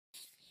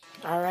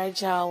All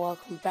right, y'all,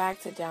 welcome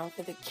back to Down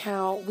for the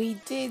Count. We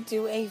did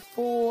do a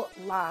full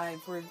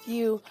live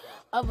review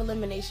of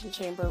Elimination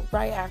Chamber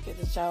right after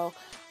the show.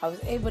 I was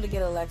able to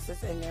get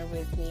Alexis in there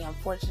with me.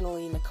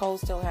 Unfortunately, Nicole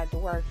still had to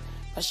work,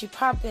 but she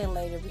popped in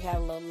later. We had a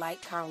little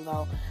light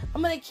convo.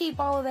 I'm going to keep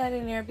all of that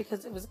in there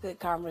because it was a good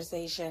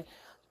conversation.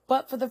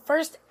 But for the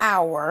first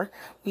hour,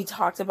 we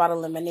talked about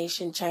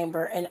Elimination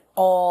Chamber and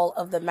all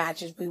of the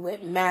matches. We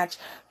went match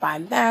by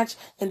match.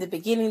 In the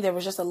beginning, there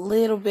was just a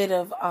little bit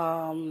of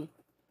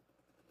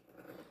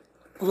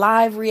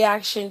live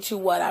reaction to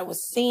what I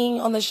was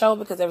seeing on the show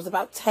because there was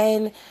about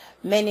 10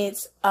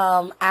 minutes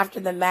after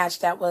the match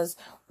that was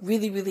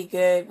really, really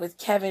good with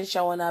Kevin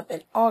showing up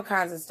and all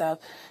kinds of stuff.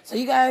 So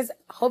you guys,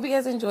 hope you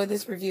guys enjoyed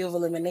this review of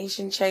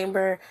Elimination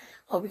Chamber.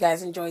 Hope you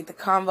guys enjoyed the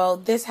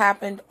convo. This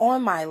happened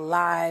on my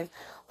live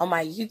on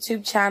my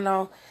YouTube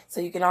channel,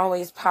 so you can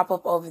always pop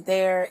up over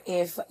there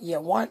if you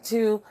want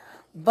to.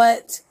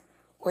 But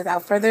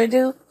without further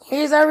ado,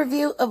 here's our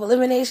review of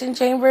Elimination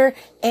Chamber,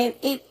 and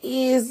it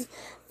is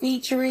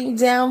featuring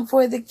Down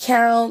for the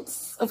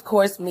Counts, of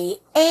course, me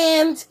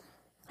and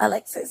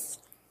Alexis.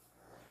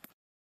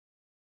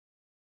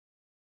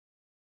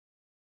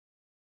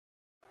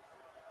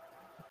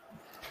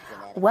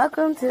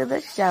 Welcome to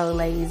the show,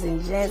 ladies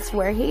and gents.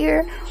 We're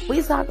here.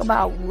 We talk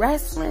about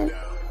wrestling.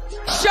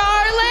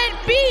 Charlotte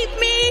beat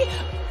me.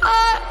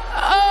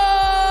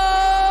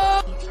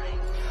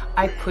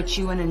 I put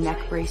you in a neck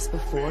brace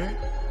before.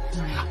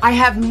 I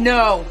have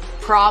no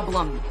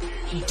problem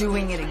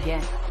doing it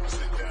again.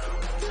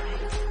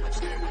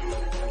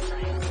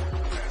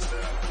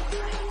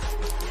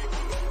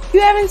 You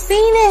haven't seen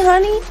it,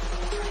 honey.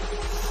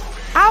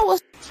 I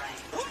was...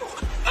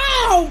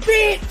 Oh,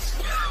 bitch!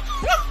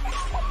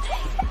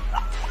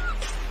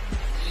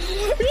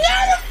 No,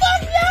 the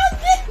fuck y'all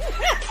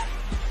didn't!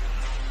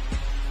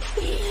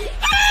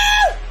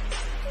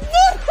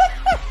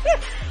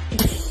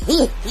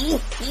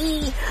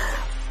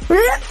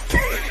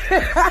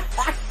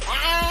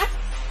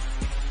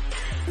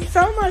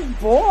 So much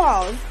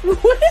balls.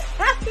 What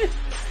happened?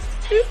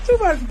 There's too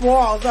much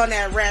balls on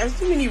that rash.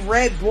 Too many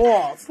red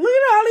balls. Look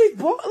at all these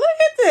balls. Look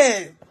at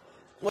this.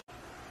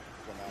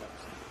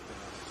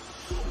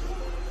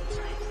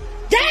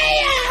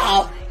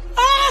 Damn!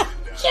 Oh,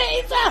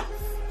 Jesus!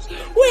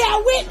 We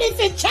are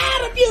witnessing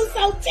child abuse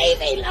on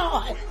TV,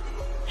 Lord.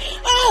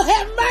 Oh,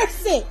 have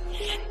mercy.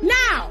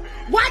 Now,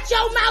 watch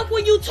your mouth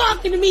when you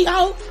talking to me,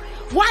 ho.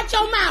 Watch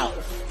your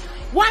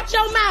mouth. Watch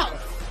your mouth.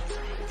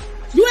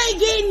 You ain't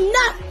getting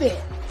nothing.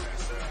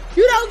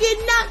 You don't get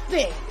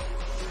nothing.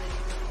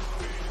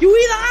 You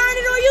either earn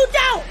it or you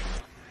don't.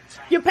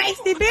 You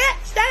pasty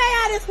bitch. That ain't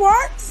how this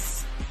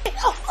works.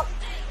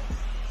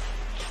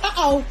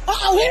 Uh-oh.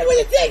 Hit it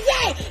with a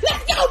zigzag.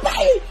 Let's go,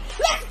 baby.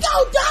 Let's go,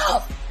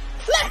 dog.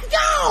 Let's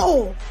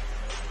go.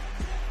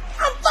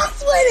 I'm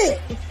fucks with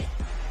it.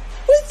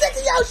 We sick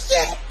of your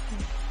shit.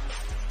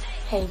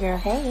 Hey, girl,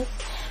 hey.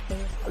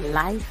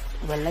 Life,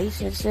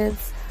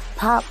 relationships,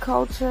 pop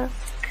culture.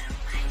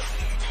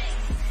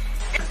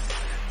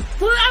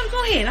 Well,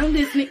 go ahead. I'm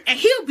listening. And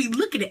he'll be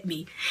looking at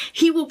me.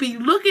 He will be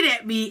looking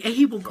at me and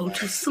he will go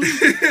to sleep.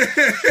 He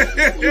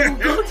will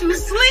go to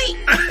sleep.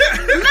 Look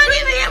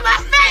at me in my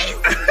face.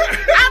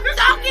 I'm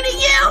talking to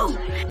you.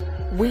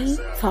 We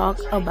talk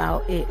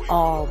about it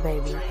all,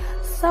 baby.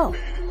 So,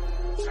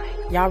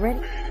 y'all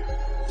ready?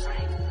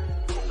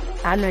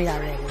 I know y'all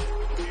ready.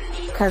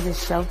 Because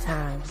it's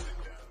showtime.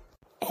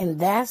 And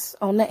that's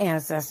on the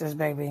ancestors,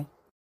 baby.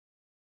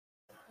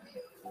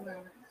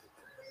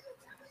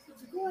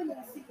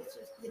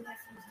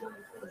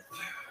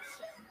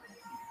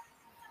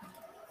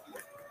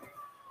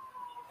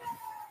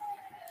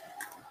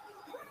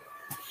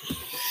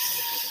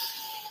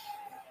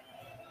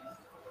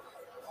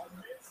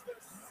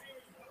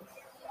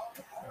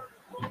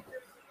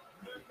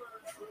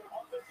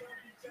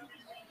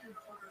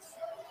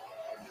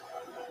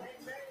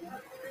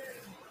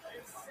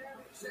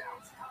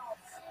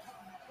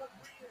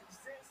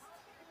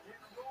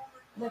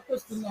 Let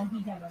Kristen know he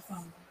had a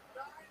phone.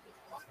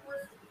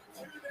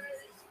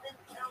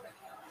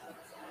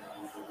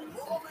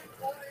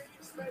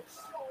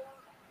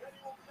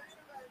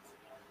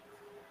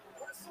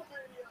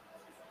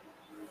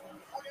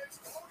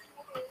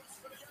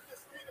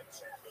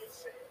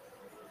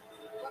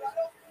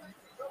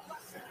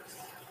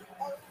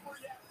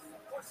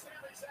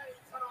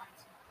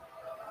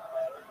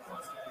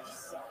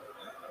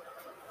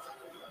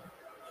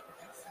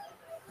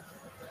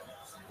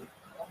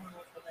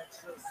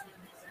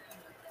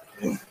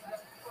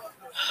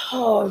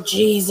 Oh,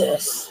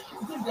 Jesus.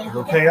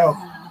 Okay, out.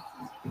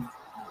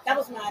 That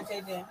was mine,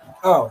 JJ.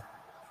 Oh.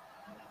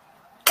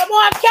 Come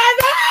on,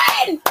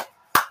 Kevin!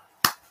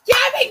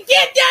 Kevin,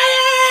 get that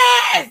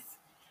ass!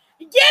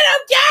 Get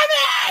him,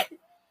 Kevin!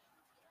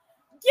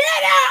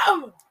 Get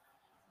him!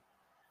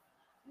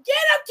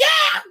 Get him,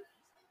 Kev!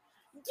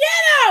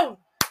 Get him!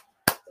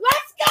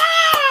 Let's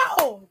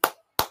go!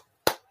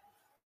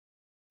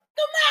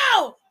 Come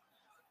out!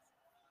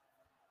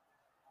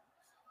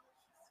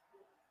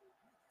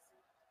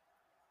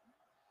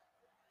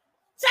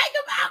 Take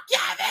him out,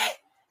 Kevin!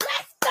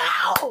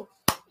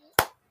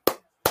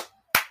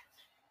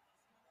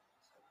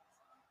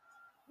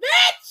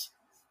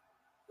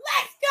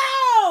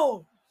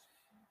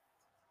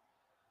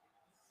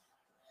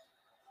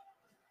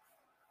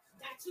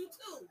 got you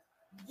too.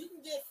 You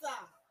can get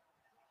some.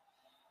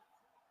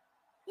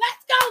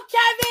 Let's go,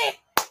 Kevin.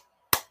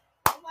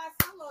 Why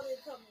Solo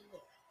didn't come in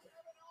there?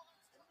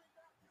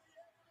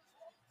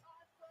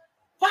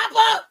 Pop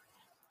up.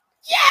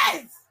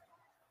 Yes.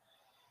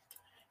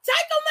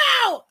 Take him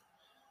out.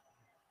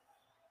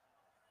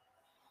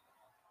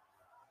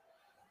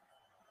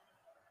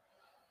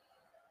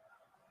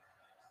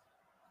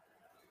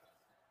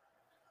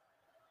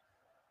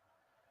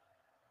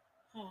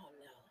 Oh, no.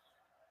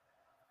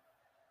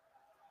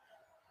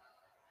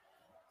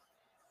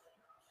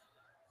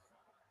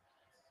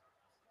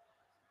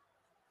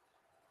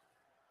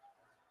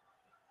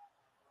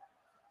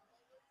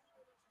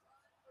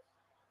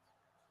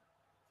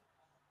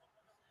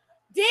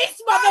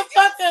 This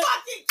motherfucker.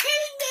 Fucking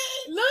kidding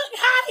me? Look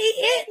how he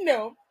hitting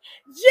him.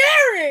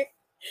 Jerry,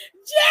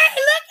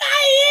 look how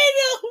he hit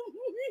him.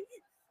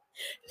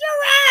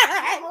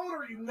 Gerard. How old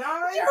are you? 9?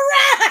 Gerard.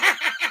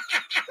 That's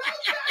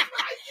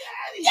my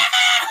daddy. Yeah.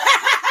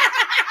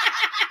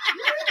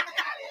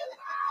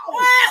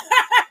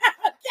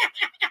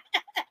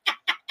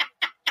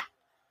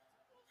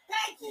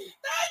 Thank you.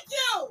 Thank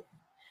you.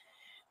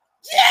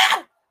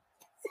 Yeah.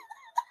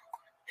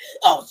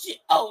 Oh shit.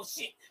 Oh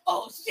shit.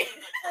 Oh shit.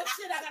 Oh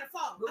shit, I gotta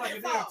fall. Look I like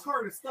a gotta damn fall.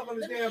 turtle stuck on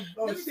his damn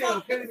Let me shell.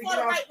 fall. Can't Let me even fall get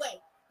the off. right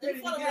way. Let Can't me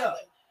even fall the get right up.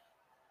 way.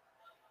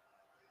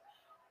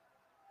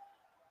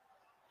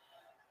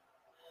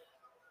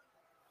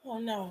 Oh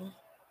no.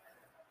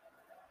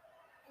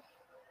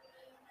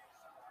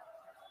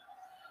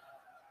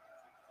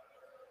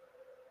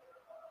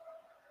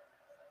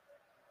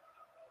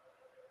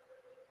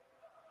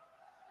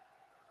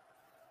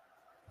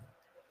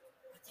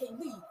 I can't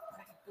leave. I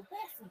gotta go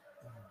bathroom.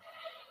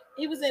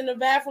 He was in the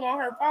bathroom on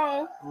her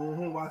phone.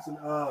 Watching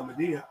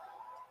Medea.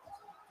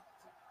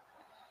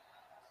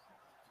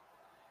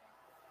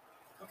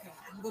 Okay,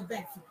 I can go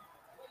bathroom.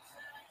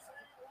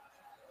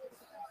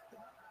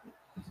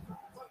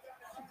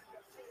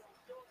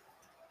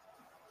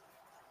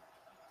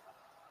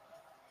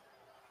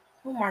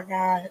 Oh my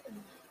God.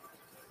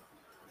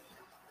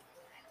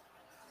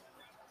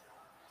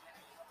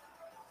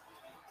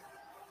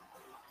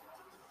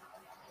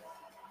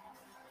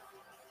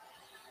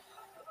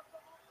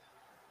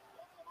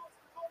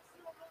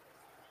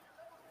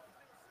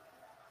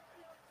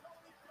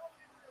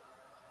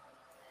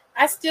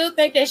 I still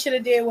think they should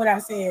have did what I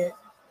said.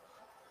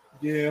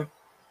 Yeah.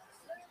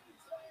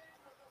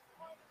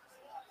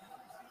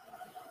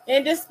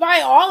 And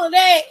despite all of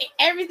that,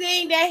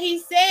 everything that he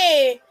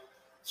said,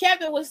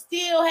 Kevin was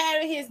still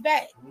having his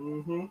back.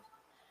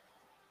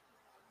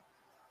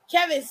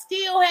 Kevin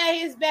still had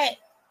his back.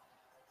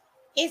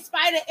 In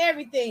spite of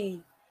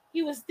everything,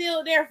 he was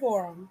still there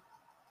for him.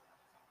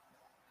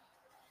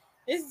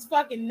 This is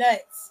fucking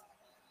nuts.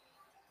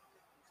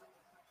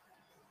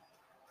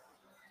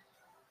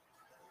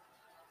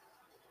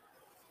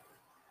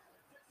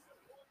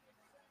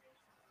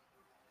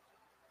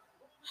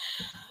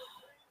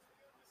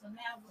 So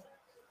now what?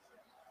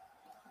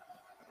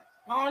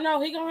 I don't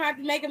know. He gonna have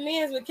to make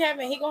amends with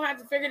Kevin. He gonna have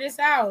to figure this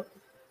out.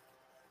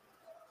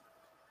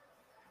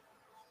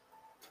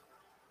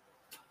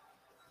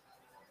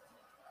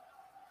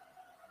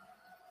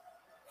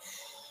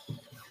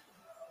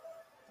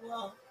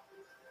 Well,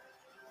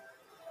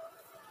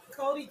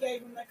 Cody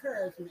gave him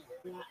encouragement,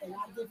 and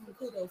I give him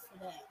kudos for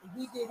that. And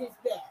he did his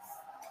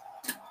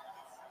best.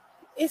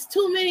 It's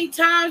too many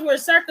times where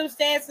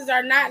circumstances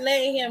are not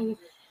letting him.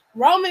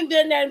 Roman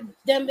been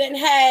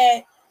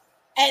had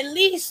at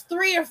least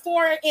 3 or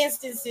 4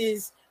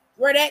 instances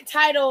where that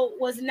title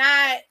was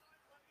not.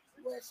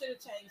 Well, it should have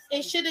changed.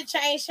 It should have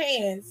changed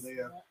hands.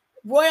 Yeah.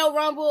 Royal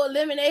Rumble,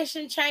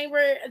 Elimination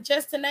Chamber,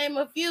 just to name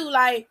a few.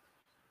 Like,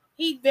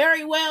 he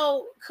very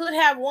well could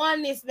have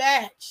won this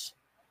match,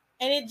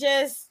 and it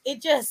just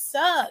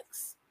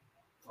sucks.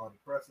 Oh,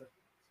 depressing.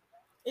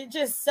 It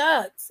just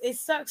sucks. It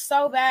sucks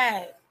so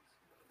bad.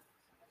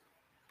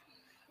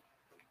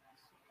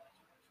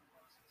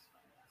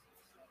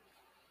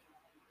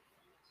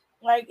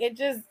 Like, it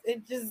just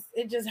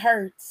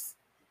hurts.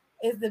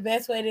 It's the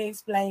best way to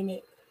explain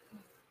it.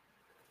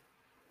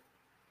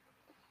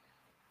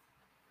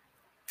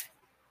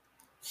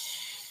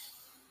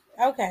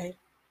 Okay.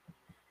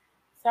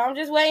 So I'm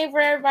just waiting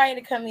for everybody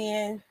to come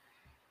in.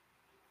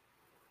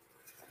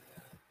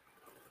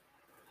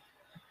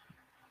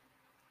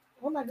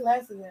 Where my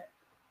glasses at?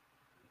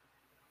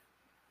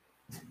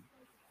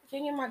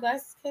 Can you get my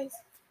glasses case?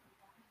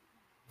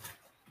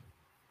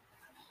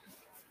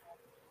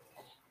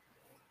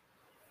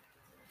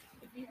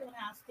 If you go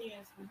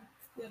downstairs,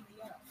 fill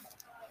me up.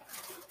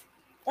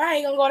 Why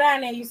ain't gonna go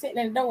down there? You sitting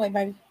in the doorway,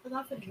 baby. Because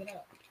I'm finna get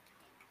up.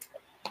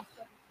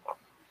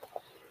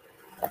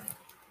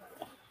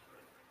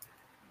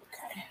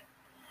 Okay.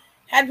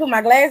 Had to put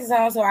my glasses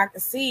on so I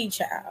could see,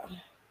 child.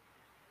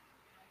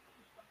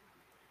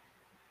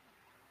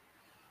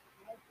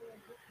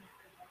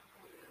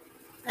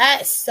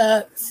 That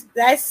sucked.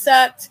 That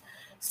sucked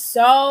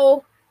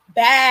so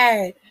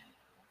bad.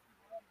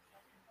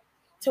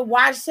 To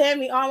watch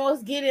Sammy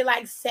almost get it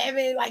like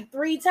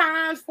 3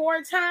 times,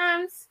 4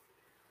 times.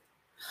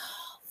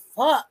 Oh,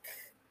 fuck.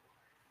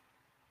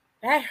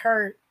 That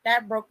hurt.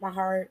 That broke my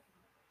heart.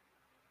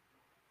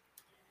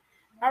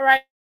 All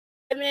right.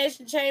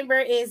 Elimination Chamber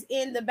is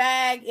in the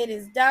bag. It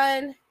is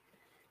done.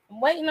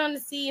 I'm waiting on to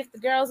see if the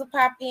girls will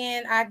pop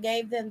in. I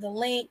gave them the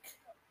link.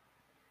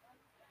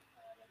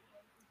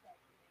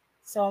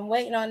 So I'm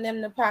waiting on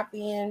them to pop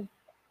in.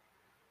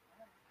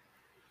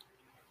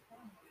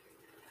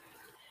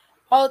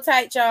 Hold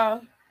tight,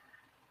 y'all.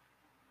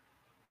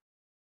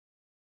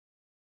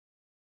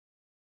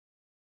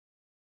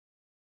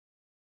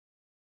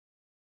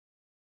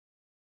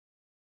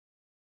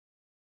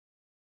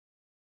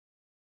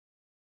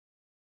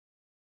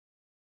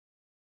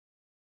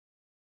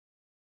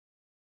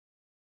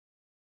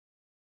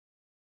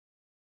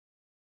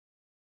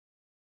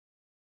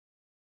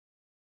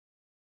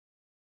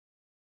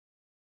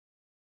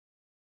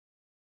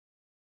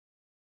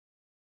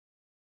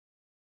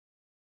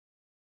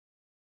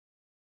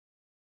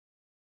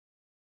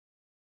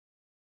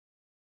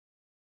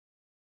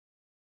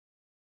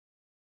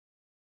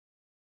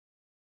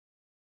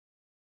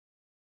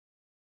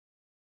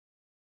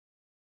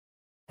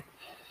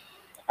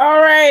 All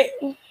right.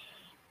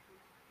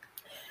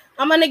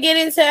 I'm going to get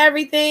into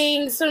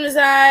everything as soon as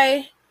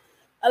I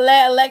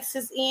let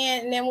Alexis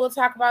in, and then we'll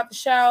talk about the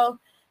show.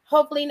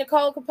 Hopefully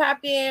Nicole can pop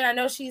in. I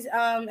know she's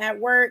at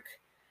work,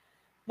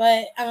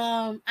 but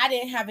I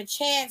didn't have a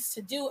chance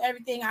to do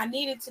everything I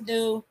needed to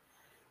do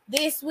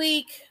this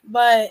week.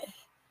 But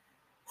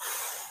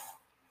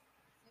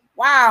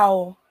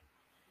wow,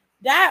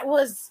 it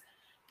was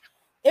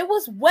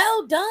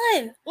well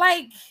done.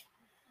 Like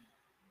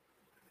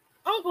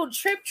Uncle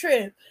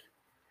Trip,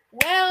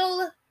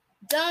 well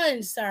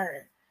done,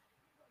 sir.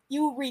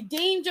 You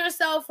redeemed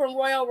yourself from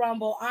Royal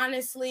Rumble,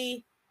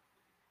 honestly.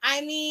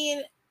 I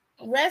mean,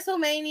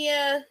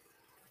 WrestleMania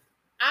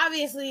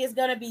obviously is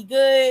going to be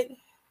good,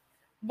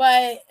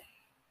 but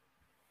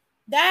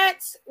that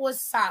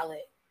was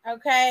solid,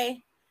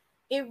 okay?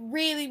 It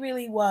really,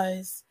 really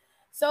was.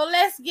 So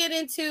let's get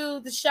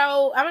into the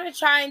show. I'm going to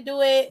try and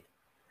do it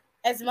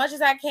as much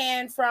as I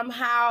can from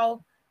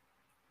how...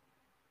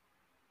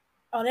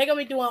 Oh, they're going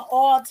to be doing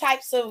all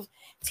types of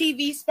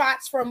TV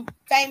spots from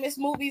famous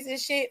movies and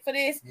shit for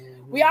this.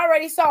 Mm-hmm. We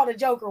already saw the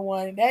Joker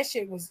one. That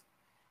shit was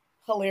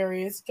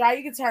hilarious. Dry,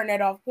 you can turn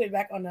that off, put it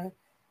back on the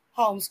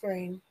home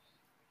screen.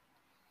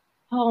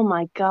 Oh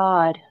my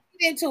God.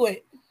 Get into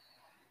it.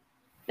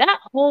 That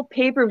whole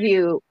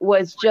pay-per-view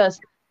was just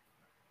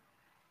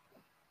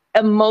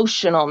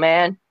emotional,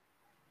 man.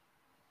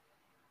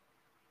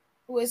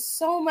 It was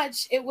so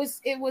much. It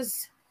was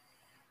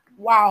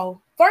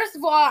wow. First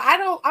of all,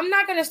 I'm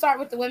not gonna start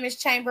with the women's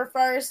chamber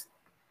first.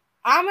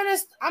 I'm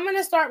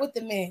gonna start with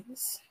the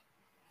men's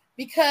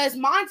because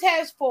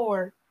Montez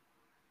Ford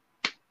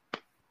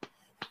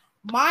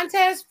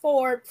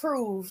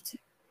proved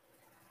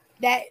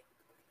that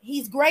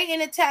he's great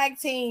in a tag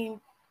team,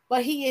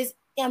 but he is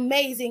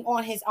amazing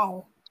on his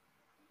own.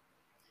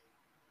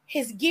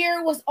 His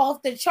gear was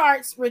off the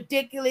charts,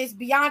 ridiculous.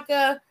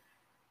 Bianca,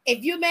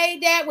 if you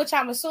made that, which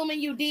I'm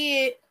assuming you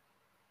did,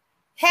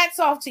 hats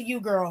off to you,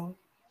 girl.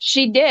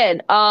 She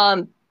did.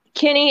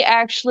 Kenny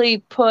actually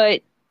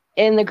put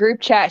in the group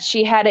chat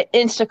she had an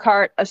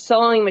Instacart, a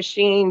sewing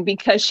machine,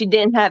 because she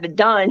didn't have it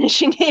done and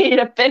she needed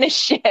to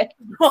finish it.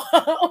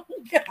 Oh,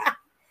 God.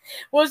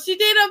 Well, she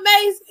did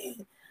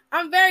amazing.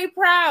 I'm very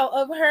proud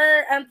of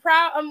her. I'm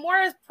more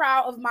as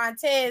proud of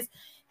Montez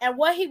and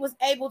what he was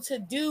able to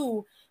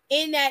do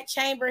in that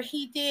chamber.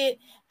 He did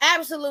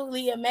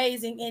absolutely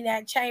amazing in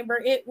that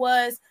chamber. It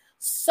was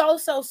so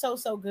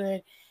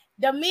good.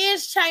 The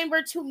men's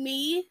chamber, to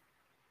me,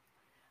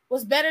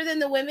 was better than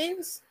the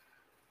women's.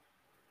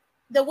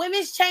 The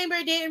women's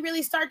chamber didn't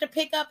really start to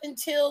pick up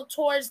until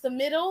towards the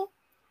middle.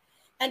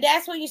 And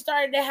that's when you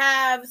started to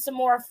have some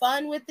more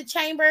fun with the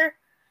chamber.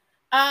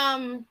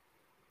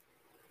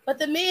 But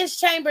the men's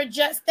chamber,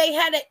 they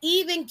had an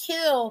even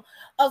kill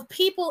of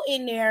people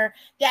in there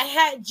that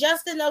had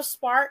just enough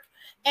spark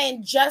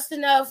and just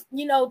enough,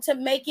 to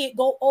make it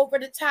go over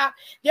the top.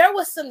 There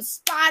was some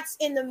spots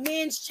in the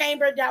men's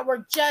chamber that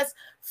were just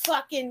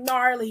fucking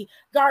gnarly.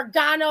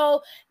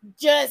 Gargano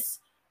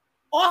just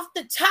off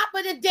the top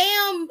of the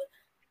damn...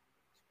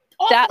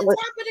 That was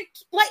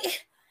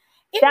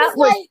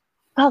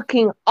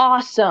fucking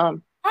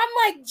awesome. I'm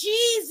like,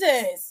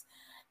 Jesus.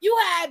 You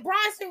had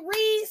Bronson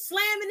Reed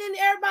slamming into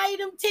everybody.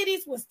 Them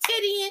titties was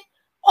tittying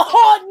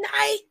all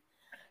night.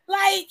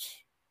 Like,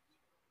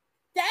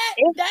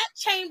 that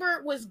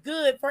chamber was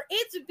good. For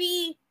it to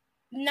be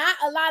not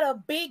a lot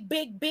of big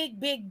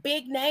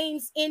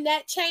names in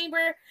that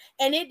chamber,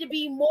 and it to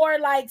be more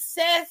like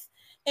Seth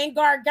and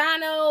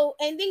Gargano,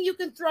 and then you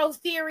can throw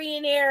Theory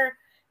in there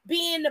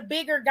being the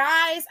bigger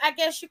guys, I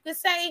guess you could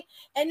say,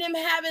 and them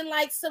having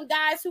like some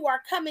guys who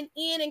are coming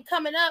in and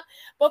coming up.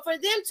 But for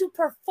them to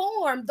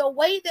perform the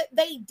way that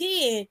they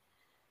did,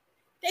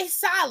 they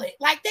solid.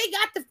 Like, they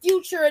got the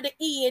future of the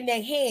E in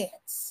their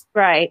hands.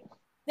 Right.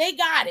 They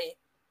got it.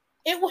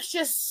 It was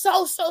just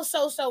so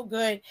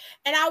good.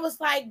 And I was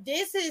like,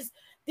 this is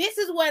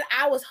what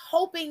I was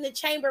hoping the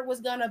chamber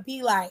was gonna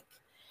be like.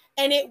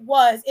 And it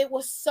was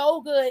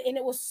so good and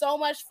it was so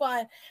much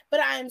fun. But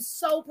I am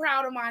so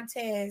proud of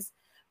Montez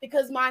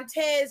because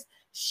Montez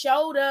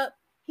showed up.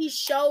 He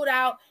showed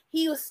out.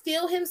 He was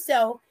still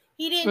himself.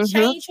 He didn't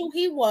change who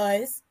he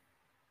was.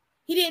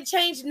 He didn't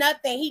change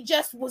nothing. He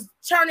just was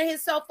turning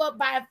himself up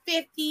by a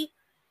 50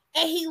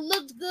 and he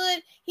looked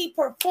good. He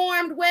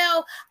performed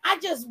well. I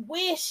just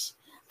wish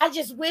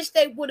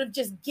they would have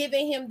just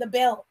given him the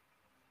belt.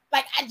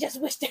 Like, I just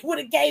wish they would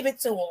have gave it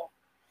to him.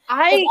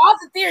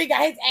 Austin Theory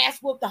got his ass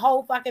whooped the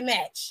whole fucking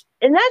match.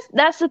 And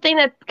that's the thing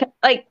that,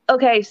 like,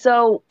 okay,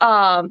 so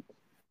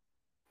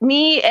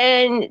me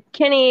and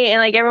Kenny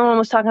and like everyone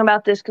was talking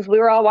about this because we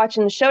were all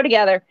watching the show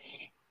together,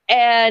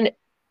 and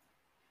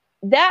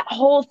that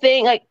whole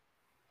thing, like,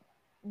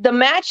 the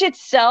match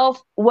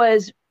itself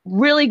was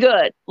really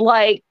good.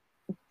 Like,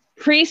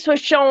 Priest was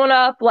showing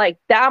up like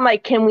that. I'm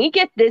like, can we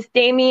get this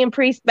Damian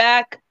Priest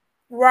back?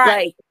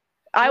 Right.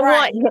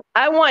 Like,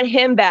 I want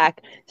him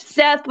back.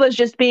 Seth was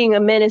just being a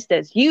menace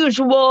as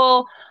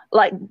usual.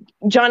 Like,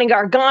 Johnny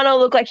Gargano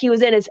looked like he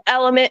was in his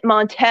element.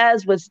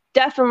 Montez was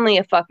definitely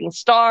a fucking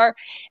star.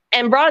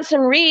 And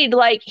Bronson Reed,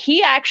 like,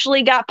 he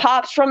actually got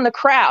pops from the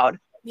crowd.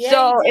 Yeah,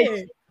 so he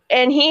did.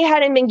 And he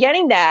hadn't been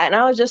getting that. And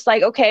I was just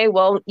like, okay,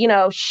 well, you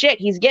know, shit,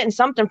 he's getting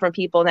something from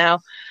people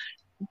now.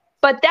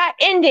 But that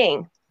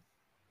ending,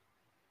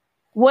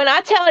 when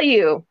I tell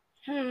you,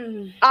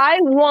 I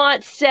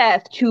want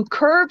Seth to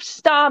curb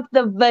stomp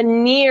the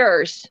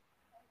veneers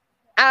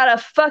out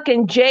of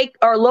fucking Jake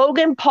or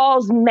Logan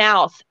Paul's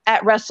mouth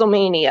at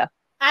WrestleMania.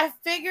 I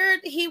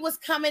figured he was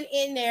coming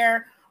in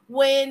there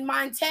when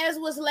Montez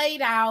was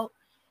laid out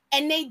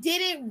and they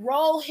didn't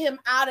roll him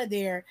out of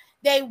there.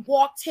 They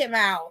walked him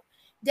out.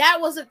 That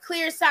was a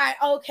clear sign.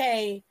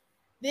 Okay,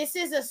 this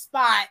is a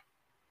spot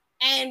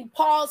and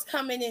Paul's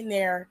coming in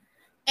there.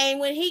 And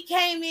when he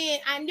came in,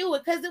 I knew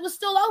it because it was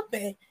still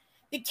open.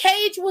 The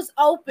cage was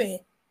open.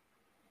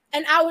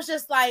 And I was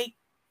just like,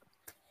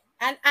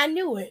 I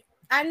knew it.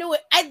 I knew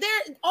it.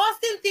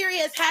 Austin Theory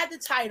has had the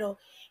title.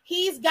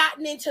 He's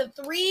gotten into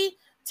 3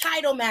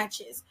 title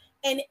matches.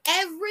 And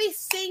every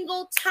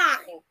single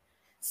time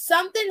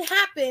something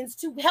happens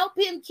to help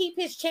him keep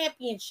his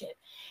championship,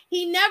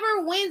 he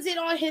never wins it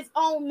on his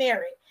own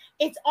merit.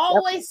 It's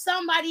always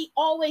somebody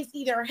always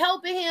either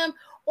helping him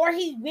or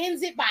he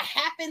wins it by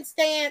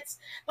happenstance.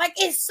 Like,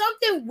 it's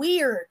something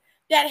weird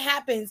that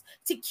happens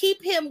to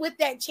keep him with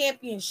that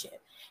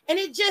championship. And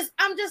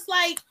I'm just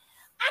like,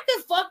 I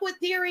could fuck with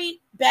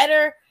Theory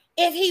better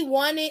if he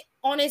won it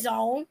on his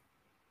own.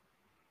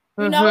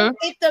 You know,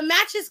 if the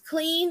match is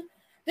clean,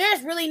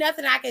 there's really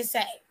nothing I can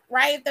say,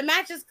 right? If the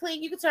match is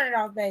clean, you can turn it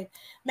off, babe.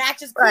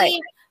 Match is clean.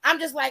 Right. I'm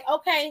just like,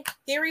 okay,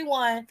 Theory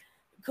won.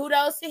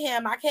 Kudos to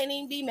him. I can't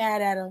even be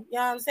mad at him. You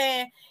know what I'm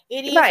saying?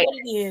 It is what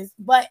it is.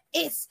 But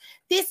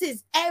this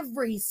is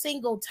every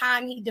single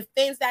time he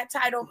defends that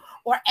title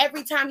or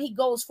every time he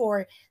goes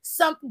for it,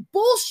 some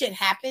bullshit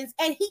happens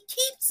and he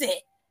keeps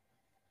it.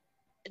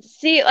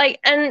 See, like,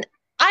 and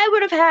I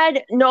would have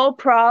had no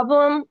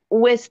problem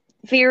with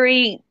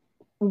Theory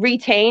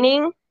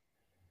retaining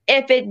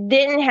if it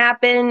didn't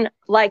happen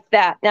like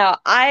that. Now,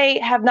 I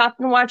have not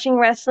been watching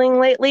wrestling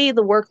lately.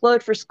 The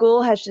workload for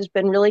school has just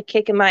been really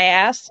kicking my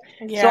ass.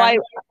 Yeah.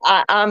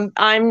 So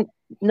I'm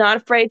not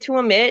afraid to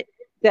admit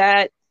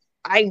that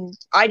I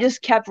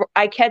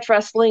catch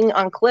wrestling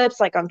on clips,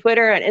 like on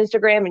Twitter and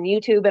Instagram and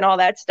YouTube and all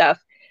that stuff.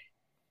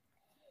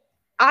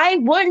 I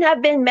wouldn't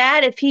have been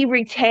mad if he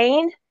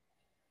retained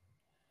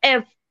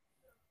if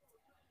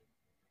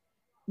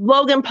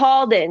Logan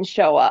Paul didn't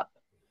show up.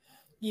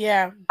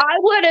 Yeah. I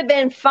would have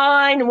been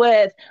fine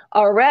with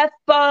a ref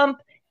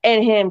bump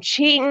and him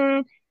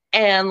cheating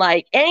and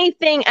like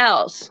anything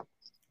else.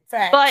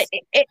 Facts. But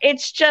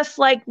it's just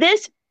like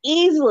this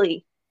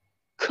easily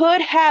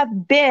could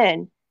have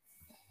been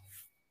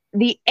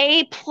the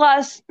A+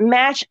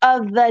 match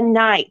of the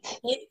night.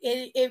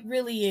 It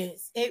really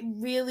is.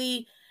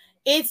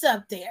 It's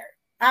up there.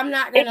 I'm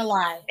not going to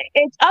lie.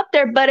 It's up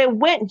there, but it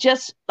went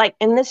just like,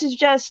 and this is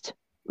just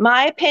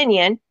my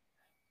opinion,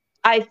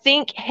 I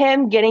think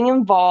him getting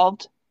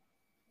involved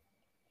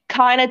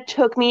kind of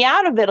took me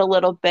out of it a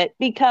little bit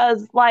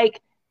because,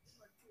 like,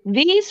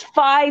 these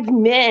 5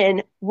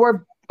 men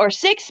or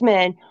 6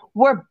 men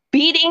were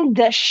beating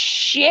the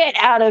shit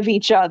out of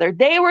each other.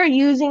 They were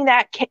using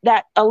that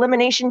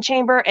elimination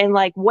chamber in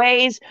like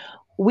ways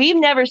we've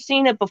never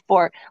seen it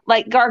before.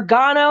 Like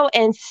Gargano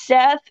and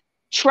Seth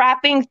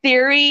trapping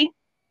Theory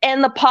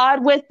in the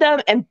pod with them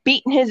and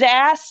beating his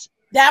ass.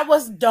 That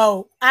was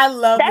dope. I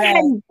love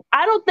that.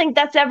 I don't think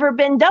that's ever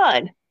been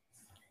done.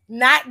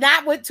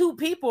 Not with 2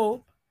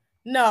 people.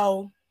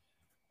 No.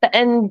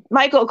 And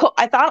Michael Cole,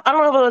 I don't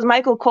know if it was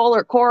Michael Cole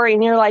or Corey,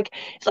 and you're like,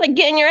 it's like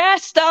getting your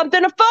ass stomped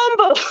in a phone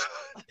booth.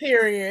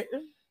 Period.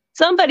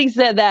 Somebody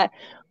said that.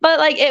 But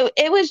like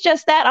it was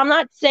just that. I'm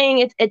not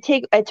saying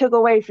it took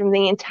away from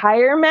the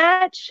entire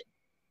match,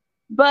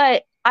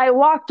 but I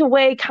walked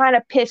away kind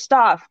of pissed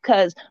off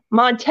because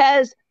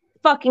Montez,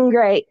 fucking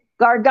great.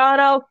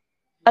 Gargano,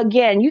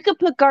 again, you could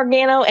put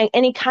Gargano in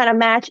any kind of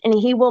match and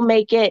he will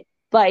make it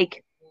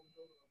like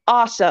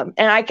awesome.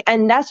 And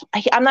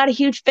I'm not a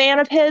huge fan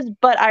of his,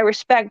 but I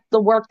respect the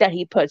work that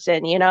he puts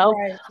in, you know.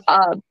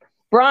 Right.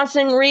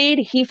 Bronson Reed,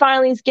 he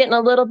finally is getting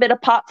a little bit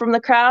of pop from the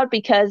crowd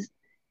because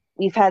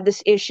we've had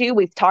this issue.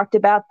 We've talked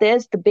about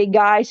this, the big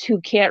guys who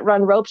can't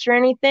run ropes or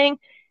anything.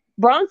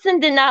 Bronson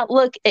did not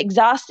look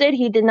exhausted.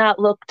 He did not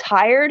look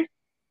tired.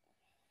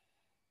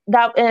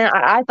 And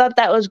I thought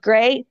that was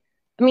great.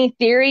 I mean,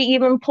 Theory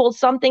even pulled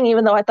something,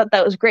 even though I thought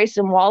that was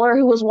Grayson Waller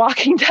who was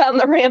walking down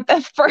the ramp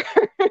at first.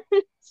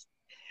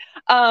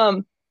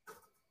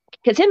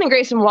 Because him and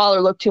Grayson Waller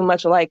look too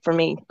much alike for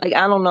me. Like,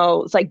 I don't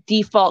know. It's like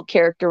default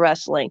character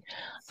wrestling.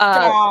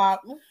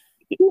 Stop.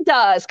 He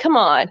does. Come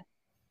on.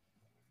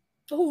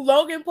 Who,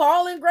 Logan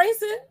Paul and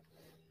Grayson?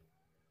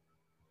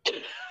 They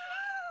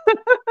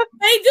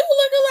do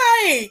look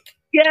alike.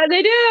 Yeah,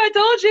 they do. I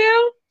told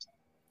you.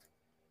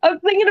 I was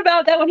thinking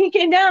about that when he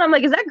came down. I'm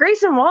like, is that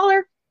Grayson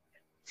Waller?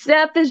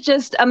 Seth is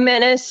just a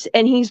menace,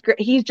 and he's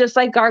just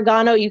like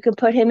Gargano. You can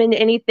put him into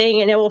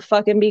anything, and it will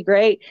fucking be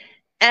great.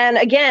 And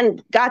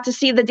again, got to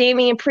see the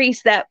Damian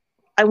Priest that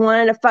I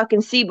wanted to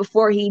fucking see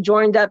before he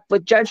joined up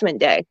with Judgment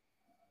Day.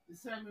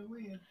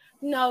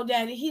 No,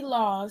 Daddy, he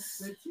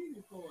lost.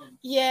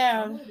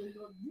 Yeah.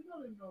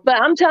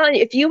 But I'm telling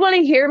you, if you want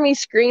to hear me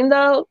scream,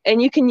 though,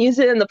 and you can use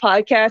it in the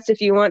podcast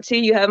if you want to,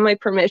 you have my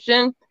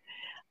permission.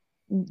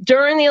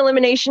 During the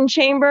Elimination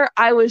Chamber,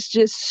 I was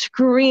just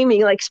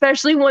screaming, like,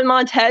 especially when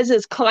Montez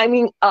is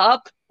climbing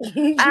up.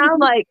 And I'm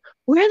like,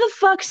 where the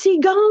fuck's he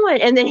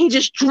going? And then he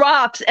just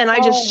drops, and I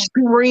just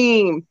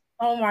scream.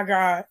 Oh, my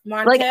God.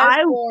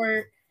 Montez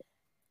Ford,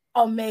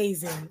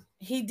 amazing.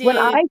 He did.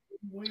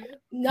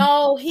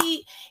 No,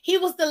 he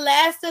was the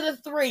last of the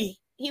three.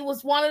 He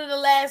was one of the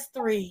last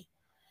three.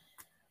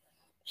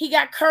 He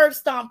got curb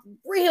stomped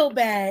real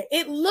bad.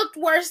 It looked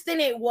worse than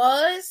it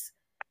was,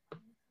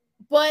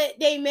 but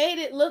they made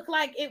it look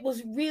like it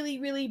was really,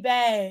 really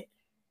bad.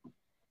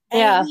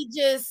 And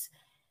yeah.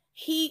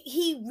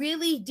 He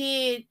really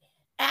did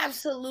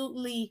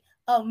absolutely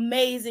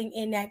amazing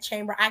in that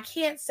chamber. I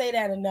can't say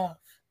that enough.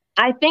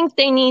 I think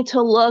they need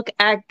to look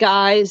at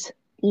guys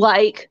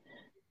like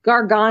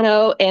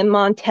Gargano and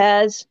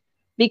Montez,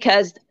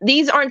 because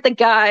these aren't the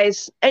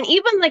guys. And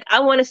even like, I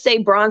want to say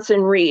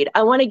Bronson Reed,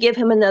 I want to give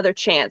him another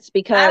chance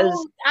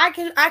because I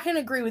can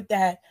agree with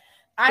that.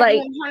 I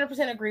can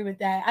 100% agree with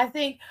that. I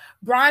think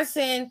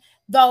Bronson,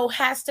 though,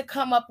 has to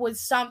come up with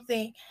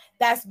something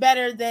that's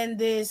better than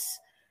this.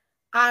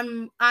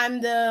 I'm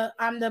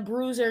the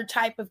bruiser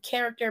type of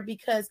character,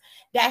 because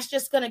that's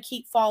just gonna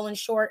keep falling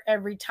short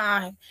every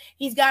time.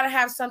 He's got to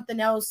have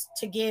something else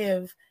to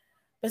give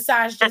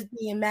besides just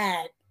being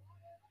mad.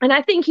 And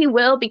I think he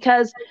will,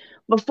 because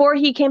before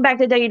he came back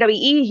to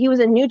WWE, he was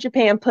in New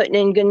Japan putting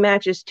in good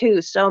matches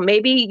too. So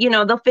maybe,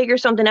 they'll figure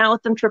something out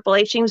with him. Triple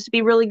H seems to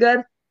be really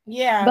good.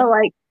 Yeah. But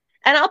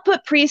and I'll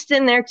put Priest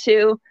in there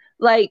too.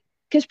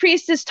 Because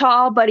Priest is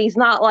tall, but he's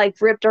not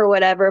ripped or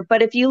whatever.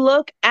 But if you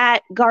look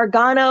at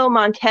Gargano,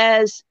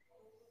 Montez,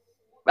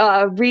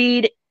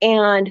 Reed,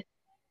 and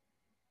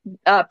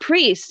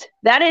Priest,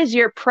 that is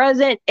your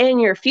present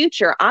and your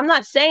future. I'm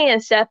not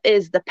saying Seth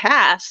is the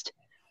past,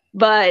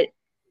 but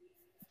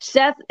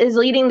Seth is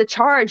leading the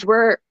charge.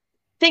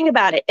 Think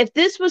about it. If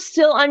this was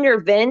still under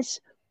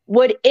Vince,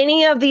 would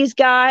any of these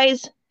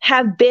guys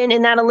have been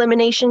in that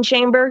Elimination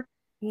Chamber?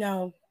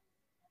 No,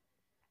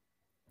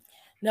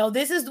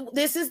 this is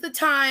the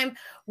time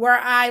where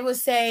I would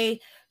say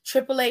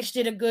Triple H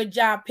did a good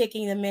job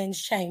picking the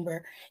men's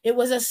chamber. It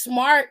was a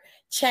smart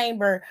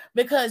chamber,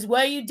 because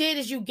what you did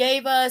is you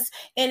gave us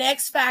an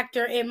X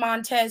Factor in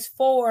Montez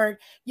Ford.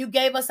 You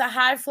gave us a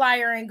high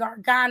flyer in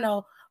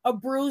Gargano, a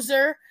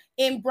bruiser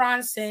in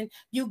Bronson.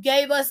 You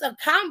gave us a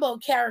combo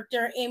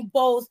character in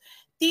both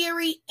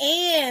Theory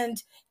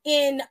and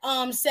in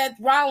Seth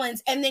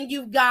Rollins, and then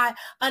you've got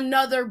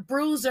another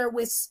bruiser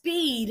with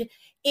speed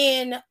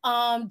in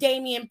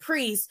Damian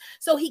Priest.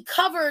 So he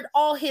covered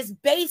all his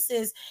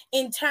bases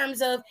in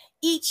terms of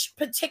each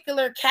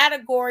particular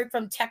category,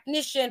 from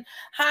technician,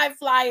 high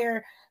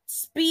flyer,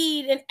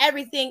 speed, and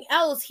everything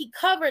else. He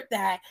covered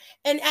that.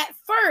 And at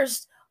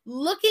first,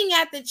 looking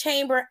at the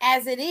chamber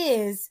as it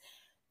is,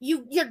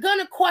 you're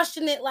gonna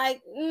question it,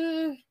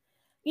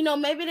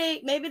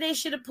 maybe they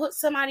should have put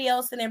somebody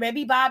else in there.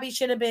 Maybe Bobby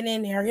should have been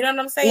in there. You know what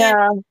I'm saying?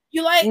 Yeah.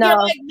 You're like,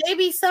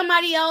 maybe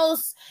somebody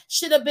else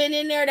should have been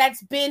in there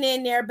that's been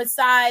in there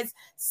besides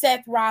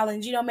Seth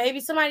Rollins.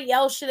 Maybe somebody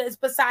else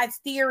besides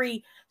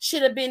Theory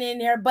should have been in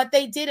there, but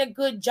they did a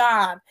good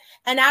job.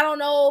 And I don't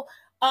know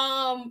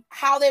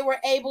how they were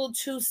able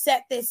to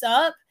set this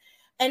up.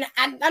 And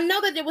I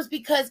know that it was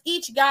because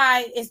each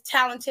guy is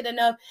talented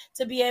enough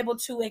to be able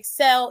to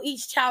excel.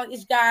 Each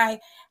guy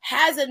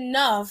has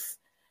enough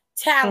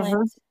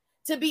talent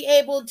to be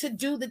able to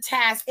do the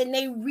task, and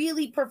they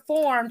really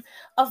performed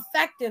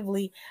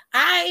effectively.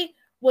 I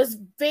was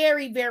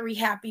very, very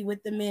happy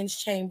with the men's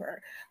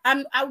chamber.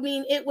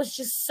 It was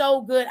just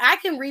so good. I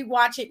can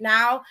rewatch it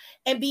now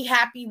and be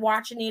happy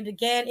watching it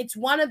again. It's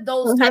one of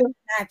those type of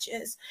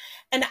matches,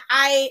 and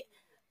I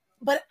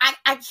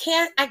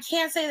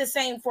can't say the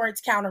same for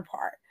its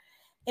counterpart.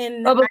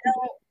 And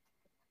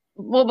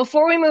Well,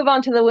 before we move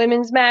on to the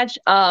women's match,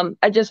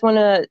 I just want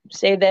to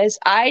say this.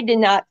 I did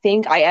not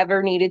think I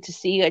ever needed to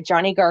see a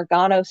Johnny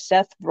Gargano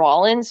Seth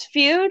Rollins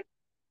feud,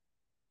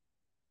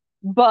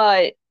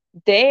 but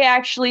they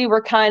actually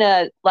were kind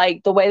of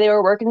like the way they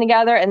were working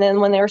together. And then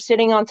when they were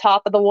sitting on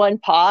top of the one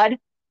pod,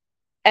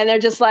 and they're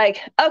just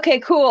like, okay,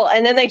 cool.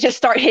 And then they just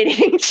start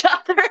hitting each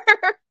other.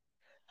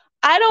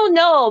 I don't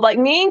know. Like,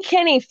 me and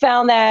Kenny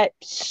found that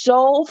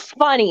so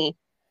funny.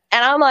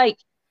 And I'm like,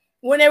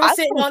 when they were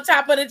sitting on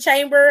top of the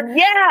chamber,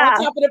 yeah,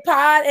 on top of the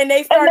pod, and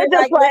they started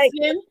like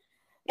listening,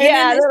 and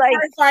yeah, then they started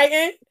like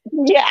fighting.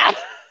 Yeah,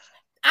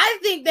 I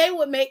think they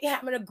would make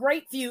having a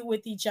great feud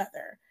with each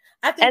other.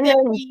 I think that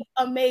would be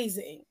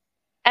amazing.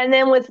 And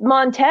then with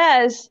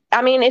Montez,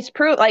 I mean, it's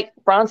proof. Like,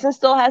 Bronson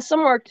still has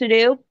some work to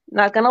do.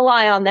 Not gonna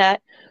lie on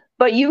that,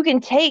 but you can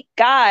take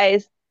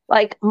guys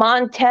like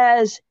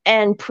Montez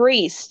and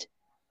Priest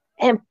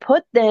and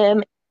put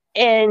them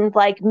in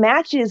like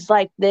matches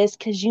like this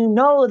because you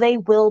know they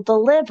will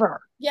deliver.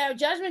 Yeah,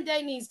 Judgment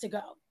Day needs to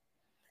go.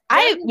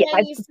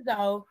 Needs to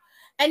go.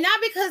 And not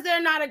because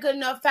they're not a good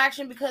enough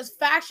faction, because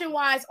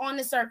faction-wise, on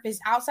the surface,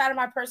 outside of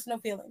my personal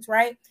feelings,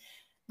 right?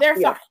 They're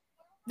fine.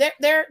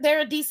 They're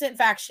a decent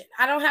faction.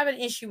 I don't have an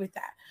issue with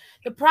that.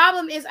 The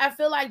problem is I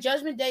feel like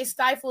Judgment Day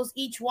stifles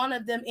each one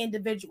of them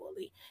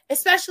individually,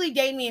 especially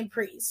Damian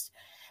Priest.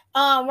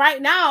 Right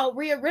now,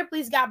 Rhea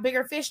Ripley's got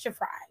bigger fish to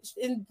fry,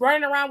 and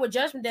running around with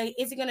Judgment Day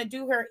isn't going to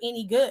do her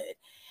any good.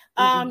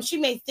 She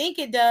may think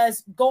it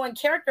does, going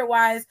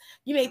character-wise,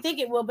 you may think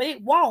it will, but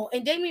it won't.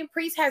 And Damian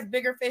Priest has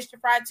bigger fish to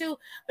fry too,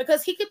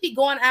 because he could be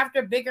going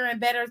after bigger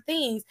and better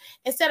things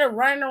instead of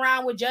running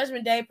around with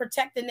Judgment Day,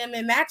 protecting them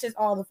in matches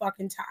all the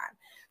fucking time.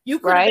 You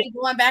could have been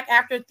going back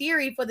after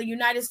Theory for the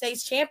United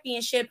States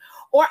Championship,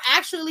 or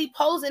actually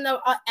posing an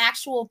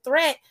actual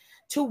threat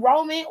to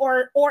Roman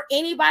or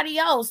anybody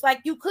else. Like,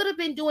 you could have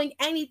been doing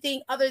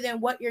anything other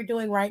than what you're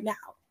doing right now.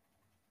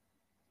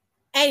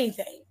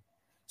 Anything.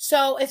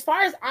 So as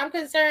far as I'm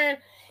concerned,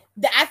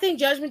 I think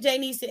Judgment Day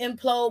needs to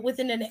implode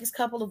within the next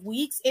couple of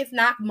weeks. If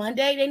not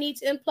Monday, they need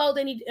to implode.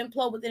 They need to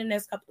implode within the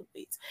next couple of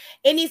weeks.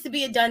 It needs to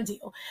be a done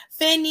deal.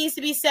 Finn needs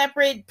to be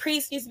separate.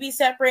 Priest needs to be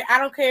separate. I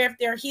don't care if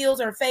they're heels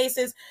or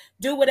faces.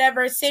 Do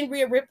whatever. Send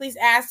Rhea Ripley's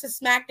ass to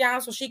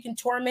SmackDown so she can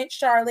torment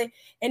Charlotte,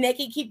 and they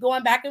can keep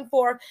going back and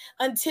forth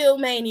until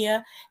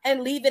Mania,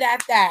 and leave it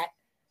at that.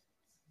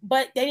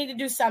 But they need to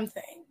do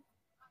something,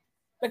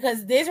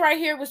 because this right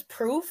here was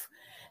proof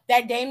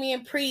that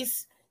Damian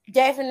Priest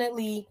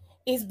definitely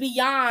is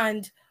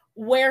beyond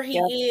where he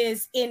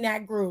is in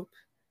that group.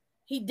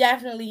 He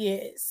definitely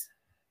is.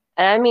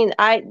 And I mean,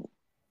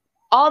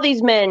 all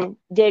these men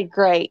did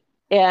great,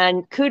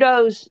 and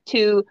kudos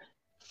to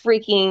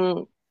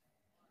freaking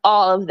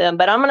all of them.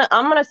 But I'm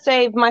gonna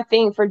save my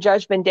thing for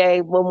Judgment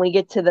Day when we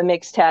get to the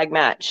mixed tag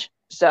match.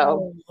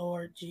 So, oh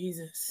Lord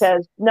Jesus,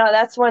 because no,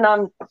 that's when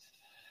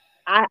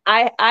I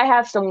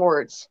have some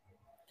words.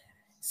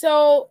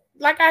 So,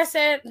 like I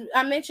said,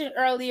 I mentioned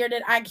earlier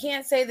that I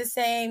can't say the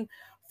same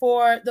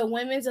for the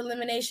women's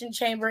elimination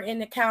chamber in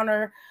the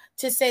counter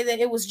to say that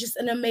it was just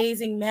an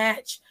amazing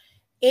match.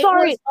 It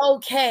was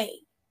okay.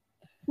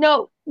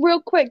 No,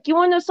 real quick, you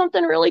want to know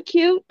something really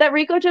cute that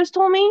Rico just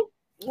told me?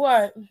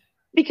 What?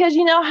 Because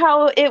you know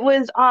how it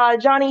was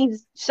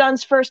Johnny's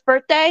son's first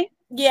birthday?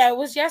 Yeah, it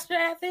was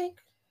yesterday, I think.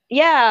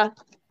 Yeah.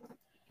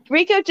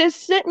 Rico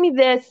just sent me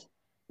this.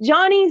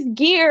 Johnny's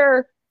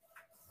gear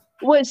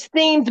was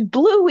themed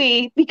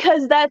Bluey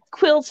because that's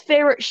Quill's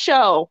favorite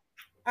show.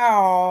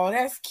 Oh,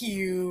 that's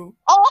cute.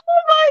 Oh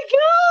my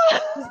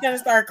God. He's gonna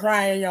start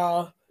crying,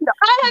 y'all.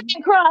 I have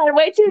been crying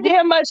way too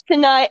damn much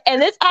tonight, and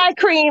this eye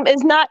cream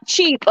is not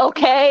cheap,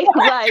 okay?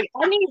 Like,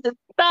 I need to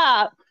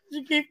stop.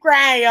 She keep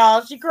crying,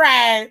 y'all. She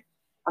crying.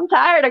 I'm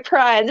tired of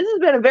crying. This has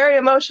been a very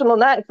emotional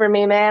night for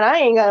me, man. I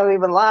ain't gonna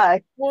even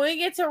lie. When we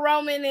get to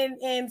Roman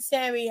and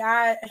Sammy,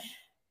 oh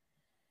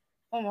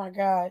my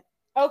God.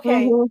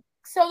 Okay. Mm-hmm.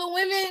 So the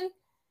women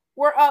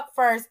were up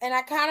first, and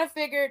I kind of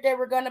figured they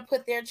were going to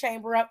put their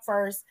chamber up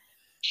first.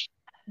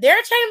 Their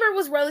chamber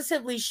was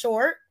relatively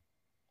short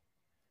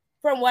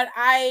from what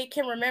I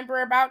can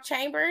remember about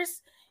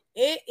chambers.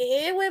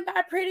 It went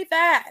by pretty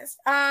fast.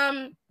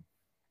 I'll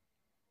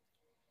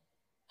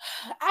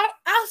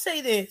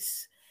say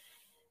this.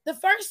 The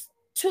first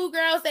two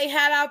girls they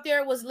had out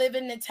there was Liv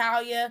and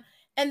Natalya,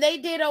 and they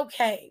did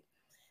okay.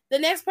 The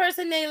next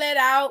person they let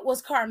out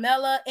was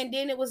Carmella, and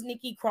then it was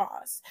Nikki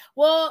Cross.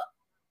 Well,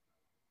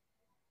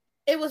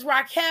 it was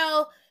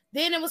Raquel,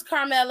 then it was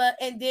Carmella,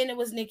 and then it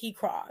was Nikki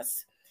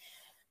Cross.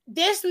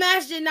 This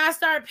match did not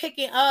start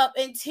picking up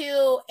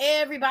until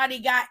everybody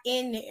got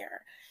in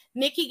there.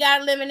 Nikki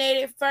got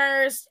eliminated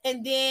first,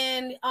 and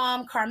then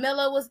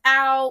Carmella was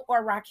out,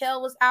 or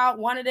Raquel was out.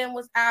 One of them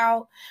was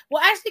out.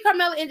 Well, actually,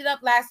 Carmella ended up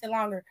lasting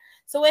longer.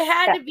 So it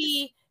had to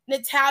be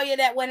Natalya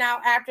that went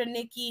out after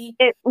Nikki.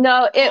 It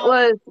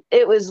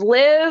was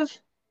Liv.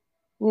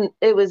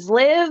 It was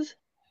Liv.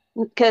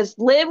 Because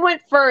Liv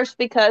went first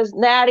because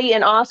Natty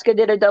and Asuka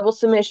did a double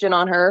submission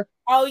on her.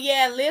 Oh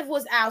yeah, Liv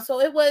was out. So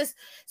it was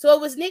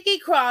Nikki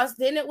Cross,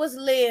 then it was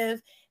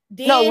Liv,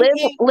 No, Then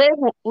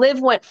it,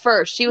 Liv went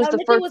first. She was no, the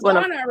Nikki first was one.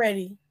 gone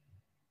already.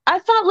 I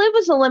thought Liv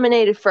was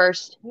eliminated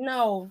first.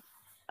 No.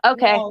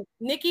 Okay. No.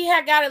 Nikki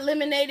had got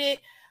eliminated.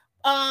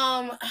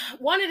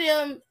 One of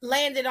them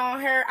landed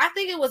on her. I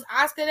think it was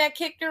Asuka that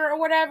kicked her or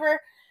whatever.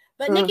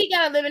 But Nikki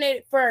got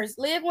eliminated first.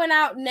 Liv went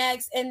out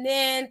next, and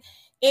then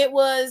it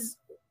was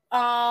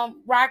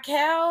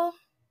Raquel.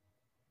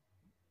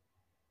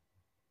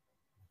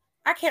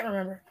 I can't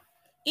remember.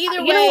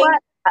 Either way, You know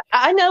what?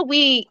 I know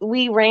we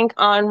rank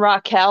on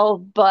Raquel,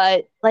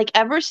 but like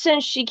ever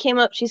since she's came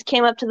up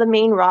to the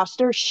main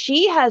roster,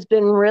 she has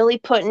been really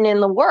putting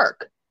in the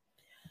work.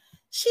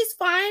 She's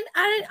fine.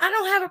 I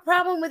don't have a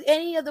problem with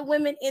any of the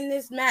women in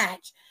this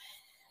match.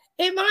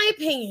 In my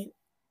opinion,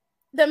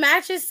 the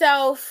match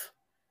itself,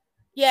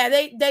 yeah,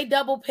 they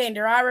double pinned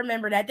her. I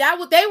remember that.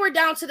 They were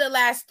down to the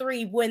last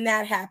 3 when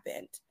that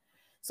happened.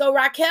 So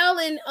Raquel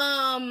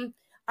and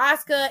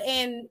Asuka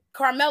and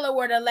Carmella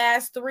were the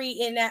last 3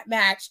 in that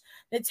match.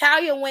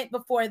 Natalya went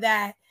before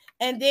that,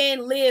 and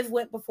then Liv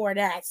went before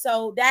that.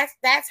 So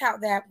that's how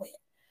that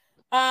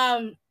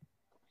went.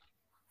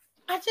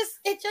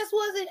 It just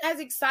wasn't as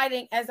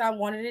exciting as I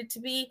wanted it to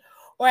be,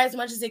 or as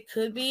much as it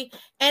could be.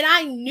 And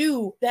I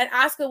knew that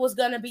Asuka was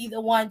going to be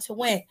the one to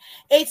win.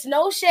 It's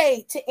no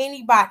shade to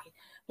anybody,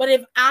 but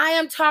if I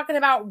am talking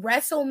about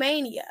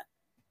WrestleMania,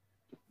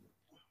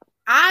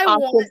 I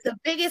want the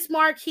biggest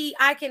marquee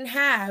I can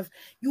have.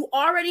 You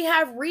already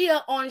have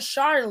Rhea on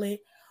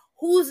Charlotte.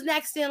 Who's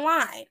next in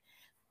line?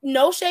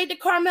 No shade to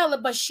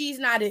Carmella, but she's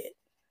not it.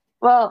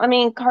 Well, I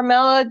mean,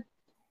 Carmella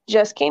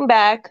just came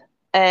back,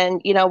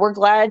 and, you know, we're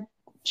glad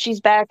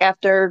she's back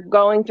after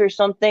going through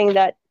something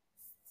that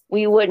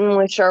we wouldn't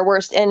wish our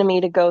worst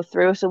enemy to go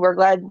through. So we're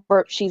glad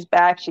she's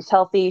back. She's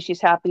healthy. She's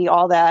happy,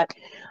 all that.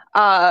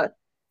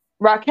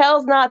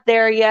 Raquel's not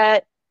there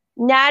yet.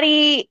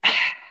 Natty...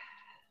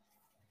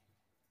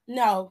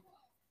 No,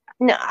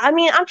 I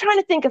mean, I'm trying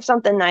to think of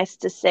something nice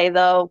to say,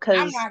 though, because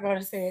I'm not going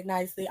to say it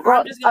nicely. Well,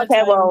 I'm just going to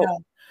tell you no.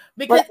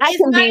 Because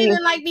it's not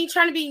even like me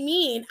trying to be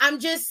mean. I'm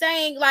just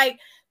saying, like,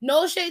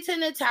 no shade to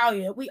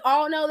Natalya. We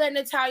all know that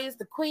Natalya is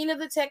the queen of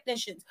the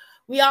technicians.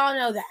 We all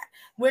know that.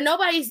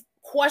 Nobody's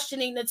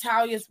questioning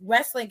Natalya's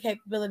wrestling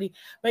capability,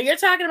 but you're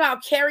talking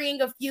about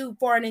carrying a feud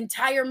for an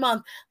entire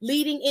month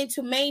leading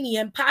into Mania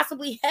and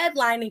possibly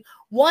headlining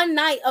one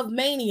night of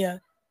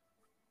Mania.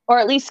 Or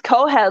at least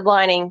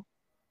co-headlining.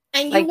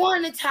 And you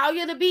want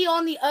Natalya to be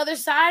on the other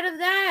side of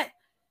that?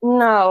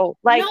 No,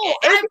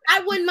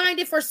 I wouldn't mind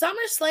it for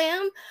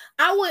SummerSlam.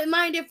 I wouldn't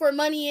mind it for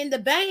Money in the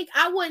Bank.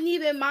 I wouldn't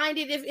even mind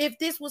it if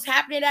this was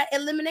happening at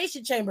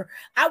Elimination Chamber.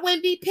 I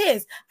wouldn't be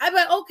pissed. I'd be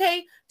like,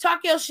 okay,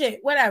 talk your shit,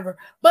 whatever.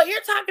 But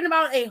you're talking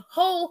about a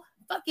whole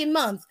fucking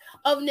month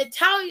of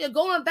Natalya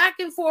going back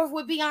and forth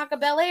with Bianca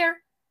Belair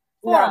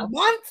for a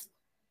month.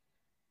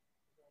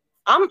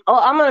 I'm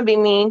gonna be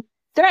mean.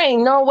 There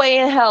ain't no way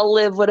in hell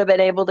Liv would have been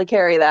able to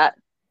carry that.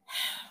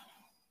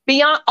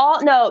 Beyond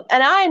all, no,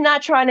 and I am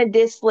not trying to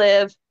diss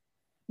Liv,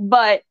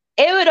 but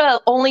it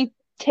would only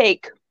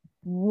take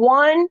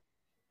one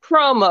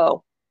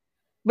promo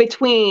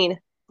between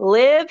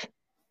Liv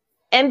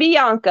and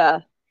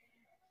Bianca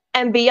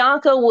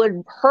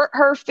would hurt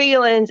her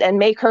feelings and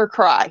make her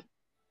cry.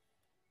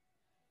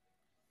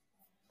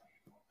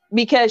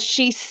 Because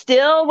she's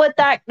still with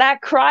that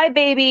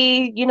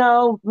crybaby, you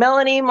know,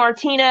 Melanie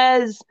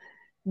Martinez,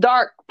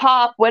 dark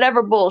pop,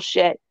 whatever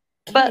bullshit.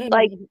 But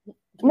like,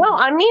 no,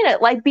 I mean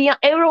it. Like, it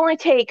would only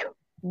take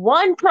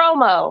one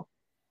promo,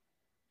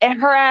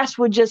 and her ass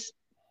would just,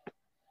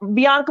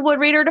 Bianca would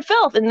read her to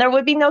filth, and there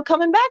would be no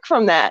coming back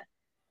from that.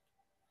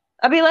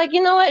 I'd be like,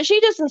 you know what? She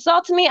just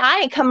insulted me. I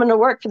ain't coming to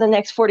work for the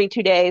next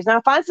 42 days.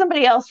 Now find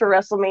somebody else for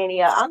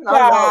WrestleMania. I'm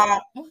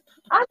not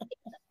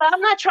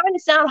trying to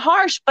sound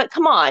harsh, but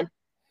come on.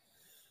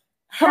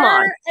 Come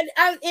on.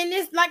 And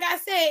this, like I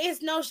said,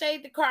 it's no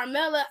shade to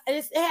Carmella.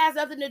 It has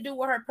nothing to do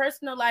with her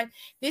personal life.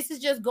 This is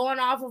just going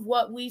off of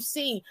what we've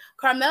seen.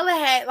 Carmella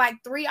had like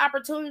 3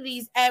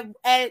 opportunities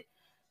at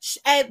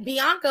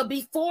Bianca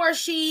before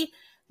she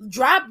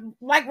dropped,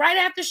 like right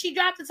after she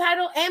dropped the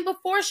title and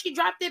before she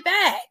dropped it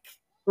back.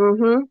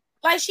 Mm-hmm.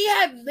 Like she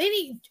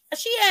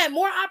had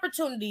more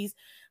opportunities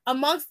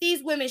amongst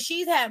these women.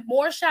 She's had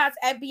more shots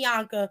at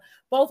Bianca,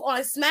 both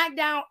on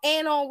SmackDown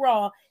and on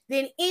Raw,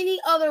 than any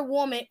other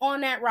woman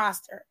on that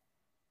roster.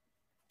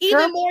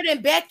 Even more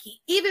than Becky,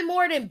 even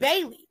more than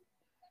Bayley.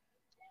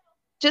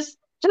 Just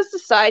a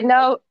side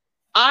note,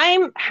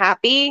 I'm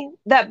happy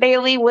that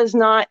Bayley was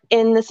not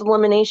in this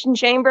Elimination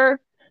Chamber.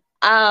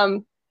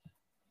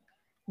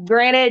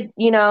 Granted,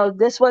 you know,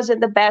 this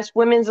wasn't the best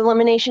women's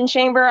Elimination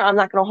Chamber. I'm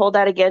not going to hold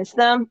that against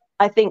them.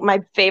 I think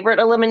my favorite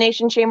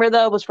Elimination Chamber,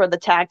 though, was for the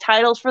tag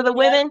titles for the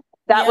women.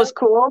 That was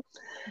cool.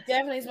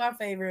 Definitely is my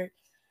favorite.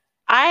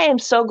 I am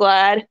so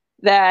glad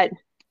that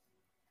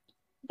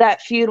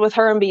feud with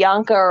her and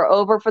Bianca are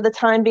over for the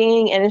time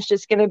being, and it's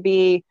just going to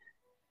be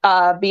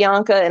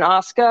Bianca and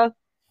Asuka.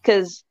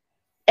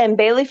 And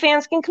Bayley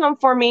fans can come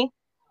for me.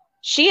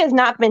 She has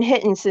not been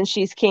hitting since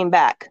she's came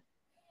back.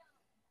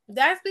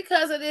 That's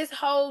because of this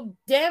whole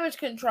damage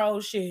control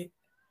shit.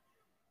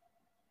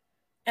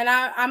 And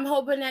I'm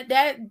hoping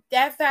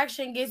that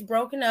faction gets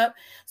broken up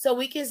so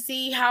we can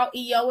see how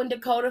Io and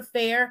Dakota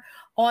fare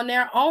on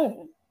their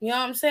own. You know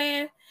what I'm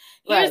saying?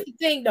 Here's Right. the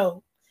thing,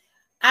 though.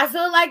 I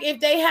feel like if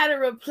they had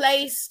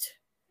replaced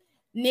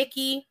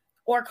Nikki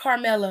or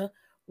Carmella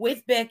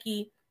with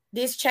Becky,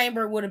 this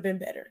chamber would have been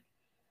better.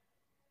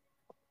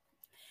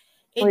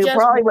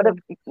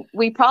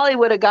 We probably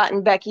would have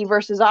gotten Becky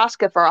versus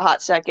Asuka for a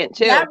hot second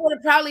too. That would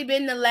have probably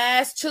been the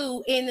last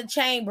two in the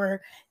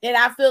chamber that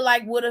I feel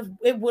like would have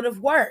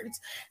worked.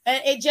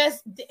 And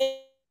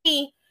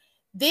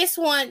this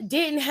one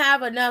didn't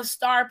have enough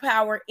star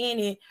power in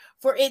it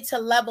for it to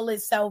level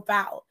itself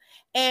out.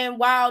 And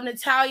while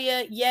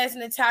Natalya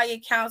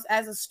counts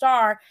as a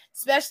star,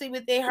 especially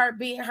with her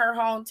being her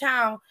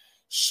hometown,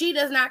 she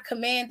does not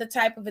command the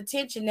type of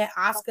attention that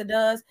Asuka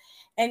does.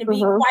 And to be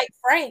quite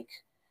frank,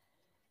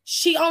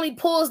 she only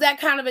pulls that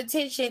kind of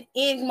attention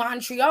in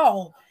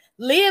Montreal.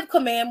 Liv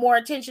command more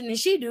attention than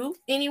she do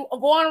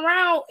going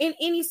around in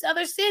any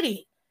other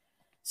city.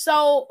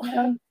 So,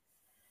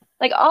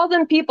 like, all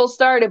them people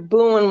started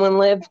booing when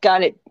Liv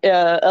got it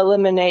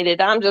eliminated.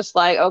 I'm just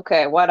like,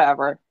 okay,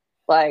 whatever.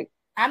 Like,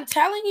 I'm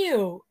telling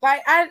you,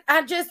 like,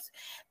 I just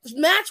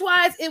match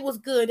wise, it was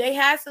good. They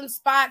had some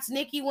spots.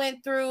 Nikki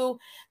went through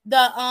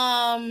the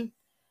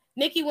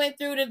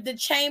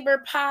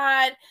chamber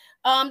pod.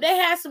 They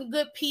had some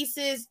good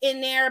pieces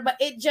in there, but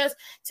it just,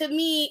 to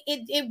me,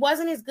 it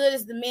wasn't as good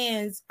as the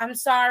men's. I'm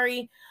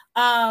sorry.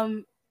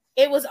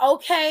 It was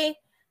okay.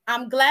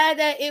 I'm glad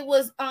that it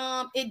was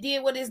it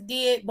did what it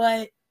did,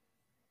 but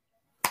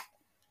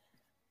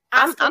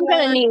I'm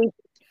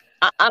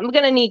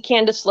gonna need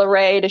Candice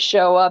LeRae to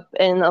show up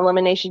in the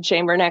Elimination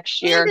Chamber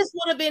next year. Candice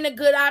would have been a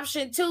good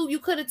option too. You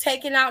could have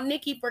taken out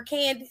Nikki for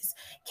Candice.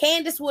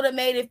 Candice would have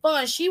made it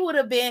fun. She would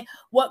have been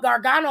what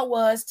Gargano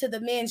was to the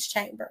men's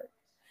chamber.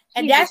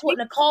 And that's what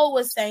Nicole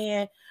was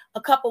saying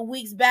a couple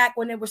weeks back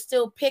when they were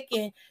still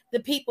picking the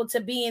people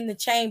to be in the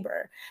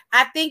chamber.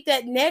 I think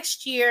that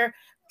next year,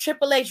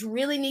 Triple H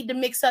really need to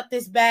mix up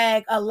this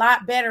bag a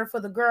lot better for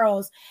the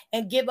girls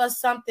and give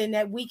us something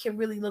that we can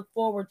really look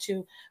forward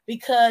to.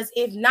 Because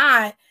if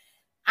not,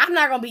 I'm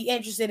not going to be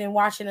interested in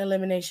watching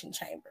Elimination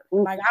Chamber.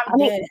 Like, I'm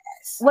dead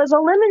ass. Was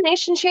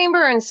Elimination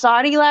Chamber in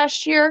Saudi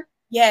last year?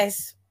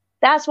 Yes.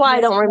 That's why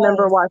I don't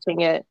remember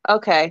watching it.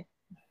 Okay.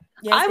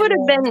 Yes, I would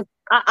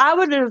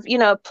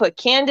have, put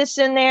Candice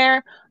in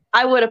there.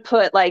 I would have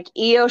put like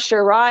Io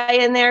Shirai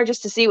in there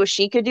just to see what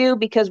she could do,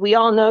 because we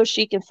all know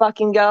she can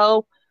fucking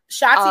go.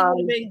 Shotzi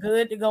would have been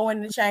good to go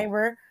in the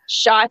chamber.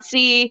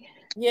 Shotzi.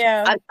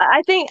 Yeah.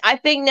 I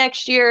think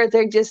next year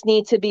they just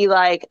need to be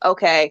like,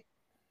 okay,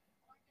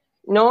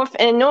 no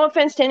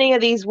offense to any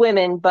of these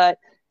women, but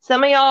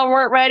some of y'all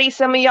weren't ready.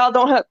 Some of y'all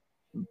don't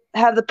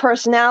have the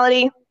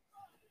personality.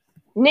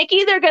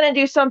 Nikki, they're going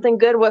to do something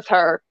good with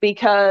her,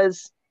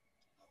 because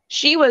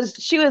she was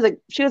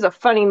a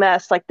funny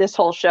mess, like this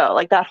whole show,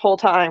 like that whole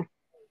time.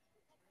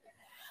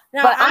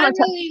 Now, I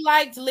really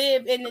liked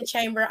Liv in the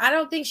chamber. I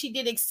don't think she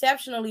did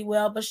exceptionally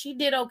well, but she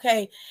did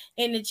okay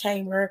in the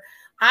chamber.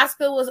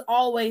 Asuka was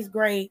always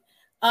great.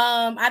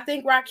 I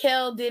think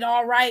Raquel did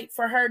all right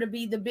for her to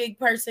be the big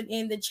person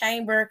in the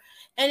chamber.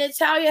 And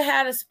Natalya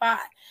had a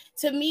spot.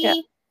 To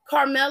me,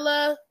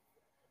 Carmella,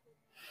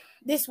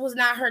 this was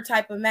not her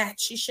type of match.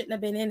 She shouldn't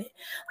have been in it.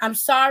 I'm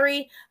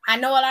sorry. I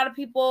know a lot of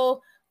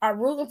people are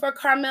rooting for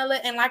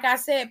Carmella. And like I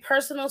said,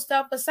 personal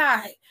stuff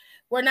aside,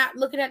 we're not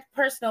looking at the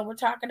personal. We're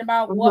talking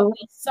about what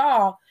we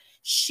saw.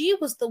 She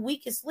was the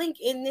weakest link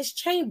in this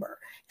chamber.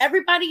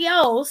 Everybody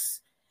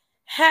else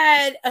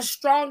had a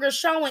stronger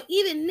showing.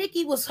 Even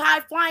Nikki was high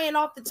flying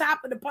off the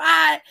top of the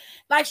pod.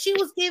 Like, she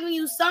was giving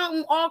you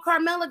something. All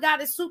Carmella got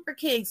is super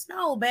kicks.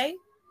 No, babe.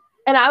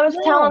 And I was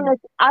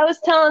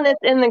telling this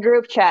in the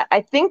group chat.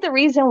 I think the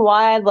reason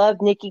why I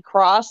love Nikki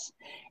Cross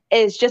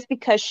is just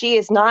because she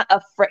is not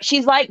afraid.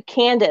 She's like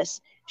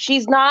Candice.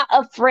 She's not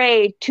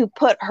afraid to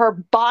put her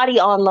body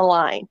on the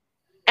line.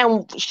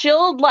 And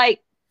she'll like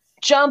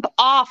jump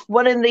off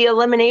one of the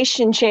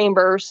elimination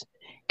chambers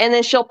and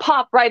then she'll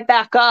pop right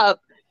back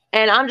up.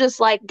 And I'm just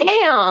like,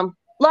 damn,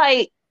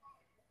 like,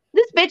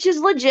 this bitch is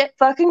legit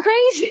fucking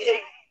crazy.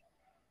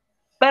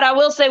 But I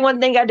will say one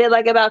thing I did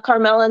like about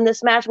Carmella in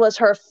this match was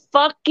her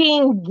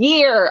fucking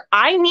gear.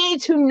 I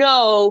need to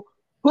know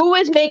who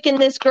is making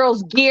this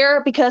girl's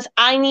gear, because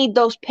I need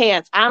those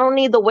pants. I don't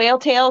need the whale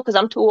tail because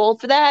I'm too old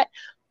for that.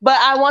 But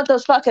I want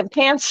those fucking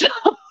pants.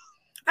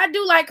 I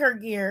do like her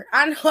gear.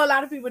 I know a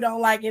lot of people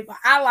don't like it, but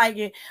I like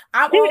it.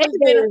 I've always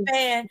been a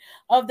fan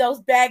of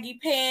those baggy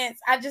pants.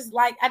 I just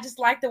like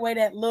the way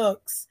that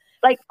looks.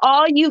 Like,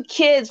 all you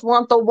kids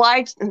want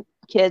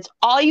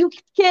all you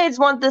kids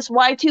want this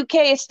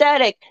Y2K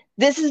aesthetic.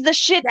 This is the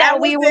shit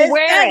that we were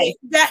wearing.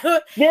 This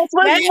was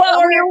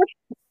what we were.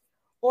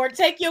 Or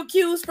take your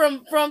cues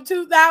from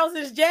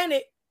 2000s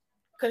Janet,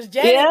 because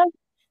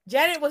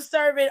Janet was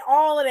serving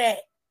all of that.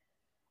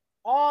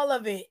 All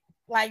of it.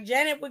 Like,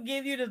 Janet would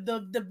give you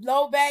the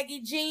low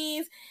baggy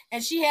jeans,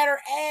 and she had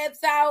her abs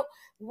out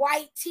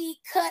white tee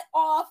cut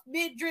off,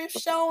 midriff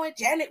showing.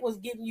 Janet was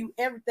giving you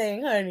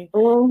everything, honey. She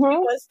Mm-hmm.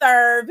 was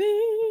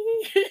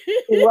starving.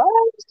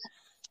 What?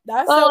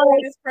 That's Oh. so at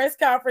this press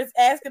conference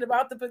asking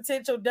about the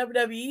potential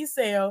WWE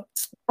sale.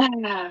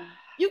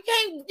 You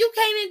can't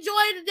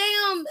enjoy the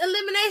damn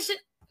elimination.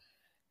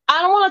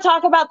 I don't want to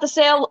talk about the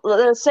sale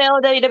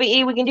of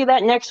WWE. We can do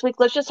that next week.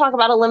 Let's just talk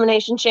about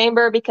Elimination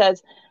Chamber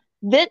because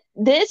this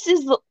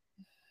is.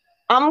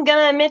 I'm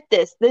gonna admit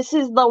this. This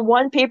is the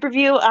one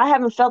pay-per-view I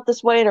haven't felt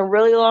this way in a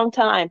really long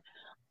time.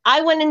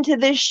 I went into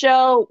this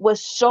show with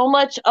so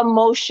much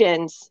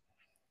emotions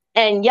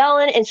and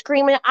yelling and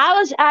screaming. I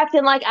was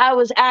acting like I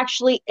was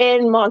actually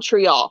in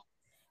Montreal.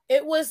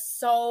 It was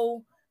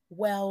so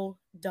well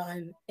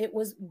done. It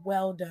was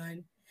well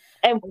done.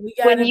 And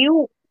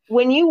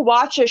when you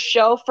watch a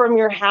show from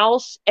your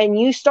house and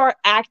you start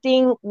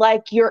acting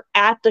like you're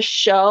at the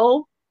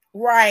show,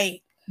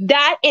 right,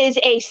 that is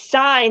a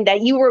sign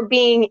that you were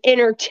being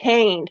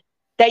entertained,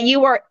 that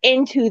you are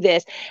into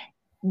this.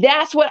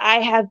 That's what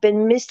I have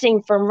been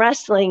missing from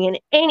wrestling. And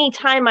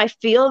anytime I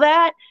feel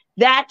that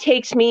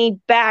takes me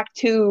back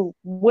to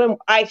when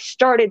I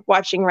started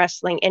watching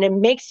wrestling, and it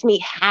makes me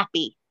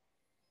happy.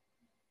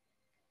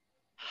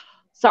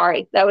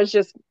 Sorry, that was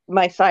just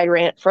my side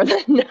rant for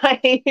the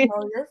night.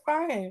 Oh, you're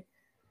fine.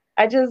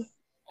 I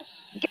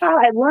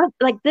love,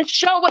 this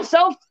show was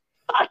so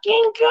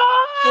fucking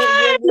good.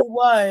 It really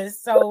was.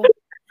 So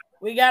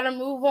we got to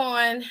move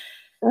on.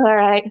 All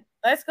right.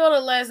 Let's go to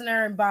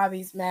Lesnar and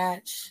Bobby's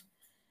match.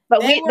 But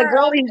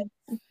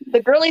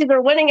the girlies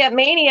are winning at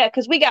Mania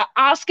because we got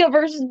Asuka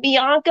versus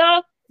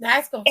Bianca.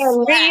 That's going to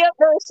and Rhea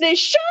versus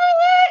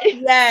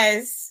Charlotte.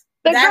 Yes.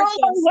 The girls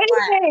are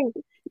winning.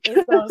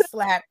 It's going to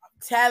slap. I'm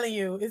telling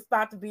you, it's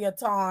about to be a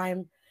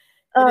time.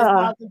 It's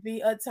about to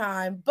be a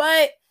time.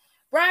 But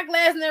Brock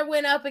Lesnar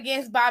went up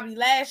against Bobby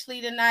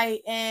Lashley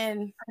tonight,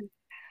 and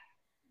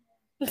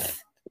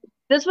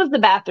this was the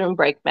bathroom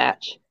break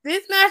match.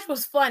 This match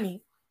was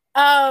funny.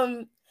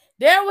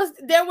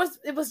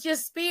 It was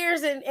just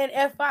spears and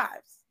F5s.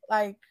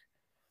 Like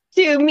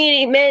two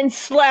meaty men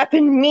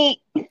slapping meat.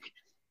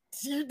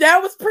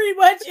 That was pretty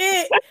much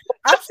it.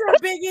 I'm sure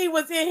Big E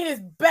was in his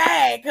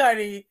bag,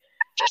 honey.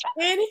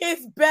 In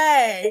his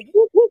bag.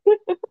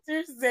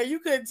 Seriously, you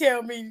couldn't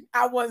tell me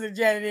I wasn't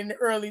Janet in the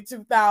early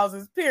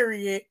 2000s,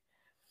 period.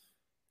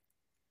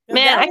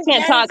 Man, I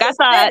can't talk. I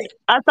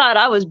thought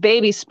I was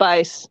Baby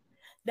Spice.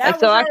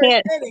 That was I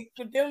can't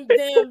with them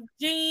damn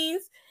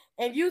jeans,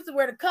 and used to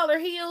wear the color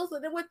heels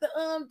with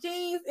the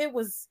jeans. It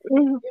was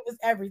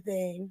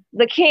everything.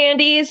 The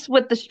candies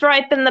with the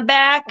stripe in the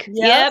back.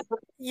 Yep.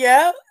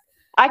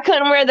 I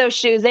couldn't wear those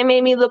shoes. They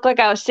made me look like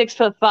I was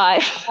 6'5".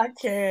 I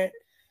can't.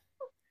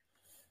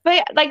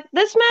 But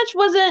this match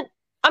wasn't.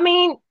 I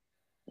mean,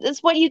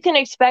 it's what you can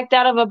expect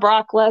out of a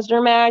Brock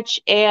Lesnar match,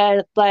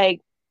 and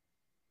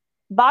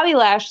Bobby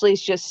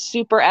Lashley's just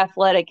super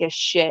athletic as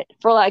shit.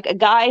 For a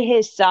guy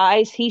his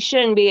size, he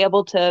shouldn't be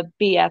able to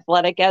be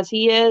athletic as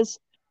he is.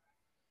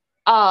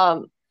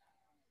 Brock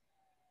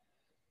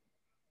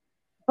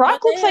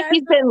looks like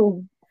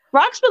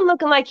Brock's been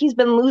looking like he's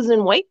been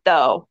losing weight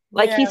though.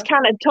 He's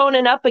kind of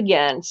toning up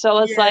again. So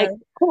it's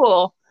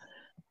cool.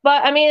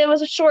 But I mean, it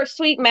was a short,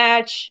 sweet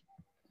match.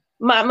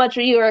 Not much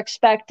what you were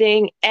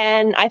expecting.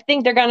 And I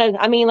think they're going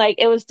to,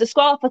 it was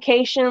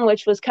disqualification,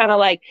 which was kind of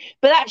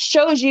but that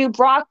shows you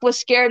Brock was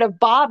scared of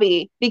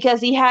Bobby because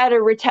he had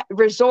to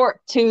resort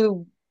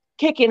to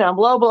kicking him,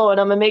 blowing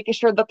him, and making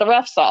sure that the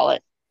ref saw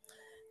it.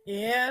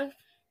 Yeah.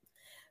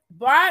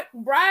 Brock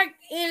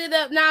ended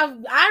up, now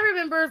I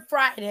remember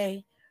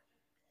Friday,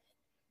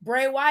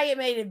 Bray Wyatt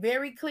made it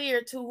very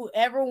clear to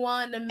whoever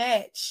won the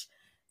match,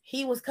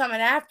 he was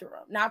coming after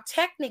him. Now,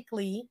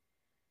 technically,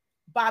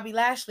 Bobby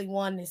Lashley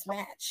won this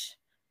match.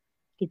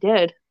 He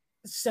did.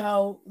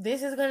 So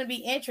this is going to be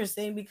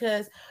interesting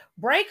because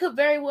Bray could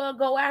very well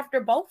go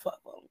after both of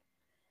them.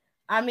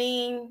 I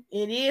mean,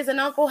 it is an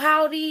Uncle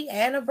Howdy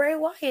and a Bray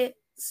Wyatt.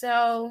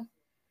 So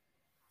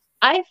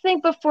I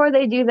think before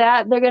they do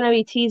that, they're going to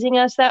be teasing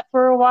us that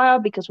for a while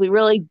because we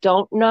really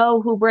don't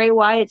know who Bray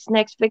Wyatt's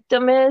next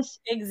victim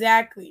is.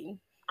 Exactly.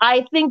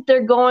 I think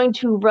they're going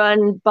to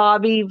run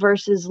Bobby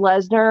versus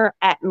Lesnar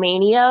at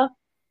Mania.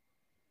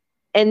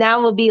 And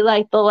that will be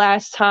the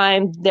last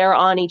time they're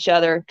on each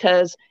other.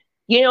 Because,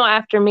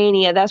 after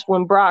Mania, that's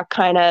when Brock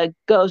kind of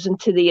goes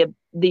into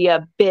the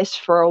abyss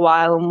for a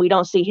while. And we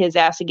don't see his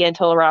ass again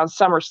until around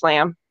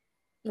SummerSlam.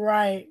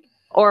 Right.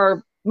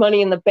 Or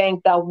Money in the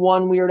Bank, that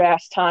one weird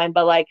ass time.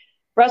 But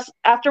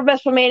after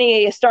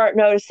WrestleMania, you start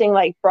noticing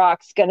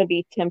Brock's going to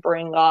be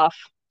tempering off.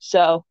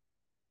 So.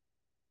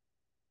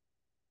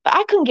 But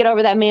I couldn't get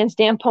over that man's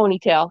damn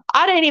ponytail.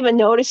 I didn't even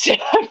notice it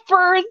at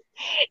first.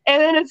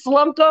 And then it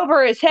slumped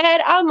over his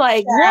head. I'm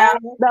like, what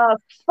the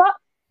fuck?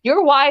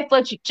 Your wife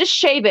let you just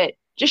shave it.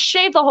 Just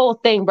shave the whole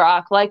thing,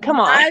 Brock. Come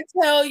on. I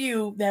tell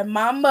you that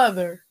my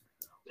mother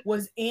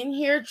was in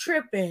here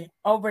tripping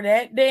over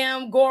that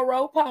damn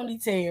Goro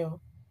ponytail.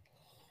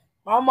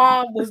 My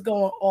mom was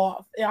going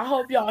off. And I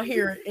hope y'all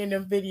hear it in the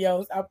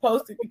videos I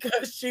posted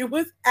because she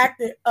was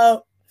acting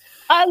up.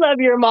 I love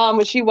your mom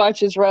when she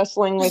watches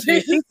wrestling with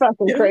you. She's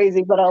fucking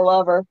crazy, but I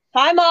love her.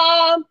 Hi,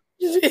 Mom.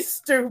 She's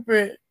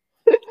stupid.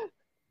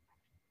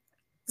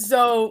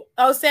 So,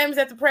 Sam's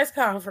at the press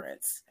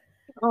conference.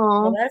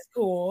 Well, Oh, that's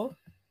cool.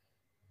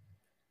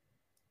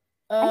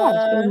 I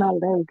gotta shave my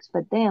legs,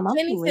 but damn, I'm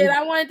Kenny too said, lazy.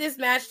 I wanted this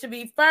match to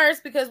be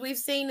first because we've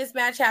seen this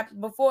match happen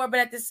before,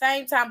 but at the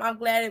same time, I'm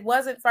glad it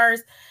wasn't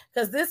first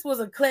because this was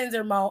a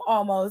cleanser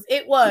almost.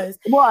 It was.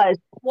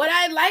 What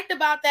I liked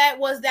about that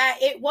was that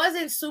it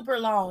wasn't super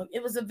long.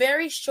 It was a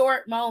very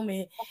short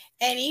moment.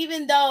 And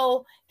even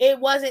though it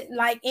wasn't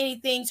like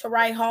anything to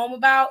write home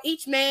about,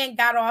 each man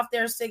got off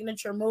their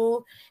signature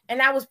move, and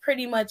that was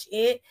pretty much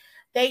it.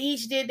 They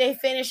each did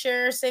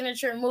their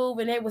signature move,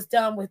 and they was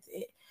done with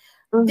it.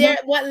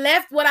 Mm-hmm.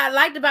 What I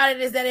liked about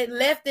it is that it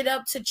left it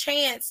up to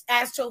chance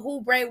as to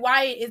who Bray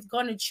Wyatt is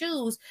going to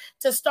choose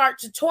to start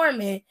to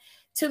torment.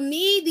 To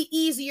me, the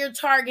easier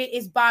target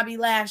is Bobby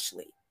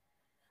Lashley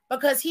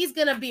because he's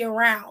going to be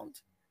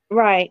around.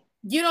 Right.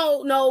 You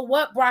don't know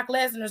what Brock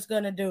Lesnar's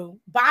going to do.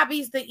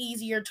 Bobby's the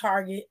easier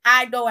target.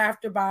 I go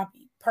after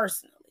Bobby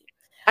personally.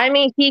 I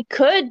mean, he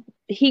could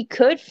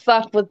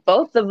fuck with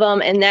both of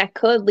them, and that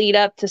could lead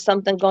up to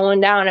something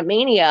going down at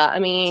Mania. I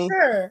mean,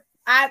 sure.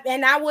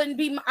 I wouldn't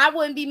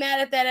be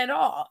mad at that at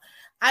all.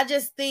 I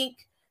just think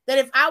that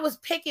if I was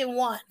picking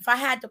one, if I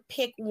had to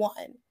pick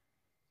one,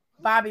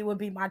 Bobby would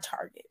be my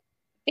target.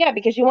 Yeah,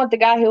 because you want the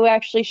guy who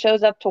actually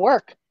shows up to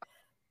work.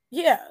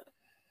 Yeah.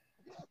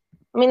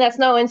 I mean, that's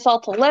no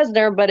insult to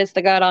Lesnar, but it's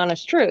the God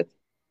honest truth.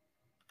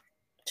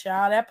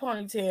 Child, that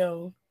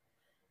ponytail.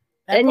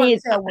 That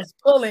ponytail was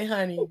pulling,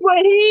 honey.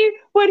 When he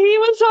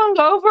was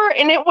hungover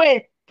and it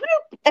went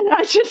bloop, and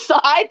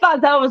I thought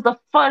that was the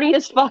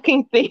funniest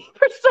fucking thing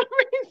for some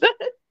reason.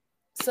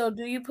 So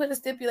do you put a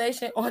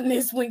stipulation on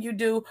this when you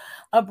do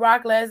a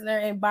Brock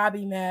Lesnar and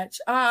Bobby match?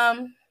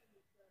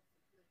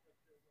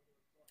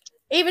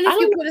 Even if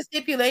you put a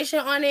stipulation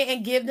on it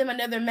and give them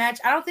another match,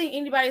 I don't think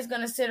anybody's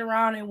going to sit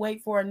around and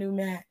wait for a new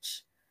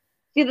match.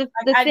 See, the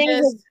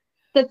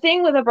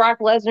thing with a Brock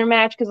Lesnar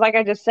match, because like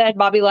I just said,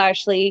 Bobby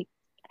Lashley,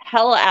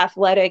 hella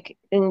athletic,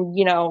 and,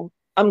 you know,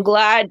 I'm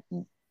glad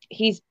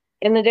he's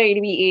in the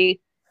WWE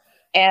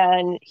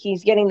and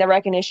he's getting the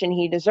recognition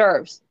he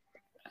deserves.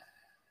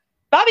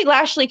 Bobby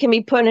Lashley can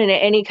be put in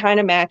any kind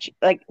of match.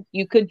 Like,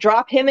 you could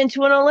drop him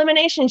into an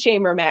Elimination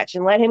Chamber match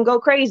and let him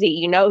go crazy.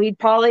 You know, he'd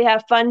probably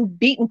have fun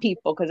beating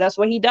people because that's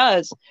what he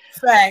does.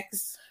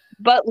 Facts.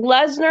 But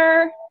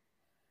Lesnar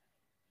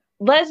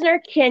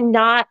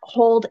cannot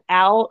hold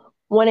out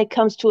when it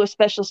comes to a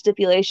special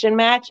stipulation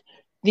match.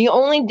 The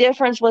only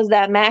difference was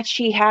that match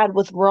he had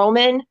with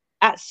Roman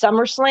at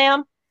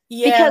SummerSlam.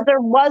 Yeah. Because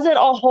there wasn't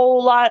a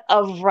whole lot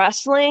of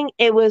wrestling.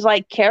 It was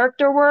like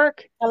character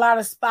work. A lot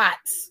of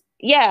spots.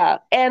 Yeah,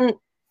 and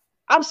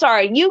I'm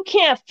sorry, you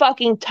can't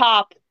fucking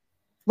top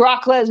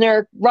Brock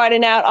Lesnar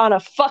riding out on a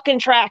fucking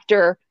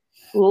tractor,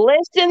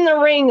 lifting the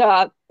ring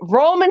up,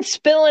 Roman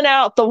spilling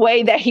out the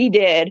way that he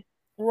did.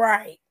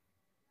 Right.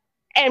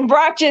 And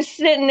Brock just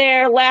sitting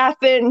there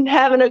laughing,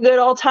 having a good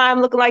old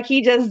time, looking like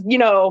he just, you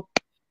know,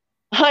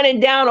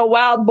 hunted down a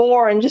wild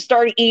boar and just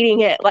started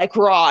eating it like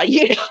raw,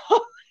 you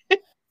know?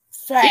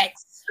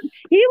 Facts.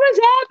 He was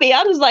happy.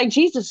 I was like,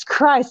 Jesus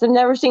Christ, I've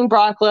never seen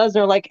Brock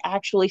Lesnar like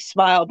actually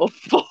smile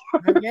before.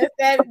 I guess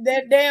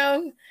that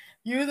damn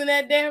using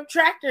that damn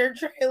tractor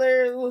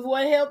trailer was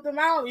what helped him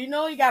out. You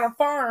know, he got a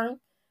farm.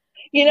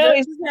 You know,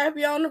 he's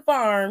happy on the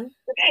farm.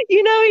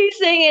 You know, he's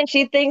singing,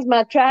 she thinks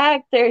my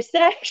tractor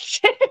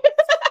sexy.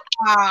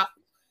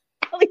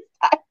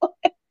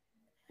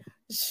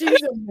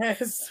 She's a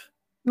mess.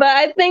 But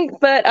I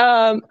think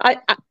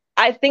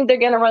they're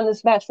gonna run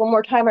this match one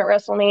more time at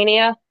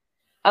WrestleMania.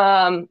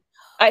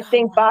 I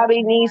think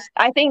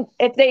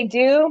if they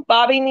do,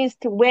 Bobby needs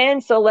to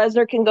win so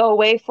Lesnar can go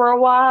away for a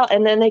while,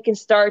 and then they can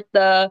start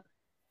the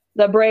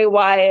Bray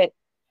Wyatt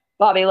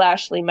Bobby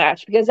Lashley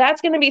match, because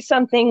that's going to be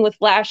something with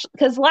Lashley,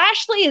 because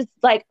Lashley is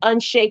like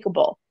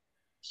unshakable.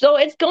 So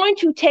it's going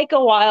to take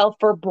a while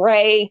for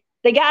Bray.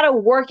 They got to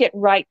work it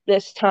right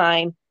this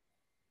time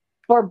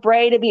for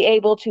Bray to be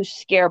able to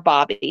scare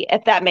Bobby,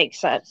 if that makes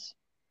sense.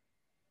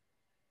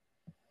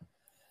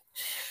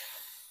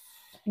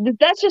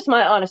 That's just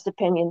my honest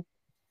opinion.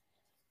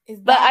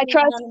 But I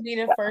trust going to be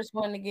the first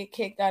one to get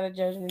kicked out of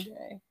Judgment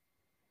Day.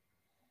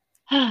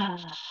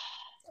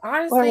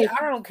 Honestly,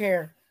 I don't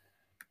care.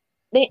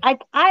 You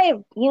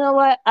know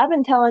what? I've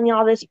been telling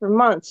y'all this for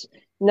months.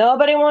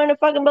 Nobody wanted to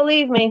fucking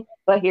believe me,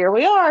 but here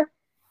we are.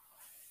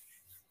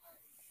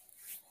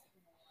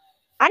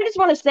 I just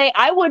want to say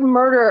I would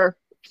murder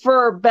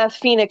for Beth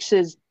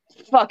Phoenix's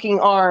fucking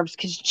arms,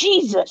 because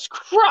Jesus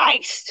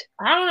Christ.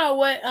 I don't know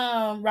what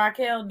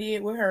Raquel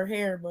did with her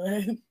hair,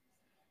 but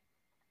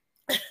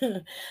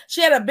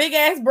she had a big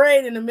ass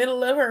braid in the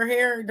middle of her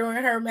hair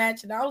during her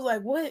match, and I was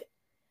like, what?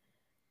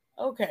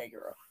 Okay,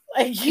 girl.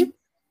 Like you.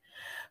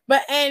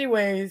 But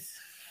anyways,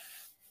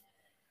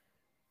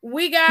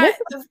 we got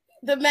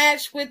the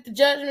match with the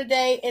Judgment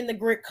Day and the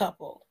Grit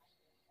couple.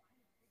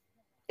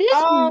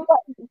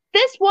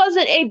 this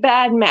wasn't a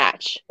bad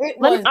match.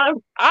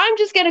 I'm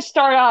just gonna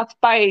start off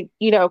by,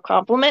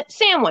 compliment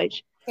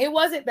Sandwich. It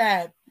wasn't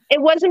bad.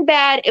 It wasn't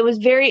bad. It was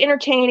very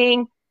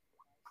entertaining.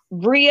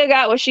 Rhea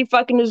got what she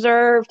fucking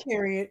deserved.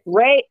 Period.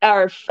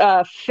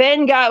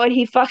 Finn got what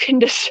he fucking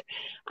deserved.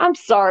 I'm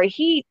sorry.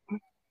 He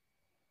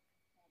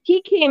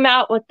came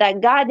out with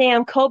that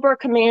goddamn Cobra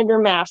Commander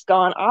mask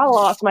on. I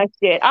lost my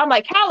shit. I'm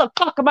like, how the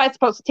fuck am I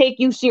supposed to take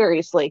you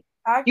seriously?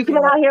 You come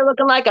out here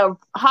looking like a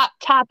Hot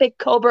Topic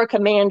Cobra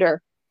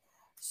Commander.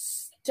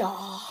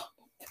 Stop.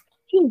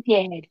 He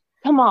did.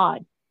 Come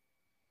on.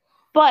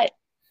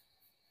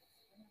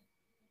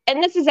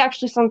 And this is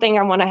actually something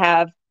I want to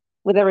have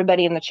with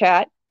everybody in the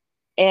chat.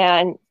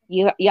 And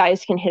you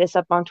guys can hit us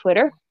up on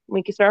Twitter.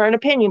 We can start an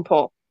opinion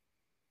poll.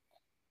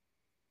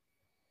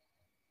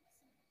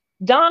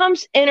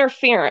 Dom's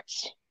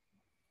interference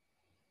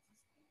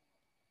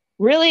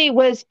really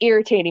was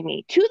irritating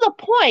me to the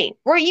point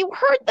where you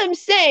heard them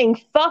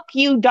saying, "Fuck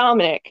you,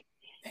 Dominic."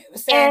 He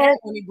was saying that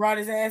when he brought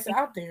his ass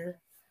out there.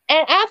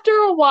 And after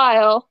a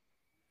while,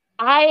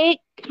 I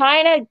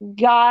kind of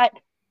got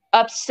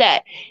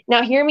upset.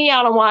 Now, hear me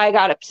out on why I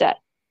got upset.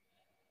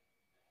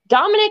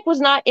 Dominic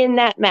was not in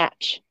that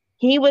match.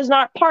 He was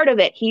not part of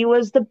it. He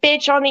was the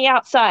bitch on the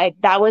outside.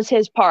 That was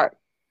his part.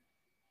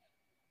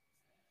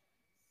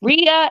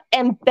 Rhea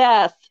and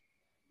Beth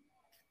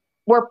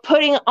were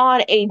putting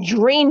on a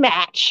dream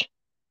match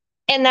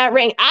in that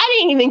ring. I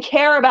didn't even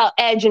care about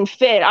Edge and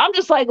Finn. I'm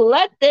just like,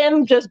 let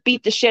them just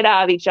beat the shit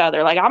out of each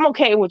other. Like, I'm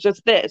okay with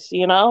just this,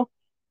 And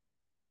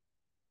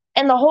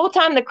the whole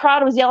time the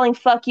crowd was yelling,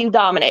 "Fuck you,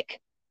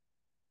 Dominic."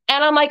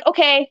 And I'm like,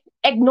 okay,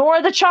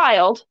 ignore the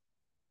child.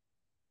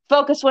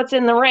 Focus what's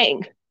in the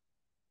ring.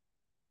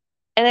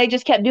 And they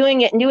just kept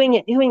doing it and doing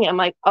it and doing it. I'm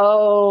like,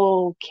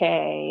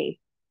 okay.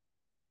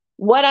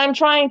 What I'm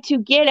trying to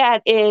get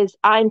at is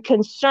I'm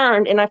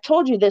concerned, and I've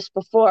told you this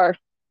before,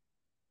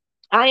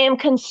 I am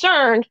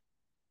concerned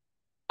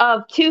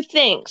of two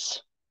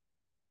things.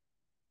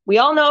 We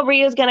all know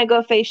Rhea's going to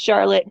go face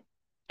Charlotte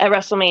at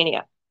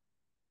WrestleMania.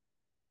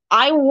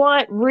 I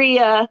want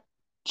Rhea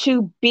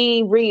to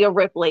be Rhea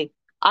Ripley.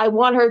 I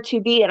want her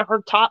to be in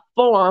her top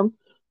form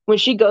when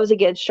she goes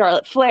against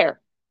Charlotte Flair.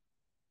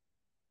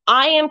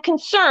 I am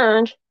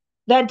concerned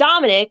that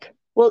Dominic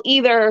will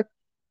either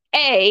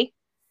A,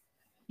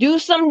 do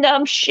some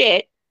dumb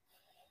shit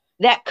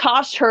that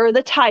cost her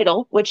the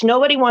title, which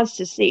nobody wants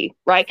to see,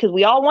 right? Because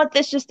we all want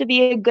this just to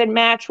be a good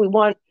match. We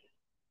want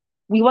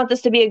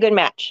this to be a good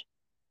match.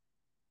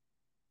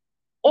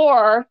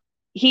 Or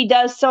he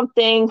does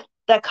something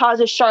that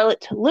causes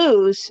Charlotte to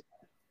lose.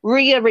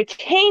 Rhea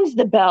retains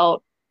the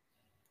belt,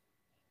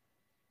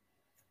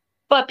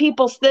 but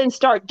people then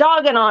start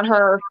dogging on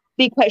her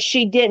because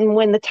she didn't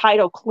win the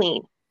title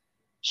clean.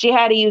 She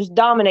had to use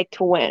Dominic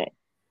to win it.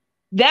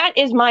 That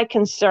is my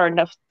concern.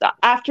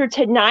 After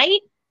tonight,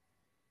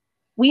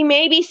 we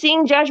may be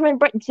seeing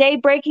Judgment Day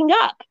breaking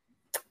up.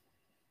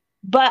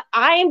 But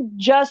I'm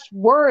just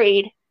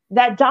worried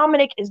that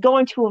Dominic is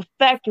going to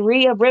affect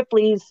Rhea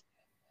Ripley's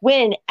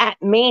win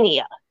at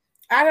Mania.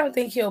 I don't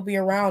think he'll be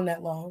around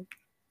that long.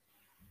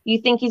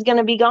 You think he's going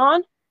to be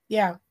gone?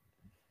 Yeah.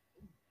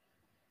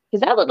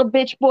 Because that little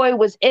bitch boy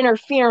was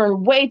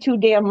interfering way too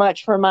damn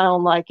much for my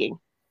own liking.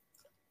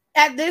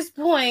 At this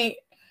point,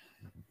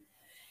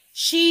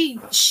 she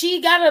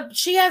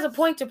has a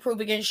point to prove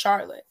against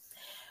Charlotte.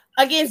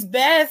 Against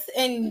Beth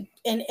and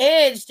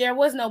Edge, there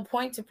was no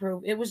point to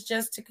prove. It was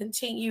just to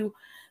continue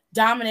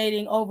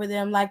dominating over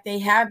them like they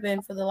have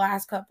been for the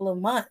last couple of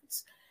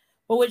months.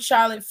 But with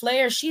Charlotte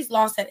Flair, she's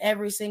lost at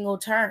every single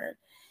turn.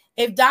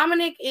 If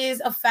Dominic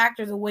is a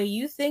factor the way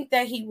you think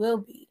that he will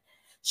be,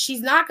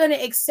 she's not going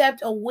to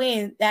accept a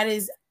win that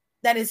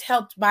is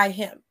helped by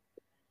him.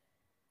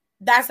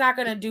 That's not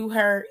going to do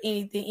her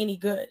any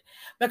good.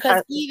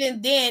 Because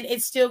even then,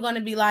 it's still going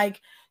to be like,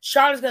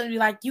 Charlotte's going to be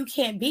like, you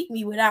can't beat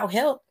me without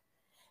help.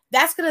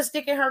 That's going to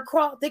stick in her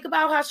craw. Think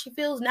about how she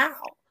feels now.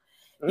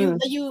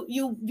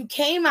 You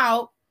came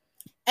out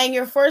and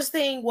your first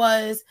thing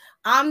was,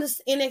 I'm the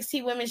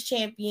NXT Women's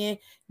Champion.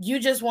 You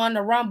just won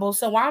the Rumble.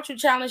 So why don't you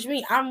challenge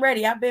me? I'm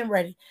ready. I've been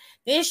ready.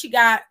 Then she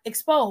got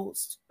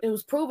exposed. It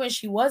was proven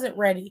she wasn't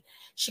ready.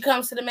 She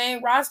comes to the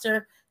main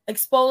roster,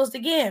 exposed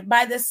again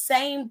by the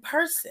same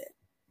person.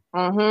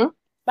 Mm-hmm.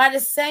 By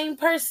the same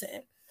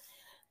person.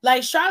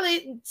 Like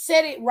Charlotte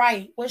said it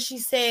right when she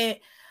said,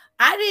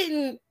 I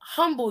didn't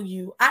humble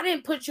you. I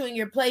didn't put you in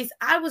your place.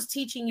 I was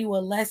teaching you a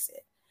lesson.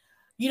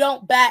 You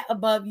don't bat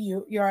above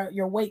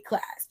your weight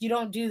class. You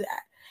don't do that.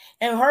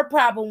 And her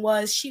problem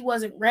was she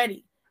wasn't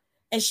ready.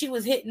 And she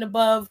was hitting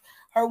above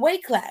her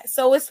weight class.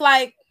 So it's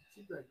like,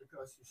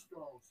 because she's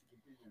strong,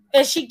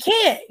 and she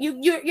can't.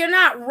 You're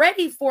not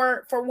ready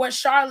for what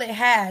Charlotte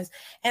has.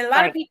 And a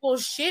lot of people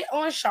shit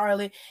on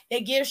Charlotte.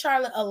 They give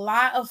Charlotte a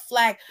lot of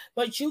flack,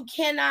 but you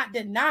cannot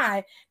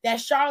deny that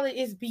Charlotte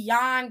is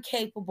beyond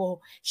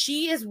capable.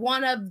 She is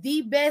one of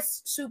the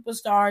best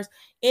superstars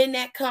in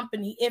that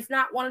company, if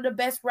not one of the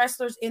best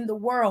wrestlers in the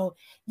world.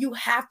 You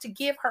have to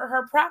give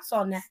her props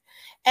on that.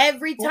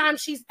 Every time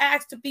she's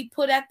asked to be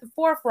put at the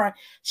forefront,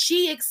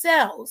 she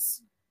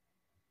excels.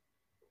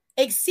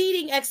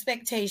 exceeding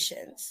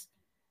expectations.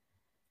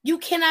 You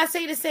cannot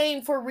say the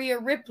same for Rhea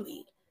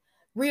Ripley.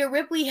 Rhea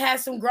Ripley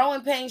has some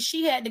growing pains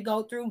she had to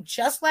go through,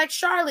 just like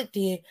Charlotte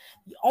did.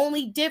 The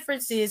only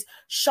difference is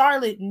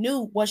Charlotte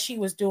knew what she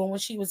was doing when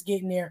she was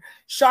getting there.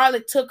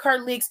 Charlotte took her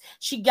licks.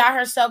 She got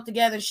herself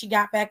together. She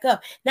got back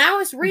up. Now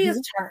it's Rhea's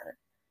turn.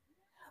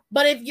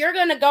 But if you're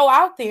going to go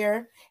out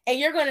there and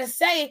you're going to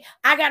say,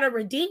 I got to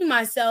redeem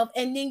myself,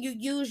 and then you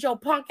use your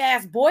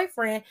punk-ass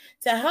boyfriend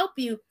to help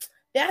you,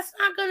 that's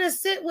not going to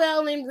sit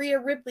well in Rhea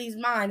Ripley's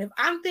mind. If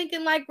I'm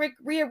thinking like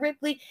Rhea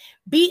Ripley,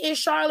 beating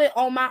Charlotte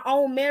on my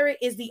own merit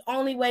is the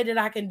only way that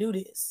I can do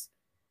this.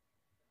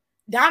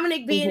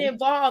 Dominic being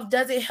involved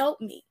doesn't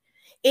help me.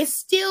 It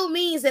still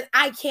means that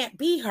I can't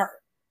beat her.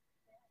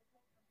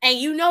 And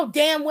you know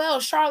damn well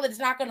Charlotte is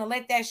not going to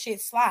let that shit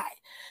slide.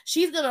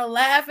 She's going to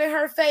laugh in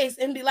her face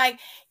and be like,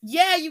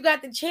 yeah, you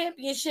got the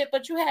championship,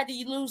 but you had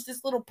to lose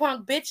this little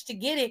punk bitch to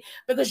get it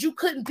because you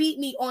couldn't beat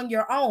me on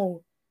your own.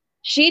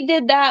 She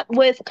did that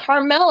with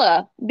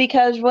Carmella,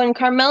 because when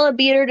Carmella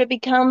beat her to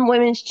become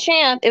women's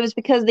champ, it was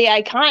because the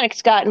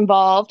Iconics got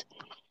involved.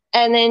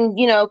 And then,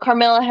 you know,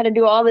 Carmella had to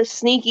do all this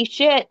sneaky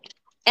shit.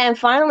 And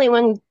finally,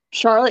 when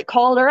Charlotte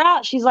called her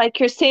out, she's like,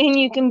 you're saying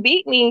you can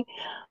beat me.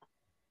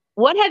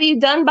 What have you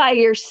done by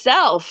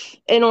yourself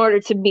in order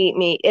to beat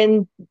me?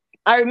 And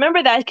I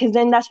remember that because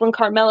then that's when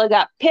Carmella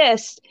got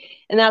pissed.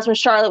 And that's when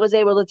Charlotte was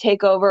able to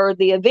take over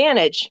the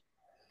advantage.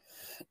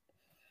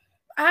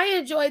 I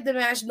enjoyed the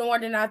match more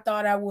than I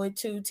thought I would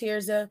too,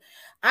 Tirza.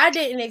 I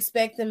didn't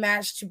expect the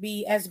match to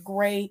be as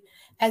great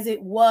as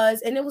it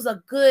was, and it was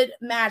a good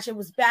match. It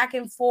was back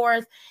and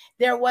forth.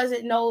 There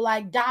wasn't no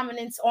like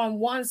dominance on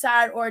one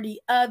side or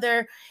the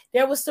other.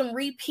 There was some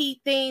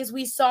repeat things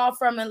we saw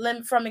from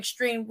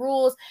Extreme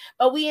Rules,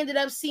 but we ended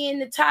up seeing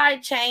the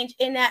tide change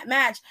in that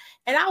match.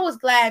 And I was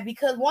glad,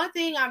 because one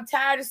thing I'm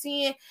tired of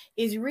seeing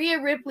is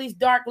Rhea Ripley's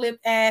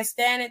dark-lipped ass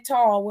standing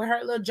tall with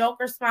her little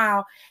Joker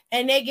smile,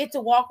 and they get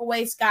to walk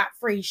away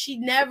scot-free. She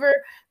never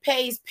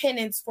pays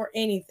penance for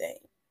anything.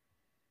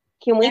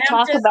 Can we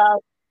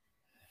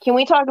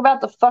talk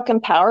about the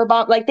fucking power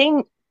bomb? Like, they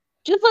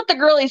just let the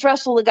girlies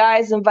wrestle the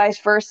guys and vice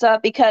versa,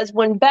 because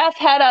when Beth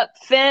had up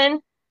Finn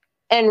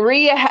and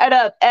Rhea had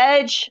up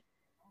Edge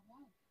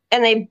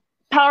and they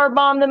power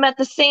bombed them at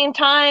the same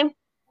time,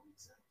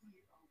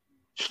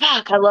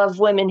 fuck, I love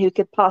women who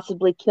could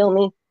possibly kill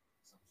me.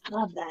 I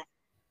love that.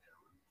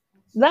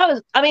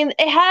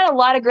 It had a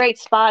lot of great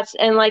spots,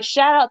 and like,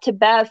 shout out to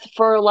Beth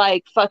for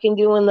like fucking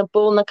doing the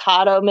Bull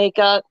Nakano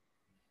makeup.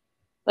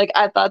 Like,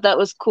 I thought that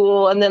was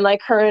cool. And then,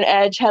 like, her and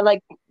Edge had,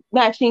 like,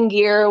 matching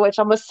gear, which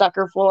I'm a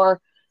sucker for.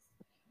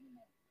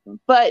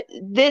 But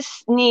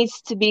this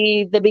needs to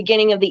be the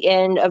beginning of the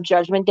end of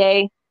Judgment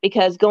Day,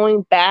 because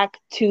going back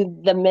to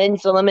the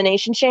men's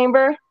elimination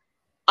chamber,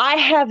 I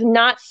have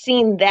not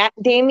seen that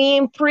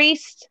Damian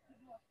Priest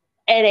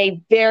in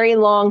a very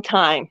long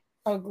time.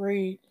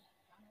 Agreed.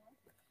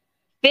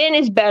 Finn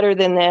is better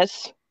than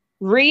this.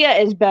 Rhea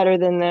is better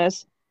than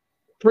this.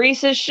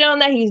 Priest has shown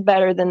that he's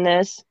better than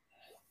this.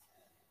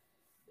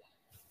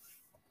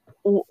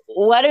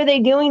 What are they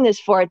doing this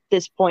for at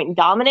this point?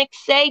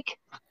 Dominic's sake?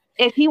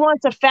 If he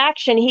wants a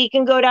faction, he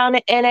can go down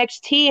to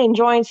NXT and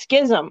join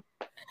Schism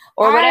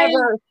or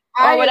whatever.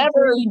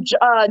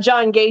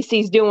 John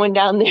Gacy's doing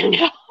down there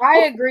now. I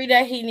agree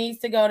that he needs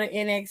to go to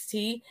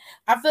NXT.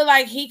 I feel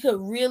like he could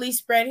really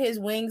spread his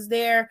wings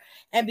there.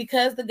 And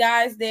because the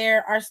guys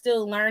there are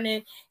still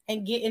learning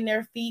and getting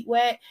their feet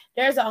wet,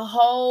 there's a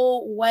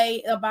whole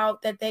way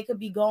about that they could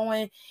be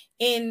going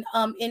in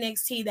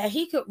NXT that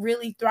he could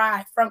really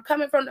thrive. From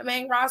coming from the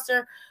main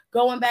roster,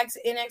 going back to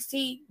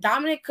NXT,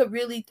 Dominic could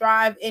really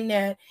thrive in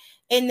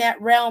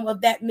that realm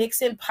of that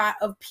mixing pot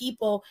of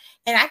people.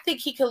 And I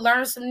think he could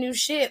learn some new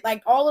shit.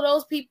 Like, all of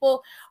those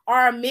people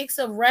are a mix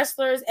of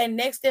wrestlers and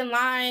next in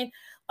line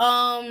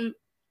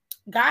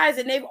guys,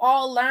 and they've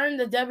all learned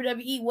the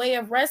WWE way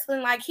of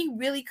wrestling. Like, he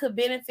really could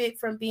benefit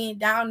from being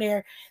down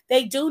there.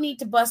 They do need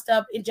to bust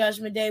up in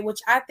Judgment Day, which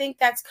I think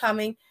that's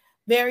coming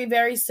very,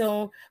 very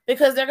soon,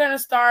 because they're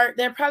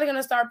probably going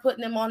to start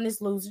putting them on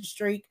this losing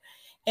streak.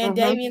 And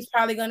Damien's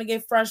probably going to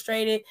get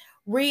frustrated.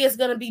 Rhea's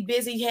going to be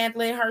busy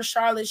handling her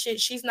Charlotte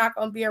shit. She's not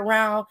going to be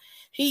around.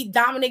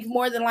 Dominic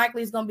more than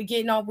likely is going to be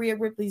getting on Rhea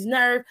Ripley's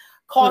nerve,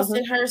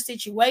 costing her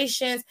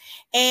situations,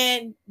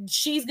 and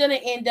she's going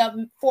to end up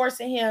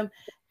forcing him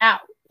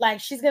out. Like,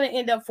 she's going to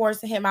end up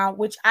forcing him out,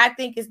 which I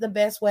think is the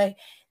best way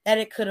that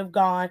it could have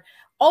gone.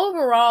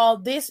 Overall,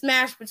 this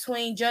match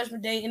between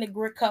Judgment Day and the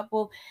Grit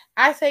Couple,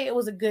 I say it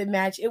was a good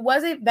match. It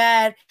wasn't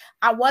bad.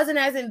 I wasn't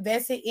as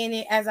invested in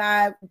it as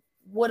I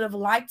would have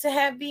liked to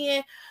have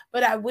been,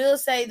 but I will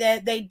say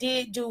that they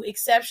did do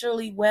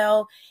exceptionally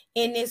well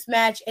in this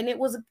match, and it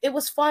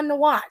was fun to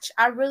watch.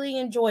 I really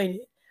enjoyed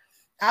it.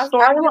 I'm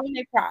giving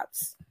it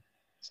props.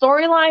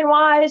 Storyline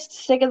wise,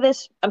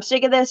 I'm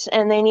sick of this,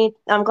 and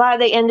I'm glad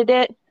they ended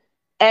it.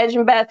 Edge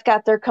and Beth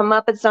got their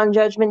comeuppance on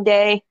Judgment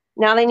Day.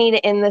 Now they need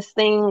to end this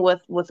thing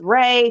with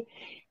Ray,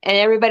 and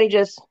everybody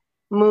just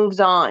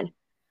moves on.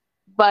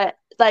 But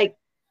like,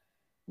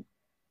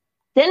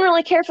 Didn't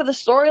really care for the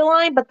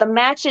storyline, but the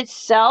match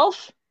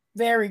itself,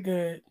 Very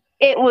good.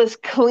 it was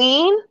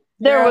clean.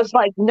 There Yeah. was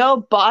like no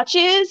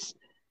botches.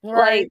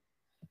 Right. Like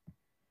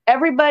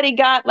everybody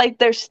got like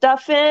their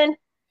stuff in.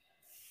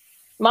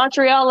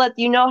 Montreal let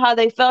you know how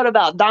they felt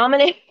about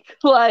Dominic.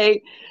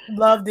 Like,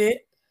 Loved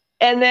it.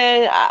 and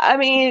then I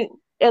mean,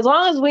 as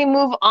long as we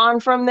move on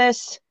from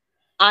this,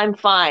 I'm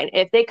fine.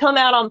 If they come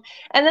out on,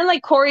 and then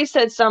like Corey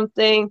said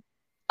something.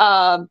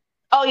 Oh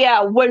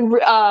yeah,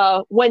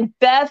 when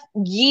Beth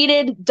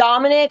yeeted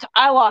Dominic,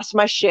 I lost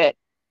my shit.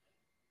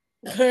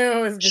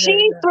 It was good.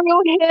 She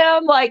threw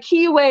him like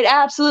he weighed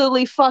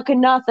absolutely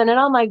fucking nothing, and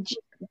I'm like,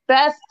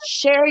 Beth,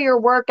 share your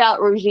workout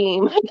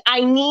regime.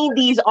 I need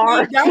these We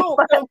arms. don't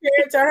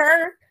compare to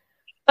her.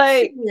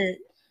 Like, Shit.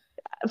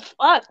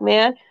 fuck,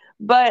 man.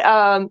 But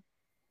I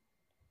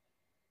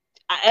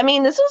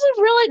mean, this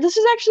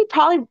is actually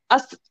probably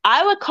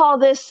I would call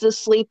this the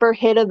sleeper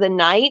hit of the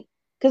night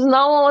because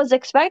no one was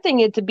expecting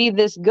it to be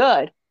this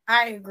good.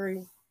 I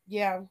agree.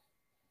 Yeah.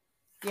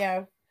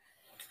 Yeah.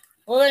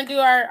 We're gonna do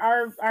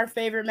our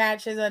favorite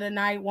matches of the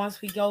night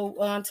once we go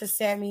on to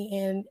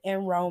Sami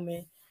and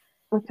Roman.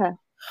 Okay.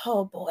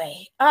 Oh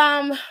boy.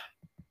 I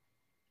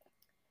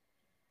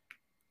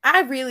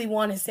really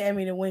wanted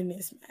Sami to win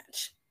this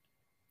match.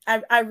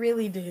 I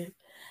really did.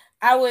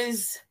 I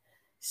was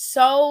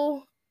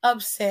so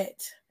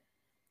upset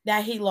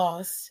that he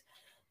lost.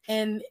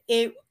 And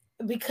it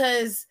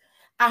because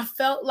I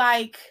felt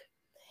like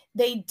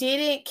they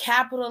didn't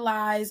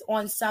capitalize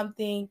on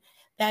something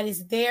that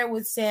is there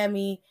with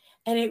Sami,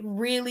 and it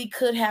really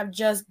could have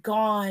just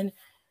gone.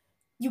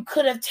 You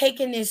could have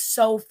taken this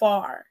so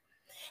far.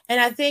 And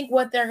I think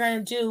what they're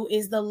going to do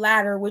is the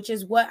latter, which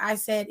is what I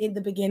said in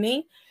the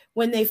beginning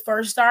when they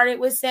first started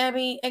with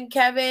Sami and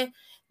Kevin,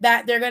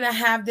 that they're going to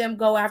have them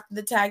go after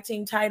the tag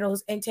team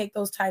titles and take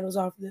those titles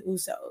off of the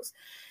Usos.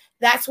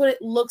 That's what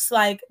it looks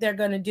like they're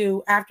going to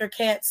do after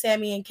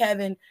Sami and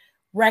Kevin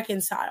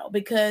reconcile,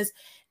 because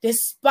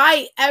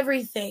despite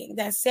everything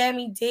that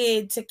Sami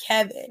did to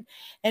Kevin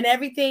and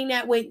everything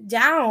that went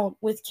down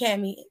with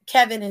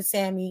Kevin and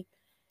Sami,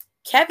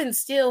 Kevin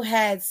still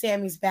had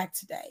Sami's back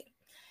today.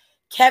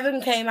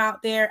 Kevin came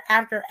out there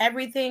after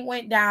everything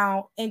went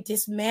down and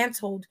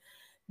dismantled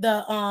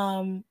the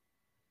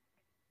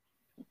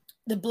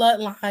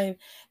bloodline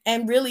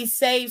and really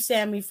saved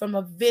Sami from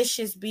a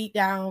vicious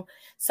beatdown,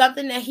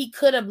 something that he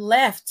could have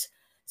left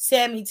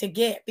Sami to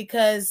get,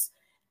 because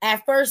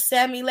at first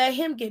Sami let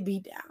him get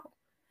beat down.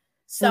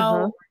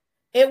 So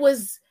it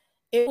was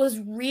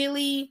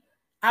really,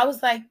 I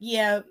was like,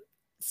 yeah,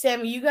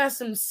 Sami, you got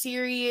some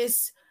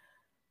serious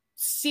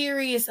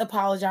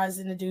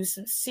apologizing to do,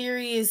 some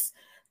serious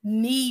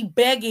knee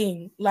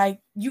begging. Like,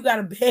 you got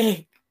to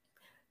beg,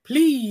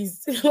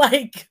 please.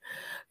 Like,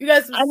 you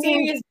got some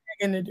serious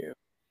begging to do.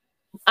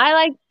 I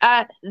like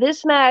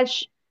this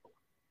match.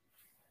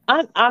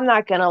 I'm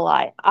not going to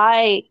lie.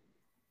 I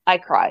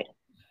cried.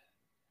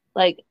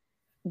 Like,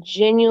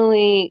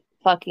 genuinely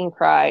fucking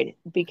cried,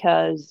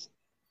 because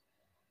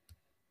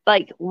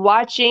like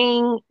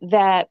watching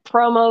that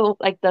promo,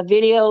 like the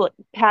video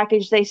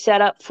package they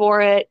set up for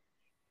it,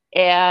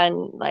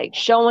 and like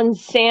showing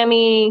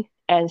Sami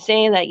and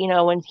saying that, you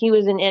know, when he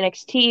was in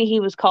NXT, he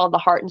was called the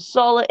heart and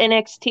soul of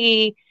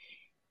NXT.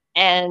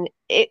 And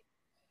it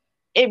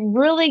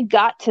really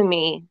got to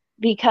me,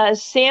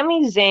 because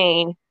Sami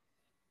Zayn,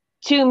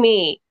 to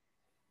me,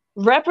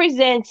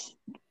 represents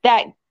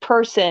that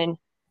person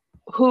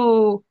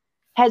who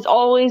has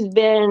always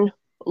been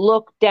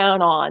looked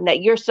down on,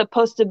 that you're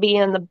supposed to be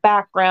in the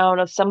background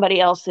of somebody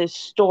else's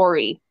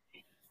story,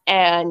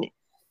 and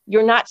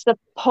you're not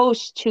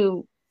supposed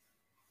to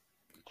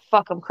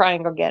fuck, I'm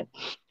crying again.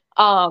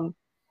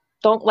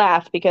 Don't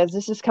laugh, because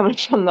this is coming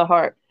from the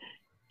heart.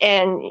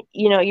 And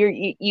you know,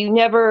 you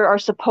never are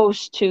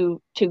supposed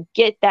to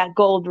get that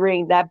gold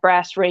ring, that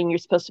brass ring. You're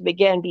supposed to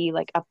be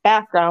like a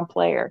background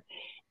player.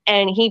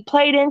 And he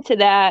played into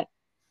that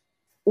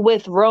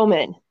with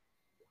Roman.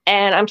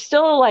 And I'm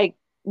still like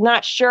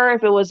not sure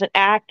if it was an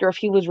act or if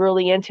he was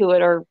really into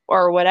it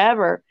or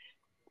whatever.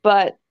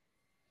 But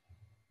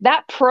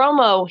that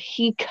promo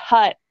he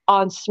cut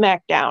on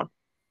SmackDown,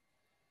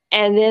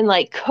 and then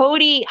like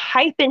Cody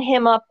hyping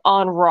him up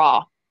on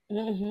Raw,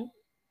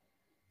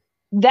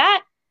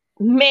 that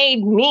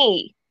made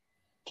me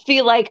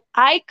feel like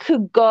I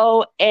could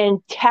go and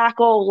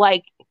tackle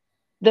like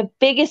the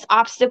biggest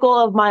obstacle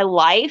of my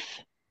life.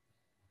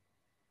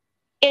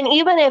 And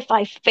even if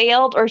I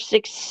failed or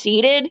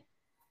succeeded,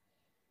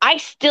 I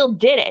still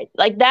did it.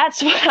 Like,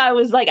 that's what I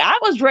was like. I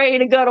was ready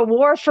to go to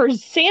war for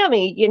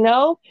Sami, you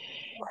know?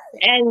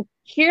 And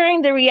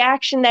hearing the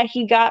reaction that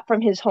he got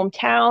from his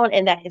hometown,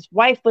 and that his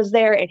wife was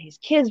there and his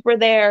kids were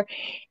there,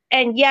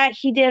 and yet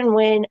he didn't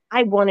win.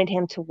 I wanted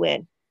him to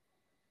win,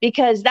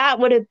 because that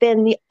would have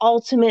been the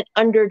ultimate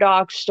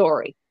underdog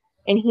story.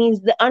 And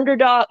he's the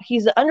underdog.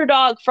 He's the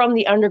underdog from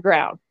the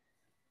underground.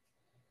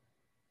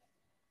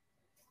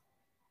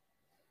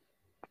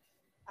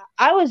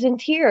 I was in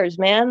tears,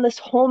 man, this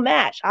whole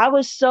match. I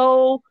was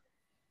so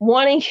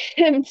wanting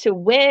him to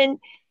win.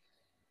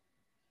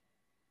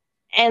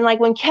 And like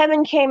when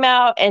Kevin came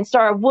out and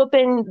started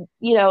whooping,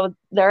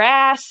 their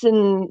ass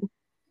and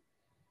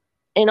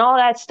all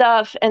that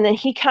stuff, and then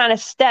he kind of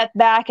stepped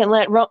back and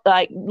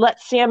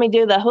let Sammy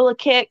do the hula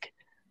kick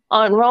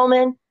on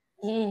Roman.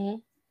 Mm-hmm.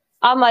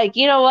 I'm like,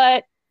 you know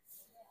what?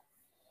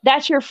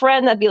 That's your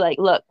friend that'd be like,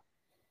 look,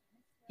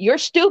 you're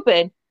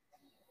stupid,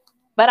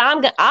 but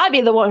I'll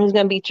be the one who's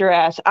gonna beat your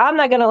ass. I'm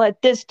not gonna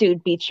let this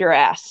dude beat your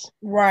ass.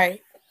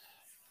 Right.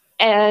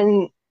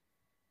 And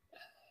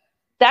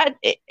that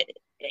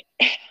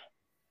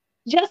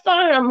just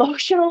on an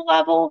emotional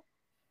level,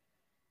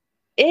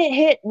 it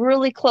hit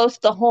really close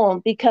to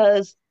home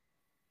because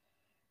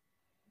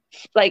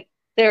like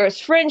there was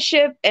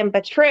friendship and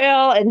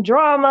betrayal and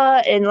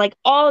drama and like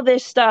all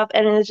this stuff.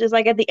 And it's just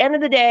like at the end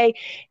of the day,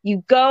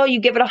 you go, you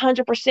give it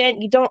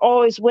 100%. You don't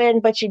always win,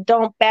 but you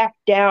don't back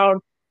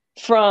down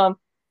from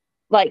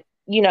like,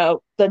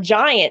 the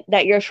giant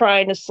that you're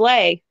trying to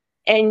slay.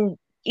 And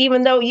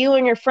even though you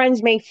and your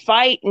friends may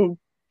fight and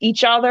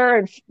each other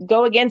and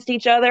go against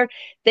each other,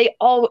 they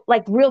all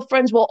like real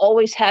friends will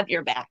always have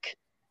your back.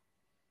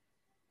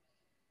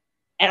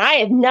 And I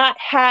have not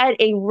had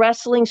a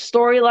wrestling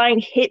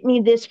storyline hit me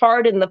this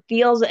hard in the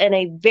feels in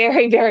a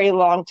very, very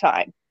long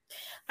time.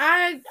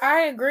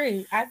 I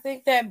agree. I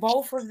think that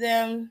both of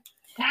them,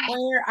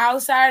 when you're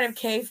outside of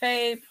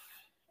kayfabe,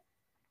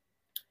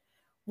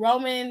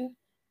 Roman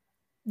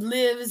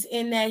lives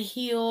in that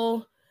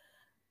heel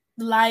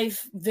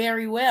life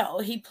very well.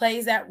 He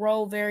plays that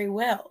role very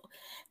well.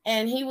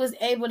 And he was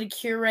able to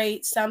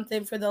curate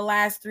something for the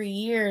last 3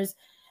 years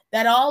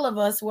that all of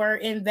us were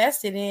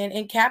invested in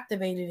and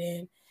captivated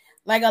in.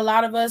 Like a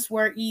lot of us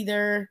were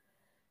either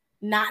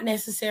not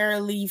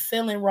necessarily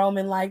feeling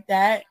Roman like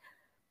that,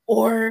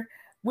 or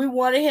we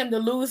wanted him to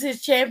lose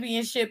his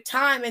championship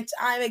time and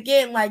time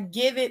again, like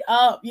give it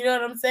up. You know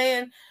what I'm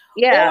saying?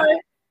 Yeah.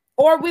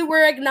 Or we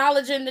were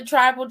acknowledging the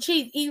tribal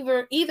chief.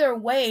 Either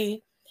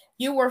way,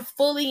 you were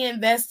fully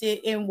invested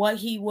in what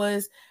he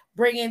was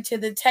bringing to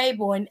the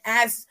table. And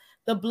as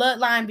the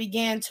bloodline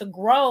began to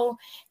grow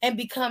and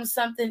become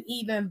something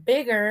even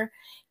bigger,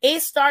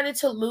 it started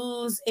to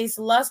lose its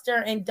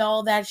luster and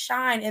dull that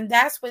shine. And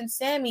that's when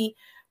Sammy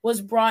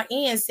was brought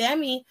in.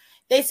 Sammy,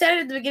 they said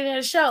at the beginning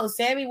of the show,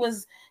 Sammy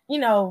was,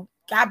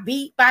 got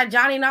beat by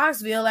Johnny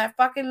Knoxville at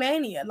fucking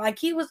Mania. Like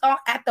he was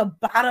at the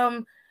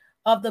bottom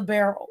of the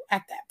barrel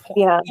at that point.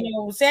 Yeah.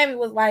 Sammy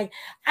was like,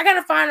 I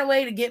gotta find a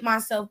way to get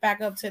myself back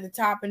up to the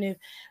top. And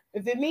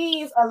if it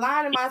means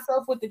aligning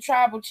myself with the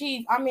tribal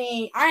chief, I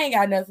mean, I ain't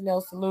got nothing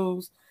else to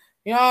lose.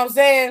 You know what I'm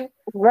saying?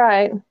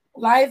 Right.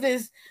 Life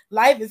is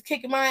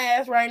kicking my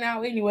ass right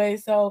now anyway.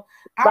 So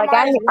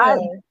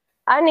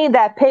I need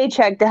that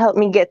paycheck to help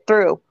me get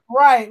through.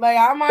 Right. Like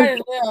I might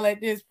as well at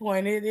this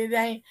point. It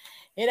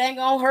ain't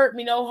gonna hurt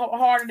me no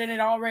harder than it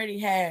already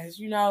has,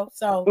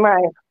 So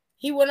right.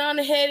 He went on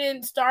ahead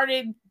and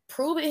started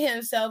proving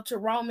himself to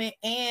Roman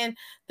and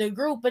the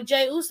group. But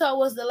Jey Uso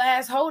was the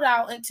last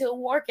holdout until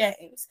War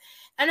Games.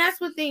 And that's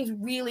when things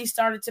really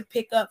started to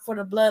pick up for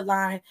the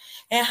bloodline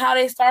and how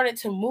they started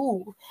to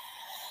move.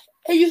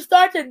 And you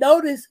start to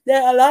notice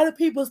that a lot of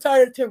people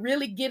started to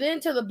really get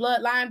into the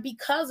bloodline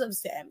because of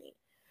Sammy.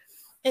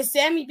 And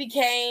Sammy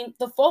became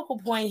the focal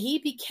point. He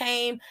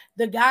became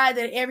the guy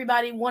that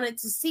everybody wanted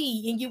to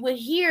see. And you would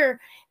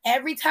hear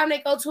every time they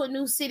go to a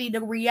new city,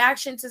 the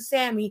reaction to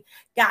Sammy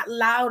got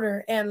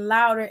louder and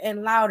louder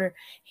and louder.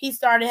 He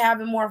started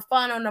having more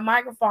fun on the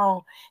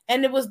microphone.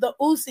 And it was the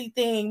Usi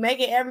thing,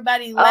 making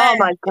everybody laugh. Oh,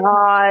 my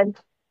God.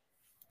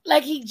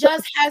 Like he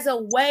just has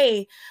a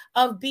way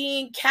of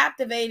being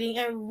captivating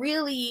and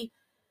really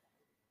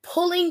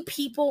pulling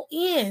people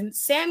in.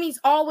 Sammy's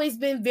always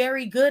been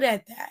very good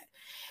at that.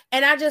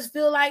 And I just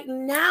feel like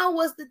now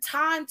was the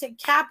time to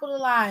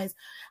capitalize.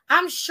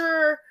 I'm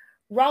sure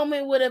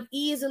Roman would have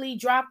easily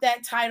dropped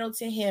that title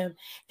to him.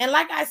 And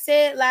like I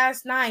said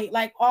last night,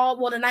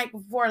 the night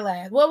before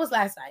last, what was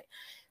last night?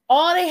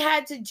 All they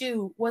had to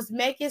do was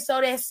make it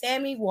so that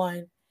Sammy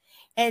won.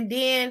 And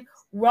then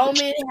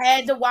Roman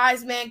had the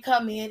wise man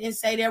come in and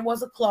say there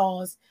was a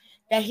clause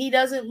that he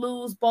doesn't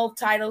lose both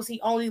titles.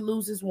 He only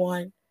loses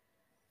one.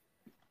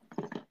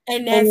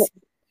 And that's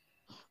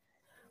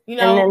and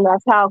then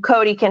that's how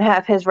Cody can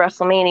have his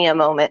WrestleMania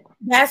moment.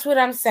 That's what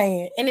I'm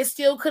saying. And it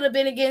still could have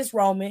been against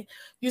Roman.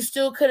 You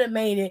still could have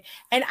made it.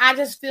 And I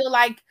just feel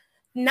like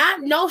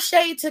no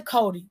shade to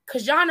Cody,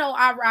 because y'all know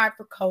I ride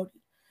for Cody.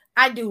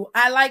 I do.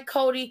 I like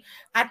Cody.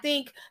 I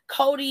think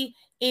Cody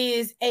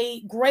is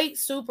a great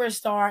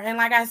superstar. And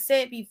like I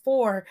said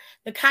before,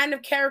 the kind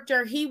of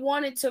character he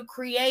wanted to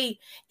create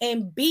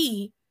and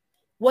be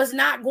was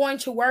not going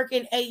to work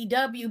in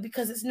AEW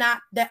because it's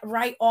not that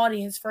right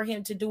audience for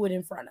him to do it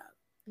in front of.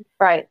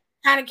 Right.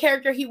 The kind of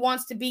character he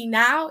wants to be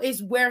now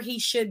is where he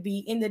should be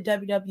in the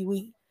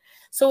WWE.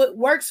 So it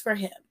works for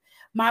him.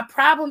 My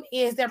problem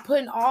is they're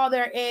putting all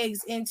their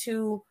eggs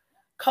into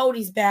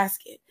Cody's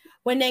basket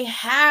when they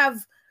have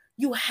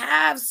You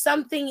have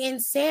something in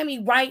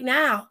Sammy right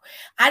now.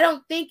 I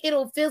don't think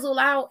it'll fizzle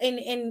out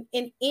and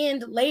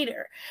end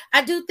later.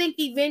 I do think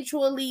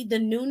eventually the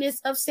newness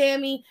of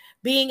Sammy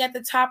being at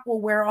the top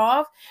will wear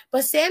off,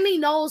 but Sammy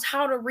knows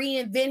how to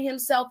reinvent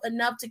himself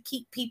enough to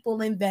keep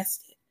people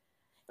invested.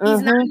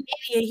 He's not an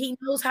idiot. He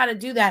knows how to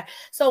do that.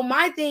 So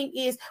my thing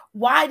is,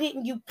 why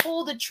didn't you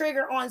pull the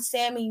trigger on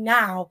Sammy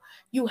now?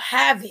 You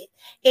have it.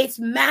 It's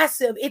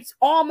massive. It's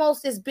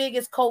almost as big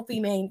as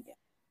Kofi Mania.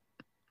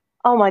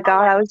 Oh my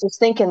God, I was just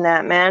thinking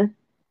that, man.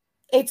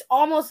 It's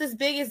almost as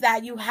big as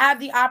that. You have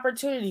the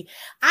opportunity.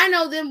 I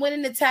know them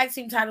winning the tag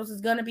team titles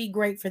is going to be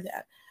great for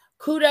them.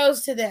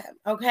 Kudos to them,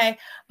 okay?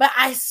 But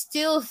I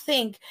still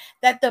think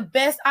that the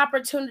best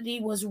opportunity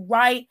was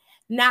right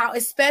now,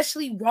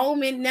 especially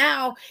Roman.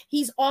 Now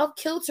he's off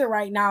kilter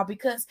right now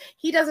because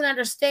he doesn't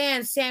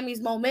understand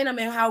Sammy's momentum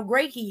and how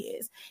great he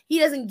is. He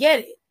doesn't get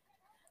it.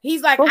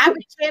 He's like, I've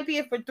been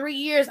champion for 3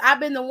 years. I've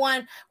been the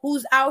one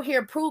who's out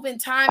here proving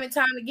time and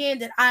time again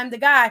that I'm the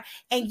guy,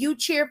 and you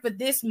cheer for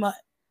this much.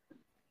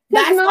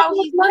 That's how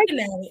he's looking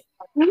at it.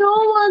 No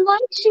one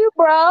likes you,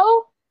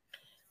 bro.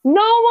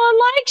 No one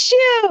likes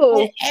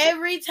you. And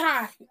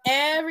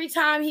every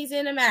time he's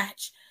in a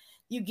match,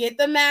 you get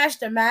the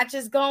match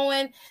is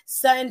going.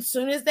 So as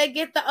soon as they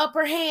get the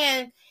upper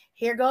hand,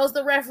 here goes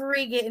the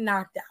referee getting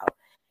knocked out.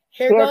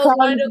 Here goes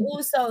one of the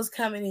Usos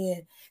coming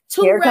in.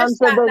 Two refs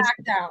got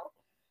knocked out.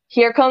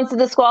 Here comes the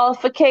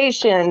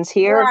disqualifications.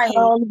 Here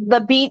comes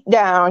the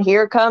beatdown.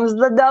 Here comes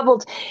the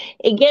double.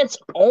 It gets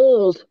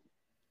old.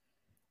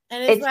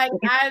 And it's like,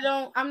 I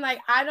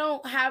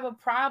don't have a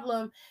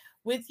problem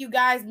with you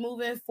guys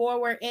moving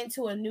forward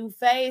into a new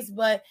phase.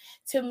 But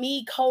to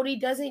me, Cody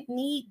doesn't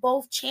need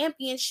both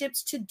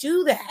championships to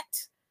do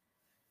that.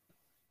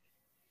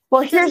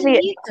 Well,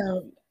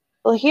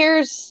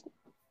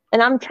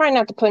 and I'm trying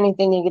not to put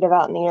anything negative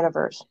out in the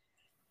universe.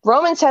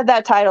 Roman's had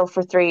that title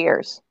for 3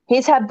 years.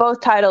 He's had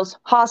both titles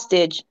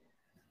hostage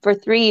for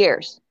 3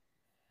 years.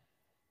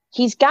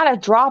 He's got to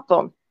drop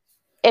them.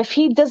 If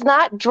he does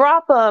not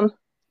drop them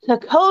to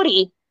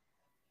Cody,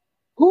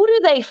 who do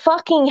they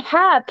fucking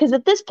have? Because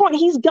at this point,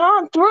 he's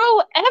gone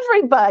through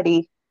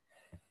everybody.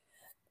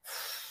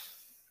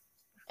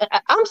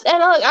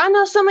 I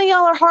know some of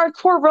y'all are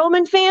hardcore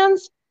Roman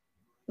fans,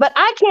 but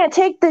I can't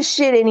take this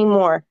shit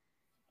anymore.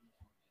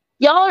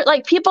 Y'all are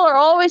like, people are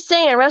always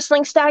saying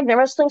wrestling stagnant,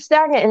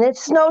 and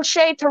it's no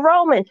shade to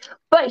Roman,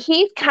 but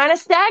he's kind of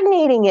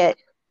stagnating it.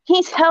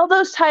 He's held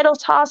those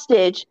titles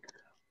hostage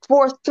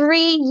for 3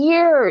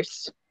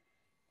 years.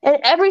 And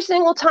every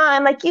single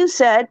time, like you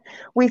said,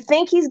 we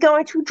think he's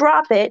going to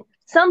drop it,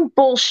 some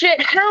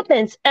bullshit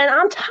happens, and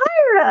I'm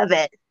tired of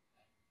it.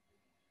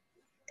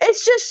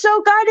 It's just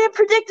so goddamn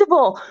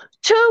predictable.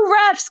 2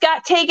 refs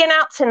got taken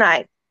out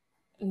tonight.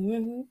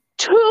 2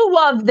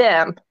 of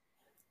them.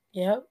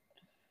 Yep.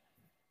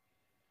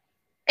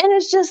 And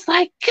it's just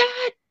like,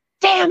 God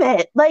damn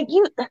it. Like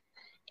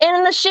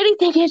and the shitty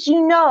thing is,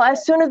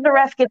 as soon as the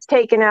ref gets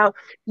taken out,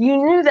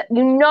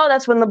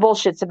 that's when the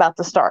bullshit's about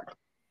to start.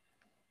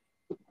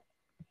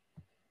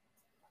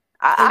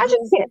 I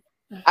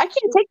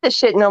can't take this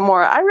shit no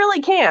more. I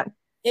really can't.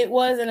 It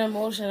was an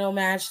emotional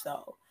match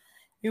though.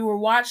 You were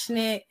watching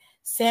it,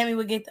 Sammy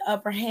would get the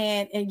upper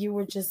hand, and you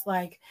were just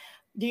like,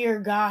 dear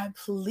God,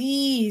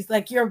 please.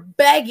 Like you're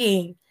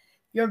begging.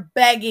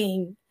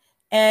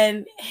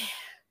 And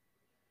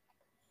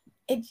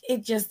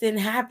it just didn't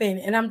happen.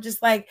 And I'm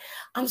just like,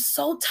 I'm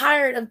so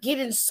tired of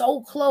getting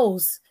so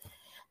close.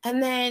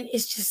 And then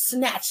it's just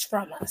snatched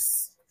from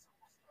us.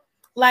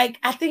 Like,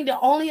 I think the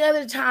only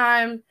other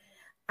time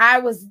I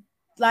was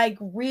like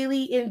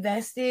really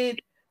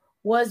invested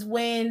was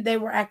when they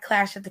were at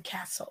Clash at the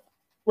Castle.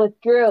 With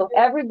Drew.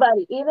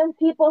 Everybody, even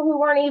people who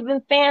weren't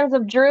even fans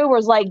of Drew,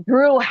 was like,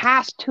 Drew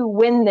has to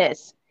win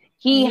this.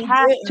 He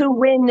has to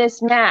win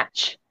this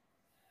match.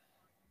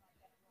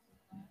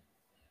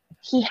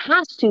 He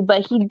has to,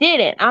 but he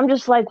didn't. I'm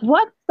just like,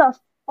 what the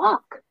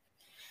fuck?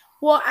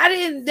 Well,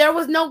 there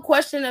was no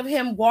question of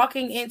him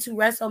walking into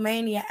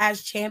WrestleMania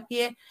as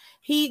champion.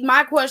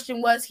 My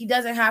question was, he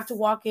doesn't have to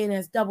walk in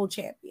as double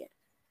champion.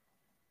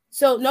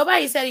 So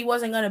nobody said he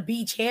wasn't going to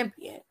be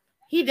champion.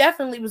 He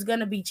definitely was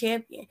going to be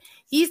champion.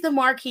 He's the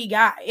marquee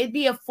guy. It'd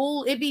be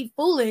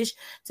foolish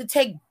to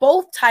take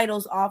both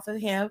titles off of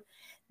him.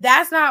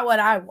 That's not what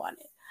I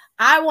wanted.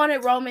 I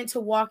wanted Roman to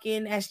walk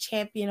in as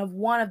champion of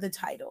one of the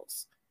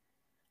titles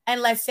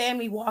and let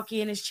Sammy walk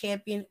in as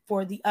champion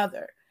for the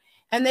other.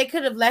 And they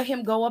could have let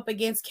him go up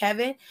against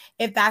Kevin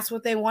if that's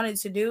what they wanted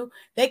to do.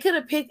 They could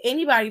have picked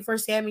anybody for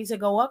Sammy to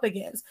go up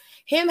against.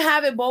 Him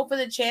having both of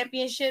the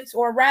championships,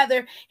 or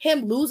rather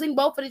him losing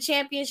both of the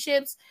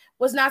championships,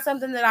 was not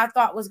something that I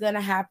thought was going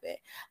to happen.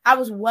 I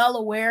was well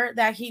aware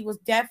that he was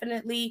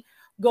definitely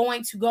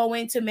going to go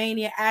into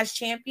Mania as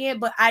champion,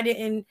 but I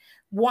didn't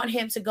want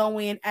him to go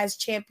in as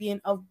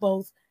champion of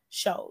both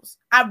shows.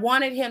 I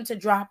wanted him to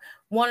drop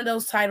one of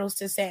those titles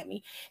to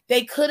Sammy.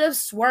 They could have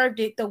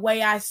swerved it the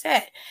way I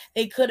said.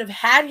 They could have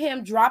had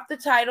him drop the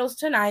titles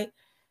tonight,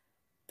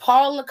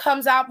 Paul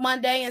comes out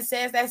Monday and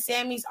says that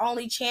Sammy's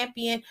only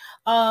champion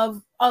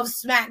of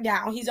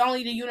SmackDown. He's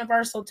only the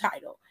Universal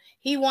title.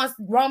 He wants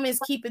Roman's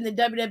keeping the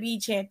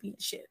WWE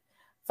Championship.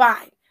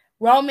 Fine.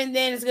 Roman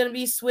then is going to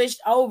be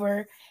switched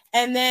over,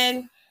 and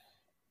then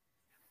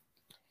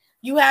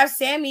you have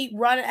Sammy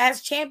run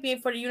as champion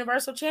for the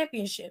Universal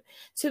Championship.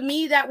 To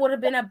me, that would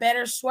have been a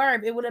better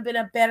swerve. It would have been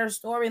a better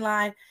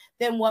storyline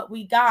than what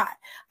we got.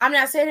 I'm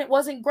not saying it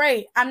wasn't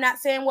great. I'm not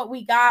saying what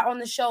we got on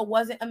the show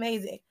wasn't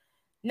amazing.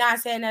 Not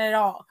saying that at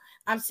all.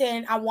 I'm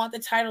saying I want the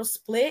title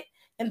split,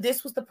 and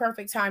this was the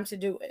perfect time to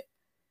do it.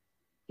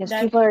 Yes,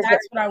 that's what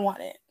I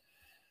wanted.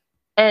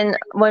 And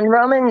when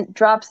Roman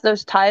drops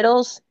those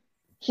titles,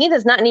 he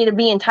does not need to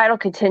be in title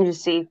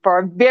contingency for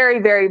a very,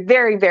 very,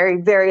 very, very,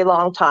 very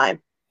long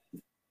time.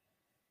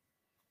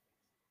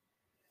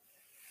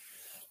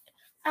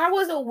 I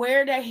was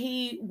aware that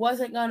he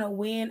wasn't going to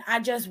win. I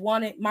just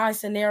wanted my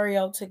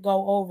scenario to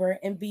go over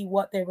and be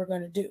what they were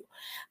going to do.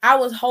 I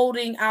was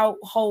holding out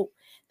hope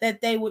that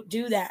they would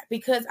do that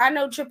because I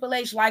know Triple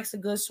H likes a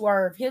good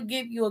swerve. He'll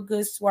give you a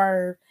good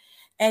swerve,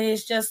 and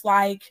it's just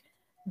like,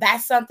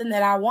 that's something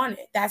that I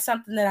wanted. That's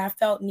something that I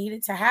felt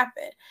needed to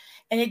happen.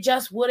 And it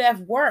just would have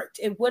worked.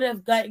 It would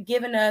have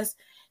given us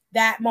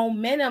that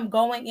momentum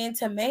going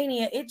into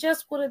Mania. It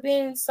just would have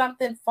been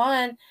something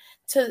fun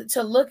to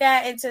look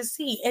at and to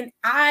see. And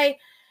I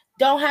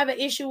don't have an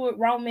issue with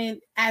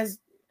Roman as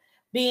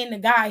being the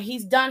guy.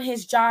 He's done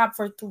his job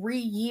for 3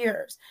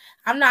 years.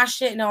 I'm not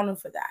shitting on him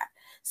for that.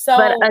 So,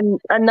 but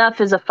enough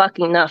is a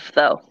fucking enough,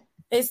 though.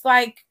 It's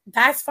like,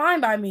 that's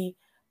fine by me.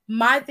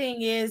 My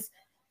thing is,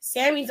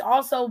 Sammy's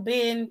also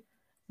been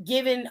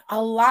given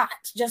a lot,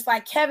 just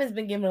like Kevin's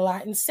been given a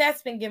lot, and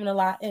Seth's been given a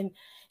lot, and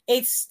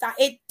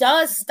it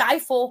does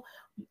stifle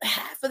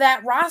half of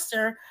that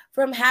roster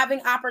from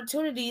having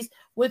opportunities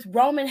with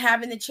Roman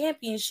having the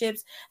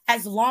championships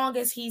as long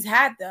as he's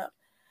had them.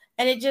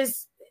 And it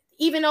just,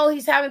 even though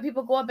he's having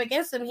people go up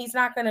against him, he's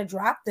not going to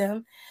drop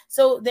them.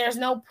 So there's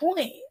no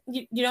point.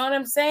 You know what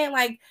I'm saying?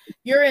 Like,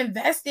 you're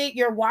invested,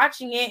 you're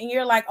watching it, and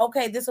you're like,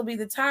 okay, this will be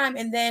the time.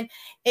 And then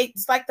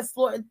it's like the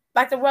floor,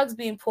 like the rug's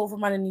being pulled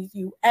from underneath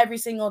you every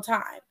single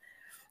time.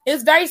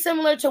 It's very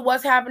similar to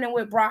what's happening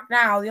with Brock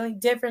now. The only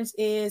difference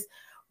is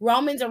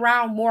Roman's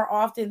around more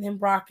often than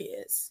Brock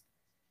is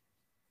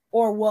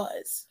or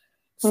was.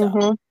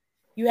 So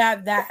you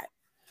have that.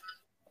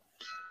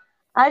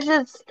 I'm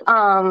just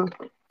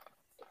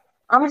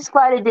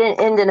glad it didn't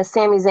end in a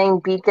Sami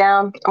Zayn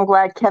beatdown. I'm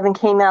glad Kevin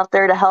came out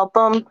there to help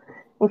him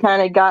and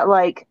kind of got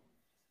like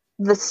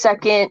the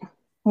second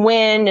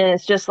win. And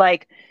it's just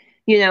like,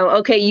 you know,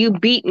 okay, you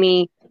beat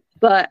me,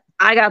 but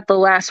I got the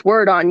last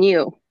word on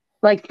you,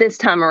 like this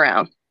time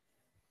around.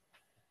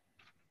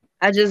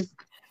 I just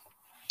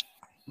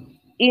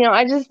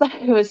thought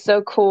it was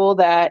so cool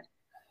that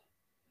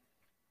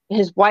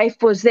his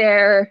wife was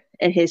there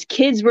and his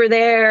kids were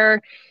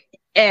there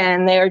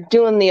and they're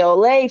doing the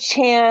Olay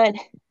chant.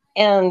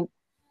 And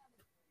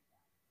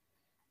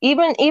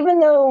even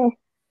though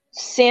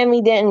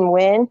Sammy didn't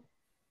win,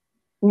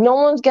 no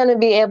one's going to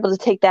be able to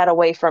take that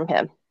away from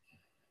him.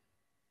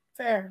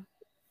 Fair.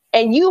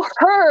 And you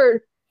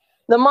heard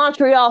the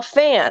Montreal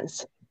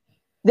fans.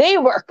 They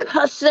were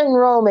cussing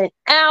Roman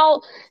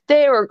out.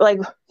 They were like,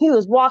 he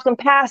was walking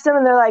past them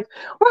and they're like,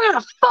 we're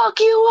going to fuck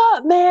you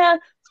up, man.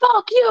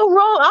 Fuck you,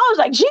 Roman. I was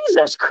like,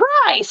 Jesus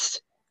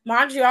Christ.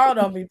 Montreal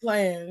don't be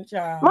playing,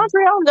 child.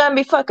 Montreal gonna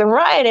be fucking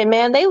rioting,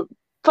 man. They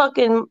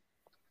fucking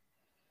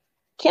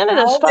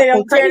Canada's fucking they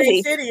don't tear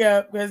crazy. their city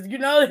up because you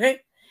know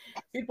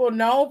people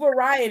known for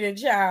rioting,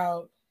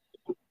 child.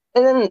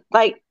 And then,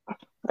 like,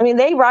 I mean,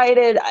 they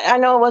rioted. I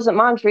know it wasn't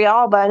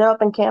Montreal, but I know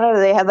up in Canada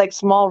they had like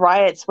small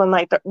riots when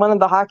like one of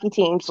the hockey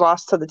teams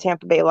lost to the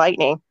Tampa Bay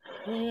Lightning.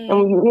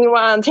 And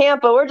meanwhile in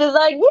Tampa, we're just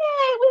like, yay, we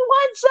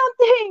won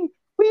something.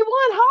 We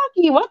won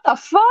hockey. What the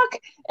fuck?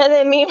 And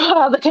then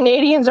meanwhile, the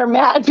Canadians are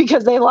mad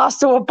because they lost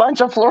to a bunch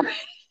of Floridians.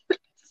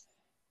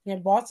 They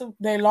lost to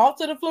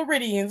the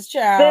Floridians,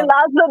 child. They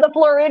lost to the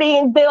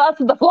Floridians. They lost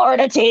to the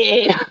Florida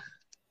team.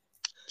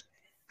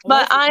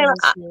 But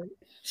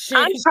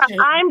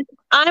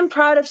I'm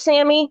proud of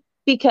Sammy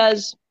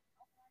because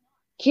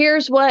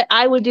here's what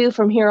I would do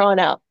from here on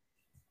out.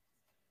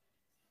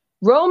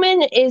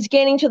 Roman is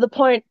getting to the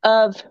point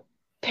of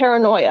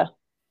paranoia,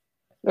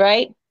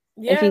 right?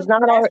 Yeah, if he's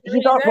not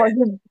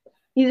already,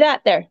 he's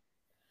at there.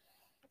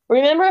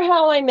 Remember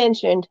how I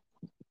mentioned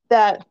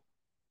that,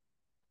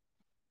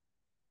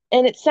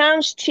 and it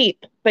sounds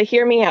cheap, but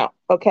hear me out,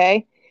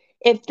 okay?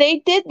 If they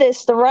did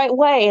this the right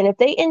way, and if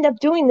they end up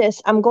doing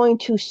this, I'm going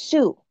to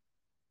sue.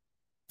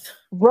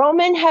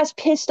 Roman has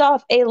pissed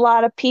off a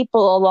lot of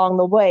people along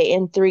the way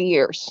in 3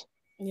 years.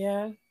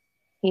 Yeah.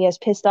 He has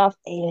pissed off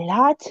a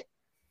lot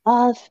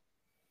of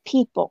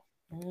people.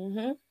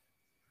 Mm-hmm.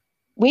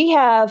 We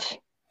have,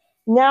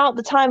 now at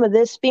the time of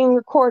this being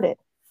recorded,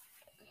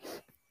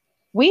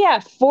 we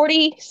have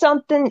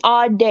 40-something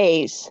odd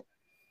days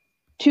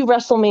to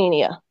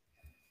WrestleMania.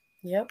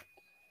 Yep.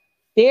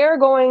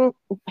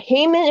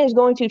 Heyman is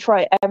going to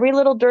try every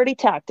little dirty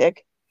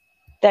tactic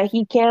that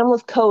he can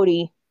with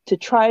Cody to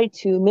try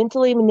to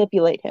mentally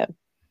manipulate him.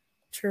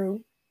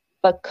 True.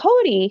 But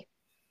Cody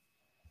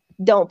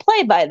don't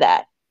play by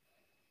that.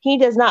 He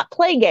does not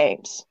play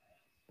games.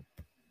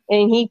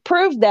 And he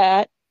proved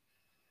that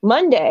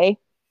Monday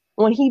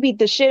when he beat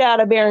the shit out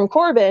of Baron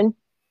Corbin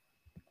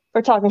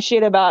for talking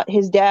shit about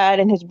his dad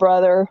and his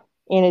brother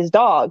and his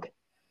dog.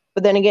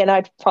 But then again,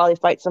 I'd probably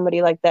fight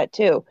somebody like that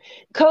too.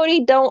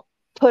 Cody don't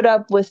put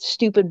up with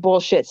stupid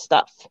bullshit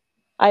stuff.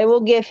 I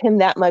will give him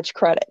that much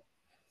credit.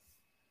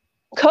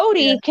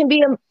 Cody can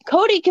be a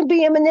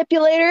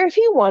manipulator if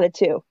he wanted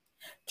to.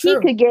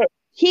 True.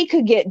 He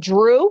could get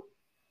Drew.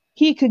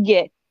 He could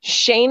get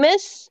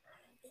Sheamus.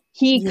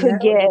 He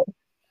could get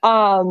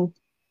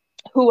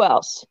who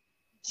else?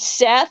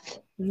 Seth.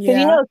 Because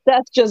you know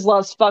Seth just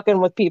loves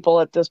fucking with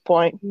people at this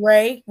point.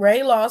 Ray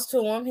lost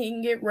to him. He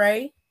can get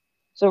Ray.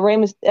 So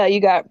you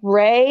got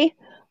Ray.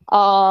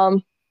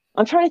 I'm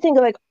trying to think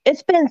of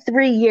it's been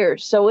 3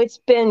 years, so it's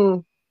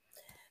been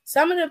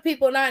some of the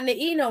people not in the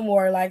E no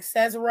more, like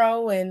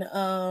Cesaro and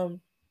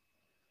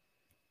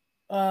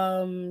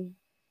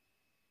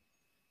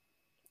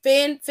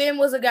Finn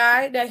was a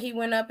guy that he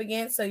went up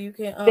against, so you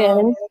can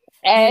Finn,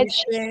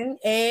 Edge.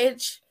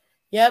 Edge.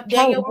 Yep,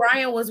 Daniel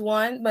Bryan was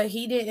one, but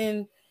he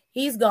didn't.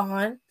 He's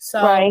gone.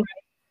 So right,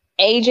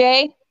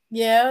 AJ.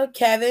 Yeah,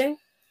 Kevin.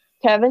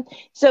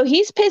 So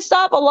he's pissed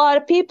off a lot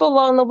of people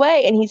along the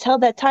way, and he's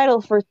held that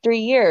title for 3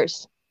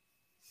 years.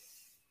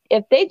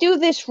 If they do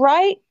this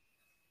right,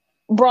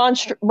 Braun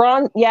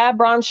Strowman.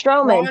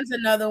 Braun's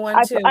another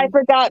one too. I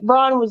forgot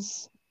Braun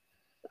was.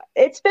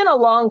 It's been a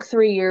long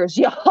 3 years,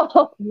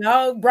 y'all.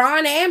 No,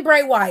 Braun and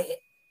Bray Wyatt.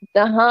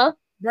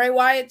 Bray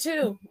Wyatt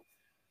too.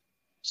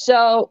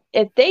 So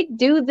if they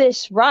do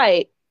this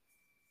right,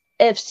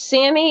 if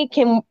Sammy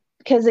can,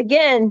 because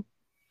again,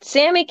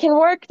 Sammy can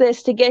work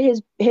this to get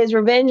his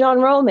revenge on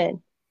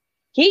Roman.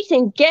 He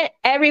can get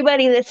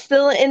everybody that's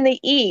still in the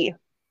E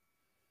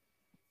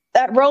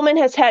that Roman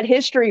has had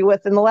history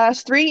with in the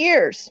last 3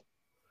 years.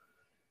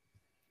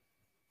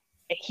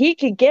 He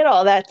could get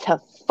all that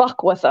to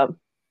fuck with them.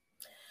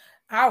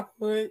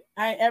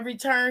 Every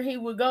turn he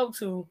would go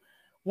to,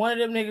 one of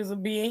them niggas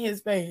would be in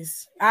his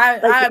face.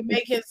 I'd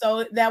make it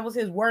so that was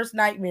his worst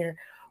nightmare.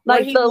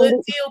 Like he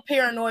would feel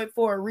paranoid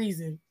for a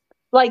reason.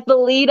 Like the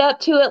lead up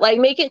to it, like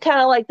make it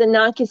kind of like the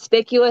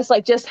non-conspicuous,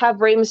 like just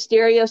have Rey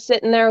Mysterio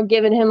sitting there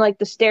giving him like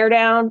the stare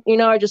down,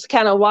 or just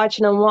kind of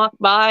watching him walk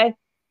by.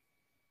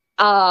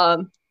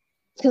 Because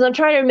I'm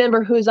trying to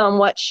remember who's on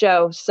what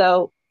show,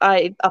 so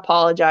I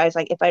apologize.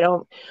 Like if I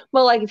don't,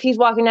 well, like if he's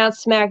walking down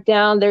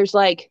SmackDown, there's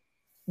like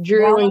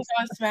Drew on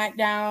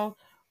SmackDown,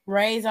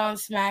 Ray's on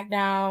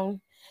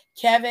SmackDown,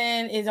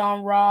 Kevin is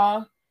on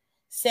Raw.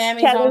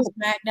 Sammy's on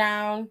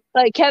SmackDown.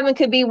 Like Kevin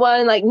could be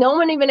one, like no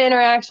one even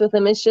interacts with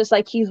him. It's just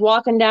like he's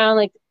walking down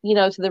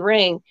to the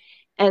ring,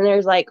 and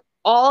there's like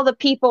all the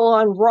people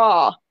on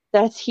Raw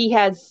that he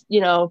has,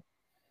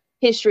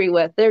 history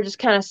with. They're just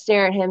kind of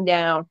staring him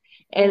down.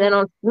 And then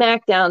on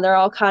SmackDown, they're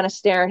all kind of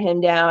staring him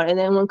down. And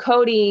then when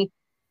Cody,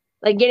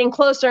 like getting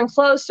closer and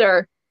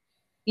closer,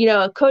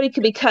 Cody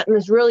could be cutting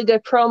this really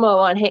good promo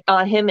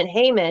on him and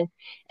Heyman,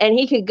 and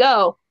he could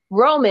go,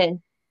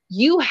 Roman,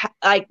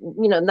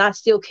 not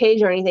steel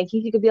cage or anything.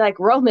 He could be like,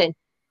 Roman,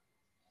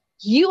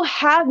 you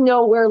have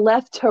nowhere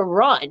left to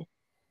run.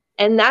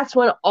 And that's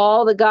when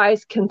all the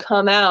guys can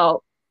come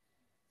out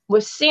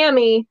with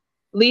Sammy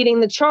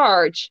leading the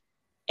charge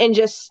and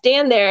just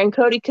stand there. And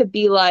Cody could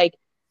be like,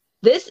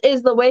 this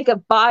is the wake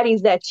of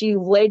bodies that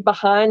you've laid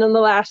behind in the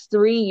last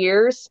 3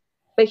 years.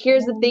 But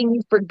here's the thing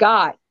you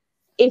forgot.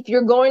 If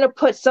you're going to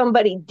put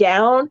somebody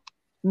down,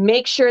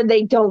 make sure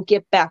they don't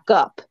get back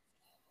up.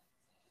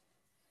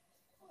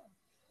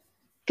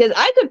 Because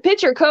I could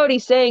picture Cody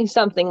saying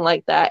something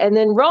like that. And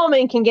then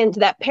Roman can get into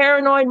that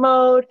paranoid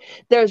mode.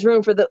 There's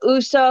room for the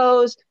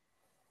Usos.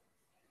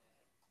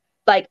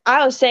 Like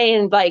I was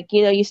saying,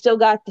 you still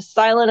got the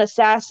silent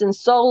assassin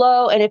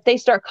Solo. And if they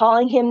start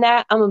calling him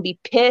that, I'm going to be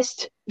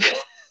pissed.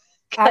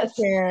 I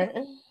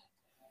can't.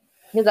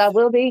 Because I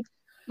will be.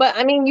 But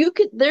I mean,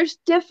 there's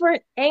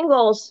different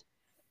angles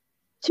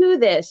to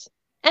this.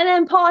 And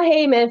then Paul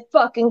Heyman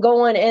fucking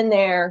going in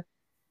there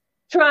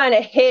trying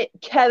to hit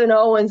Kevin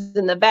Owens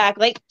in the back,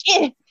 like,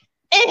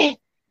 And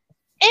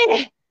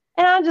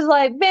I'm just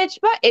like, bitch,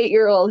 my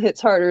 8-year-old hits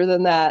harder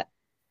than that.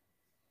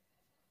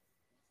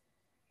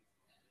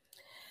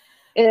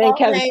 And then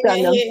Kevin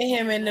stunned him. Hitting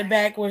him in the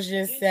back was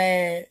just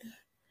sad.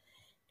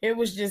 It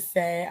was just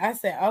sad. I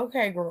said,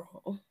 okay,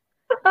 girl.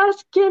 I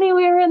was kidding.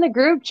 We were in the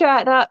group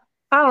chat. And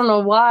I don't know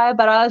why,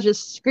 but I was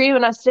just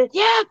screaming. I said,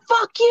 yeah,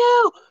 fuck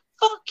you.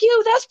 Fuck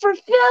you. That's for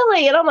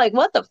Philly. And I'm like,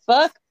 what the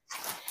fuck?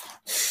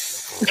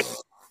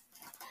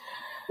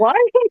 Why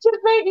did you just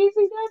make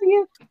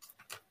ECW?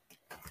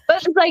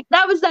 But it's like,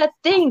 that was that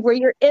thing where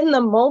you're in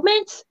the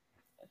moment.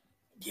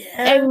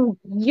 Yeah. And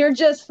you're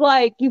just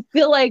like, you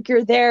feel like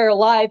you're there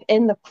live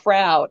in the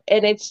crowd.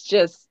 And it's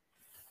just,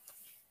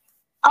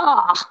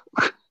 But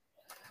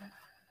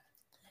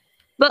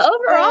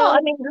overall, I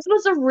mean, this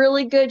was a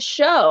really good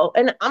show.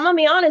 And I'm going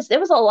to be honest, it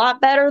was a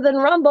lot better than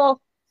Rumble.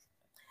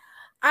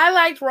 I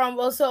liked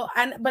Rumble,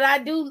 but I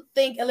do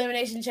think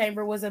Elimination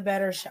Chamber was a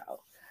better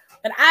show.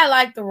 But I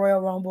liked the Royal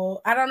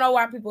Rumble. I don't know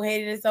why people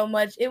hated it so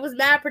much. It was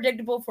mad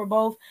predictable for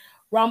both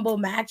Rumble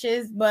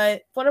matches,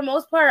 but for the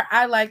most part,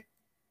 I liked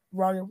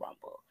Royal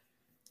Rumble.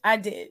 I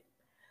did.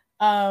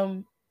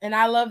 And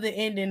I love the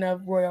ending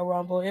of Royal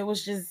Rumble. It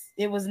was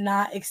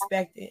not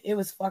expected. It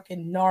was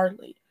fucking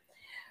gnarly.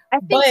 I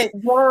think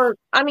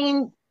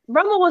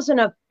Rumble wasn't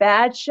a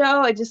bad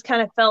show. It just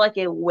kind of felt like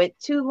it went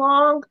too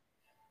long.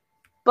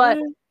 But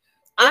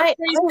for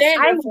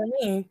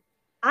me.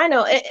 I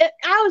know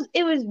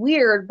it was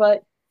weird,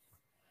 but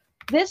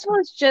this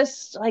was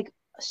just like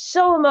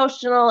so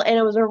emotional, and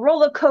it was a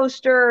roller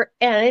coaster,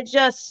 and it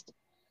just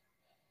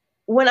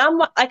when I'm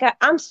like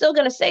I'm still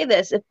gonna say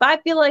this, if I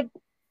feel like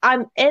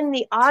I'm in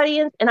the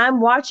audience and I'm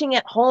watching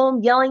at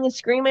home, yelling and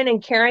screaming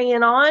and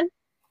carrying on,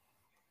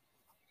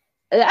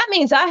 that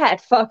means I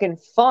had fucking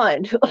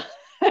fun.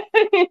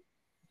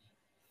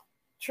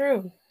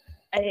 True.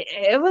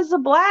 It was a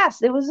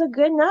blast. It was a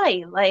good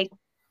night. Like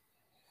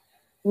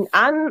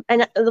and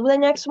the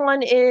next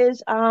one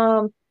is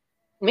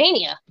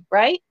Mania,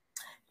 right?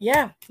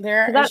 Yeah,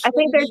 I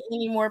think there's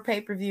any more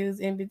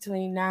pay-per-views in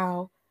between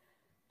now.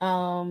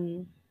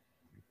 And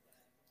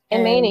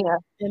Mania.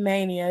 In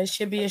Mania, it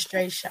should be a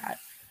straight shot.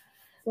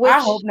 I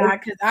hope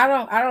not, because I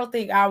don't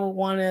think I would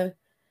want to.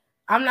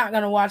 I'm not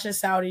gonna watch a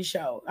Saudi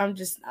show. I'm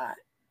just not.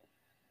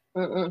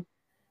 Mm-mm.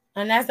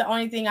 And that's the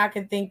only thing I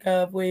can think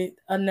of with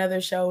another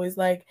show is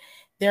like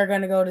they're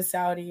gonna go to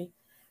Saudi.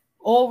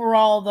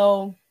 Overall,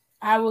 though,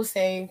 I will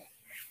say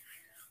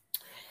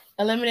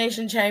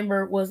Elimination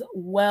Chamber was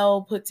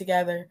well put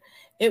together.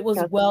 It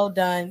was well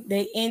done.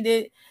 They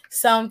ended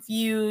some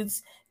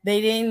feuds. They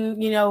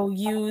didn't,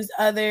 use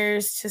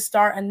others to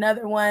start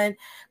another one,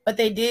 but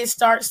they did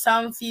start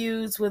some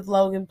feuds with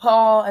Logan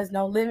Paul, as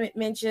No Limit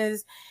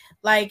mentions.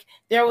 Like,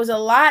 there was a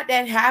lot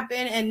that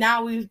happened, and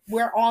now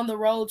we're on the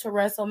road to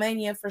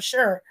WrestleMania for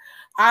sure.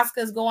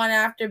 Asuka's going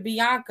after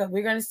Bianca.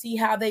 We're going to see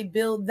how they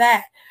build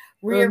that.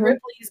 Rhea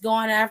Ripley's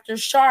going after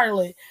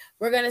Charlotte.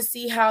 We're going to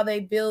see how they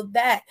build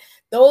that.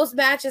 Those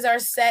matches are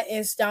set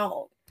in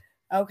stone,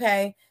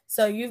 okay?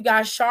 So you've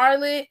got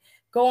Charlotte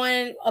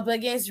going up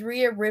against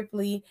Rhea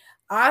Ripley.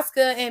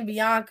 Asuka and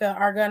Bianca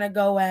are going to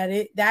go at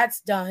it.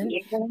 That's done.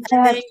 And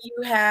then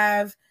you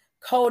have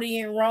Cody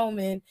and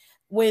Roman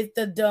with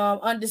the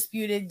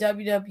undisputed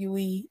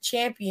WWE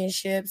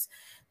championships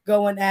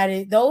going at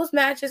it. Those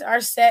matches are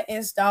set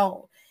in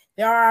stone.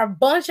 There are a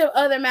bunch of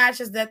other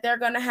matches that they're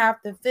going to have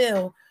to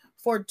fill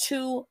for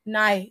 2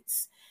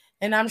 nights.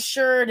 And I'm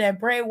sure that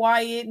Bray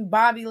Wyatt and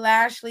Bobby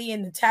Lashley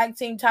and the tag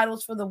team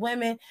titles for the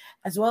women,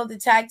 as well as the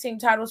tag team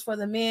titles for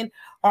the men,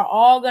 are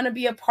all going to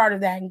be a part of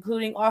that,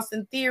 including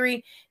Austin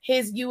Theory,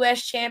 his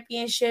U.S.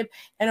 championship,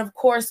 and of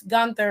course,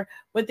 Gunther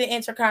with the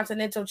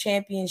Intercontinental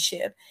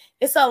Championship.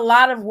 It's a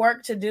lot of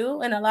work to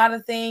do and a lot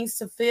of things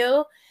to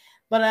fill,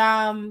 but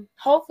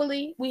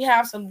hopefully we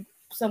have some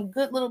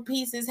good little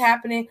pieces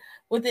happening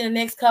within the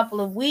next couple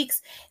of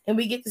weeks, and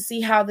we get to see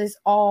how this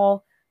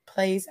all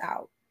plays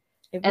out.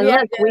 And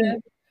look,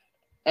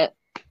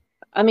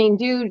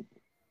 dude,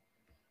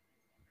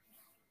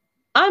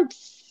 I'm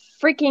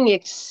freaking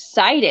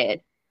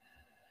excited.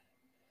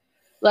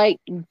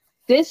 Like,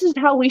 this is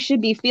how we should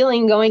be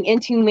feeling going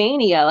into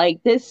Mania.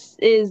 Like,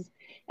 and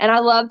I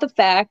love the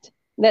fact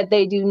that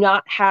they do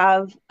not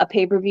have a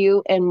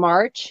pay-per-view in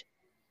March.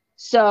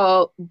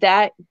 So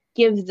that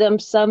gives them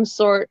some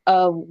sort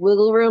of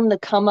wiggle room to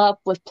come up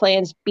with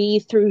plans B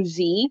through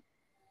Z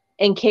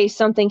in case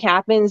something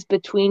happens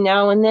between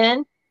now and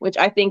then, which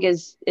I think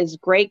is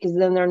great because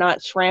then they're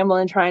not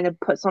scrambling trying to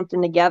put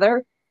something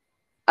together.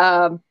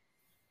 I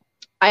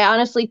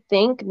honestly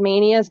think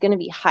Mania is going to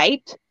be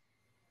hyped,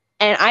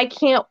 and I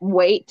can't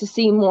wait to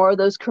see more of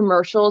those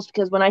commercials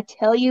because when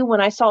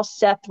I saw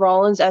Seth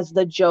Rollins as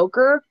the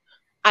Joker,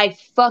 I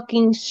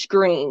fucking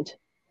screamed.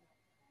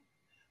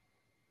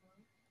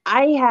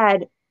 I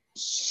had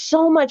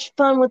so much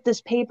fun with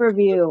this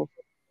pay-per-view,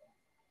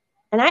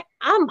 and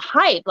I'm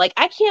hyped. Like,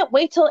 I can't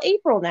wait till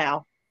April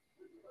now.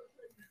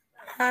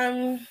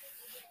 I'm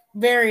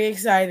very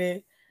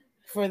excited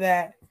for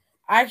that.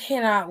 I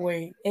cannot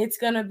wait. It's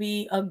going to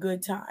be a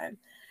good time.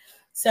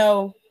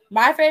 So,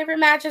 my favorite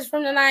matches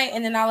from the night,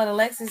 and then I'll let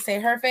Alexis say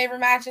her favorite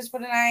matches for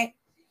the night.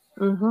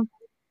 Mm-hmm.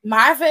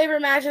 My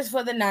favorite matches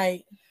for the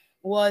night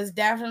was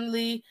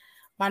definitely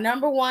my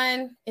number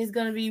one is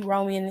going to be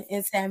Roman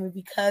and Sami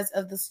because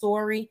of the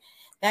story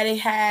that it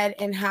had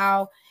and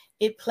how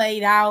it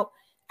played out.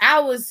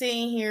 I was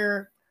sitting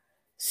here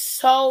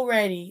so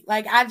ready.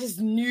 Like, I just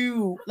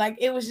knew, like,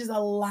 it was just a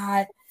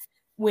lot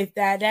with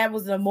that. That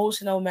was an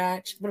emotional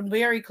match, but a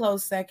very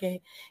close second,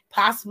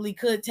 possibly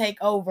could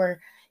take over,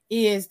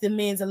 is the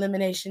men's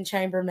Elimination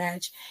Chamber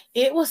match.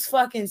 It was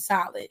fucking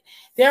solid.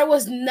 There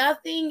was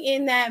nothing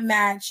in that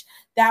match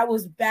that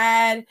was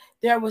bad.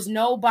 There was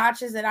no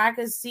botches that I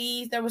could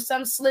see. There were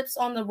some slips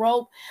on the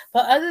rope,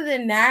 but other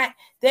than that,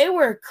 they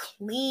were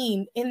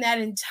clean in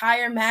that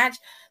entire match.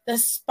 The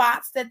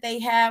spots that they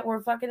had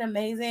were fucking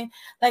amazing.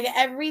 Like,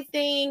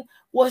 everything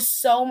was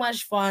so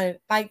much fun.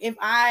 Like, if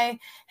I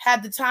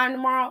had the time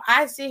tomorrow,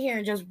 I'd sit here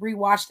and just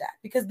rewatch that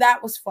because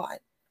that was fun.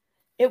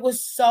 It was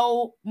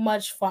so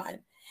much fun.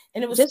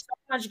 And it was so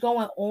much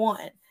going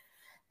on.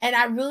 And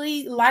I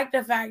really like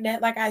the fact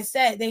that, like I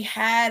said, they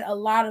had a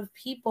lot of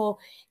people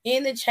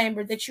in the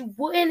chamber that you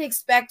wouldn't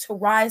expect to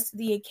rise to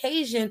the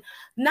occasion,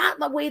 not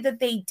the way that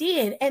they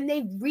did. And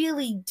they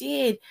really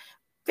did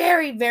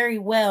very, very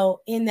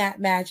well in that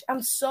match.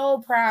 I'm so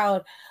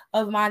proud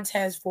of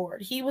Montez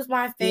Ford. He was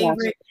my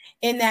favorite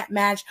in that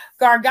match.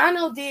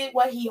 Gargano did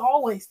what he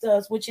always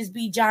does, which is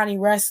be Johnny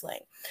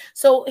Wrestling.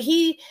 So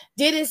he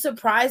didn't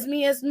surprise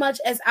me as much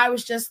as I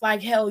was just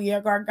like, hell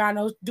yeah,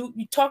 Gargano, do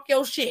you talk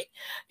your shit.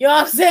 You know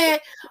what I'm saying?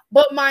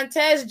 But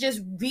Montez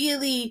just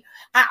really,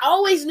 I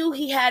always knew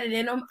he had it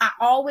in him. I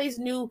always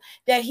knew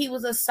that he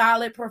was a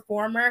solid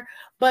performer.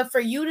 But for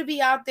you to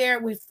be out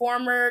there with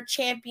former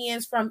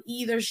champions from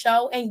either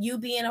show and you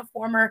being a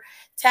former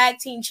tag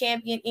team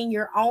champion in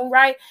your own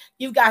right,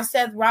 you've got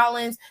Seth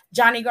Rollins,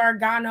 Johnny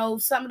Gargano,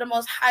 some of the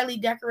most highly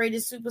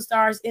decorated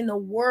superstars in the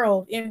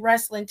world in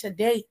wrestling to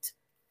date.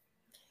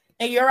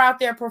 And you're out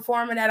there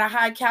performing at a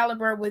high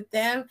caliber with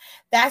them.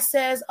 That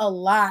says a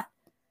lot.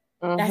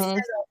 That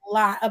says a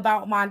lot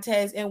about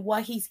Montez and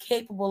what he's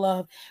capable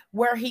of,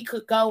 where he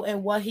could go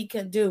and what he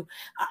can do.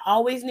 I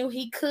always knew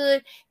he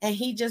could, and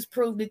he just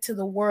proved it to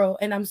the world.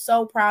 And I'm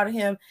so proud of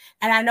him.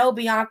 And I know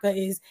Bianca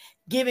is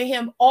giving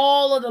him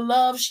all of the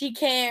love she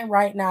can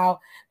right now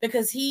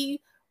because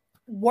he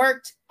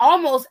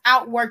almost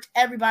outworked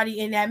everybody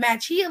in that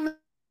match. He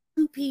eliminated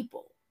 2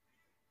 people.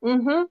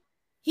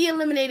 He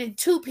eliminated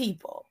 2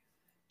 people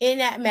in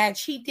that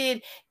match. He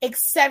did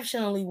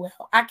exceptionally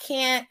well. I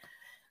can't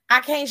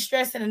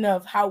stress it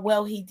enough how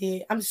well he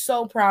did. I'm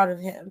so proud of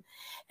him.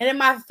 And in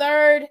my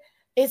third,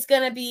 it's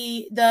going to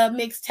be the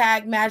mixed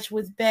tag match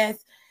with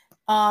Beth,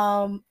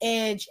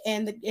 Edge,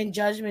 and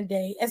Judgment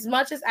Day. As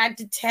much as I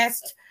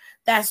detest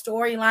that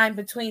storyline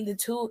between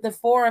the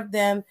 4 of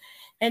them,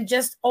 and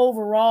just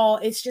overall,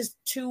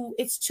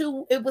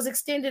 it was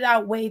extended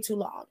out way too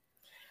long.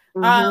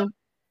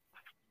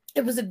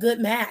 It was a good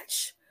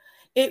match.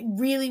 It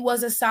really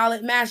was a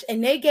solid match.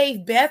 And they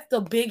gave Beth the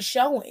big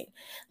showing.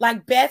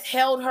 Like, Beth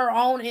held her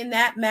own in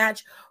that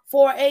match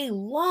for a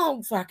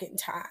long fucking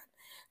time.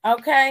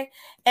 Okay?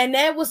 And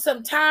there was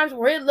some times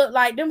where it looked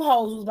like them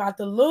hoes was about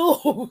to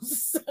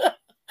lose.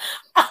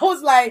 I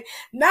was like,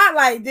 not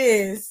like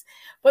this.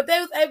 But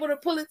they was able to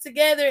pull it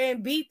together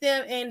and beat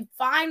them and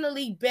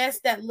finally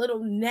best that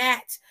little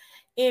gnat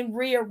in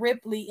Rhea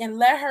Ripley and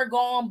let her go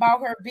on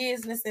about her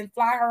business and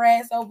fly her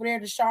ass over there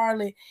to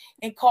Charlotte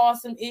and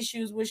cause some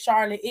issues with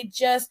Charlotte. It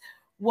just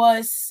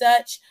was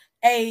such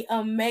an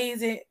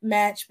amazing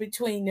match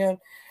between them.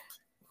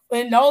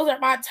 And those are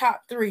my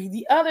top 3.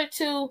 The other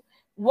 2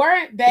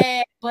 weren't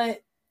bad,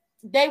 but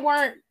they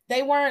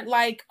weren't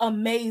like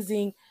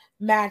amazing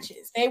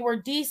matches. They were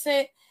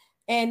decent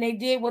and they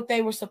did what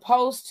they were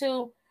supposed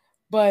to.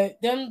 But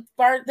them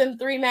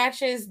 3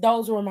 matches,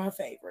 those were my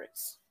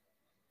favorites.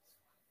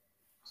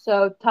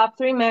 So top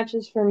 3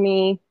 matches for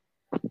me,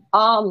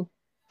 pretty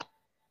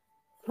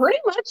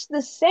much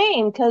the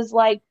same, because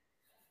like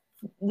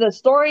the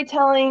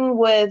storytelling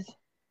with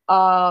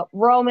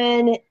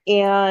Roman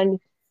and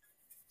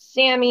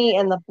Sammy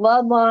and the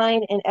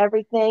bloodline and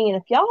everything. And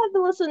if y'all have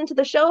been listening to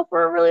the show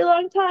for a really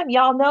long time,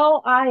 y'all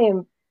know I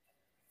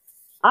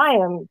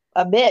am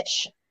a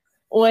bitch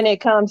when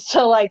it comes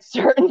to like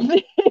certain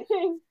things.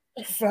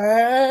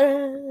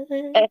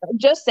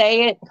 Just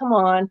say it. Come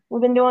on.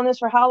 We've been doing this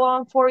for how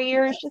long? 4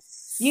 years?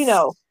 Just,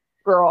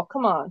 girl,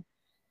 come on.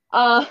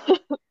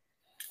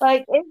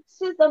 Like, it's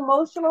just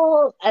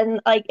emotional.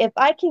 And like, if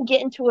I can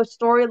get into a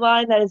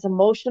storyline that is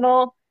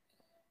emotional,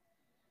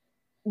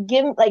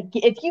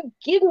 if you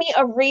give me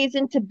a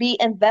reason to be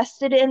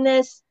invested in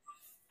this,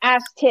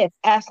 ask Tiff,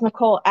 ask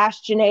Nicole,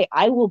 ask Janae,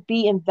 I will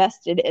be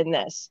invested in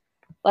this.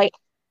 Like,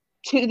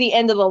 to the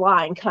end of the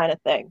line kind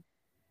of thing.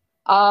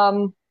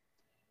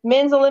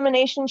 Men's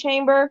Elimination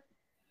Chamber,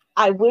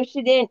 I wish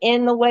it didn't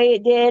end the way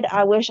it did.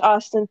 I wish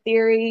Austin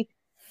Theory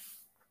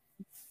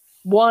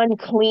won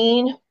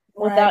clean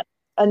without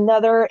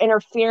another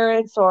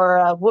interference or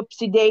a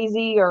whoopsie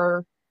daisy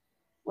or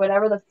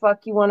whatever the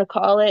fuck you want to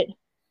call it.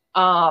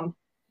 I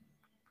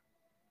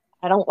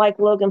don't like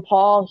Logan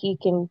Paul. He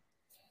can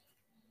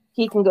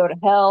go to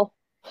hell.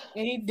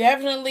 He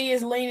definitely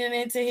is leaning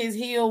into his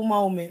heel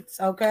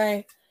moments,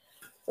 okay?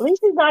 At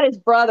least he's not his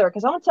brother,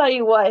 because I'm gonna tell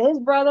you what, his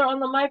brother on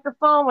the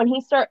microphone when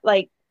he start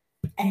like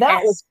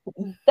that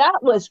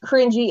was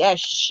cringy as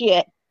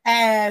shit.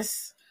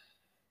 Ass.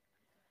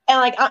 And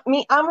like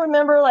I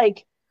remember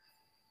like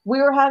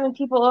we were having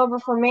people over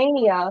for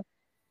Mania,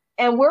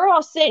 and we're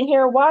all sitting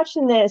here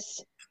watching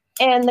this,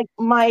 and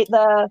my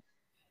guy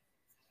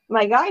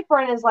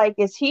friend is like,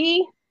 is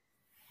he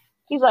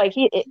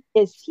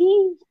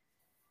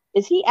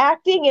is he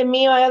acting? And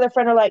me and my other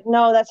friend are like,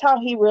 no, that's how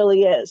he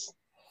really is.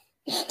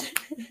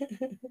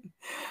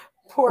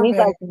 Poor And he's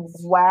man. like,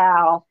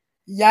 wow.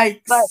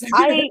 Yikes. But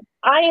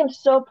I am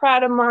so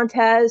proud of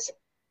Montez.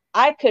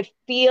 I could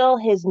feel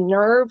his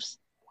nerves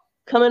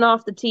coming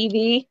off the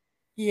TV.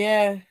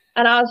 Yeah.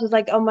 And I was just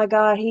like, oh my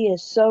God, he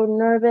is so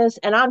nervous.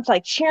 And I'm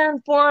like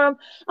cheering for him.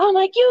 I'm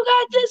like, you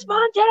got this,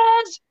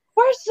 Montez.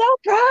 We're so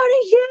proud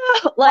of you.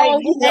 Like, Oh,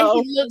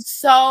 and he looks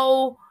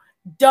so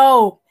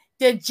dope.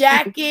 The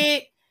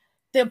jacket,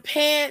 the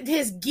pant,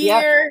 his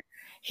gear.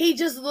 He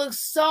just looks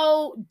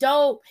so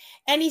dope.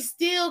 And he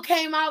still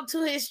came out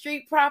to his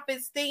Street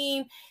Profits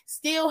theme,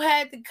 still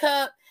had the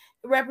cup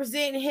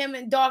representing him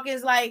and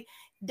Dawkins. Like,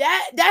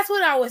 that's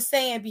what I was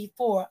saying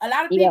before. A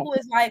lot of people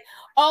is like,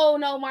 oh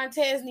no,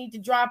 Montez need to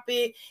drop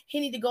it. He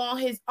need to go on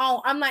his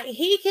own. I'm like,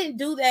 he can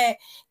do that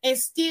and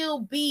still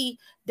be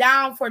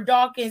down for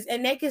Dawkins,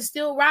 and they can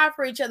still ride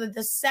for each other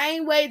the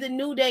same way the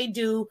New Day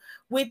do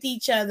with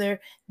each other.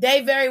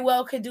 They very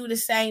well could do the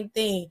same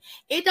thing.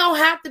 It don't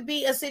have to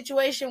be a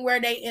situation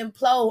where they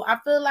implode. I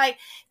feel like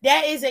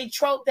that is a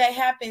trope that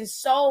happens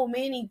so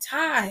many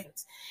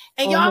times,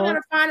 and y'all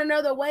gotta find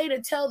another way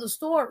to tell the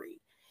story.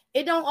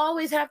 It don't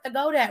always have to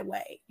go that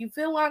way. You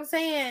feel what I'm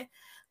saying?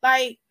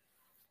 Like,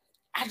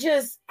 I'm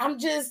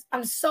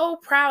so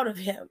proud of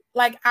him.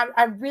 Like,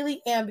 I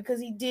really am,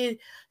 because he did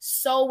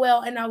so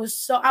well. And I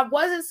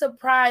wasn't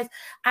surprised.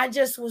 I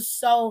just was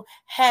so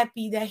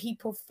happy that he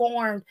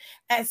performed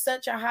at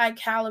such a high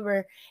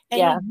caliber.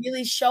 And he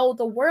really showed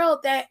the world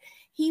that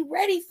he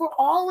ready for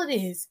all of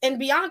this. And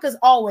Bianca's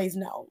always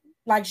known.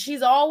 Like,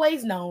 she's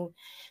always known.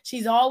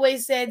 She's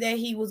always said that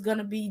he was going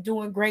to be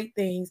doing great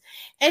things.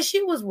 And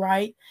she was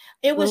right.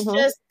 It was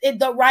just at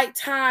the right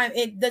time.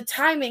 The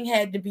timing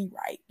had to be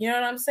right. You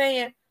know what I'm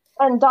saying?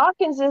 And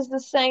Dawkins is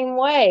the same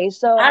way.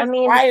 So, I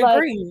mean, I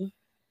agree.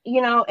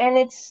 You know,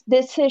 and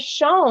this has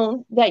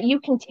shown that you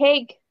can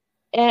take,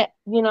 you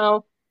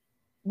know,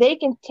 they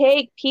can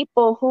take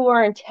people who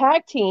are in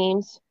tag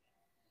teams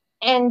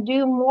and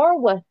do more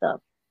with them.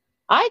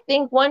 I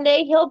think one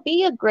day he'll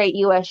be a great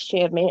U.S.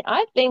 champion.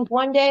 I think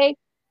one day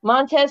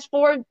Montez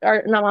Ford,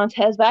 or not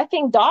Montez, but I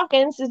think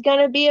Dawkins is going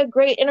to be a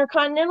great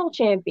Intercontinental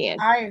champion.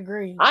 I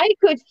agree. I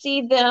could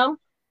see them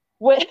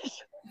with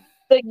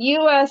the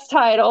U.S.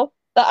 title,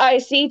 the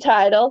IC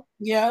title,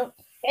 and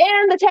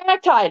the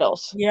tag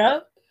titles.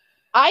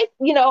 I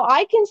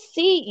can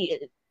see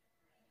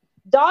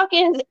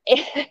Dawkins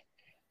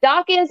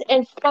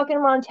and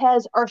fucking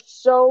Montez are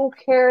so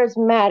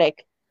charismatic.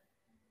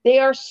 They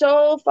are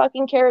so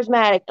fucking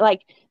charismatic.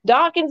 Like,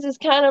 Dawkins is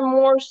kind of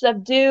more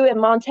subdued,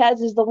 and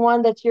Montez is the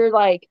one that you're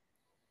like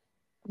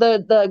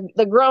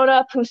the grown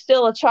up who's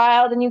still a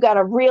child, and you got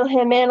to reel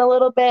him in a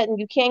little bit, and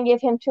you can't give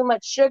him too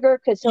much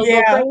sugar because he'll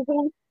go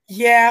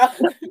crazy.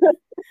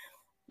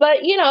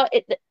 But you know,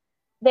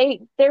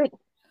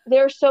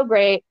 they're so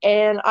great,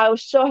 and I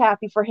was so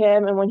happy for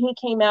him. And when he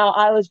came out,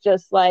 I was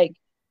just like,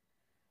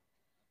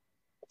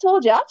 I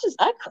told you,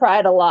 I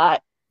cried a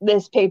lot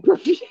this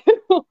pay-per-view.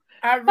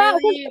 I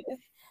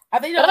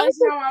think the only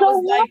time I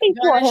was like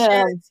gonna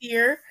shed a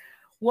tear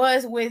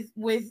was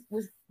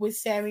with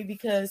Sammy,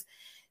 because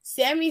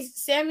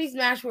Sammy's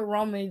match with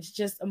Roman is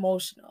just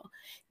emotional.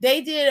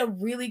 They did a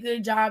really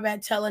good job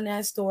at telling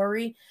that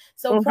story.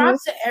 So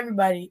props to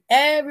everybody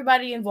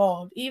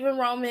involved, even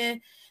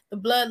Roman, the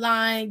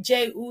Bloodline,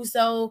 Jey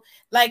Uso.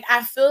 Like,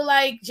 I feel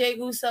like Jey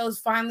Uso's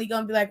finally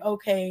gonna be like,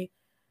 okay,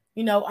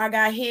 you know, I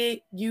got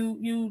hit.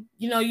 You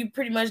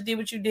pretty much did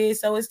what you did.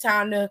 So it's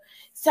time to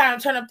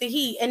turn up the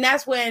heat. And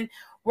that's when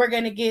we're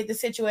going to get the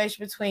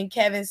situation between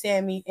Kevin,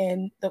 Sammy,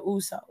 and the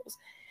Usos,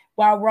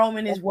 while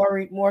Roman is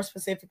worried more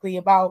specifically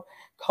about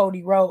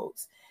Cody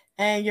Rhodes.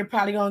 And you're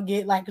probably going to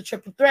get like a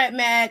triple threat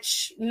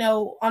match. You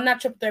know, I'm not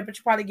triple threat, but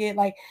you probably get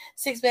like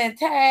 6-man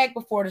tag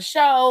before the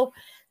show,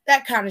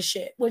 that kind of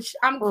shit, which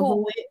I'm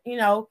cool with, you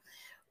know,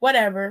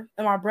 whatever.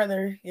 And my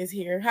brother is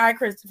here. Hi,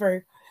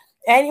 Christopher.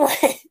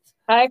 Anyway.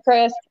 Hi,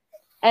 Chris.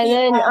 And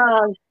then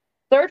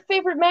third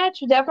favorite match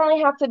would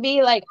definitely have to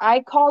be, like,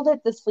 I called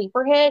it the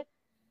sleeper hit,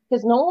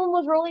 because no one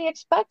was really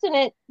expecting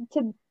it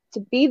to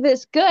be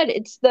this good.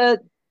 It's the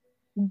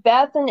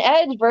Beth and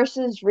Edge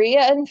versus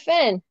Rhea and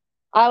Finn.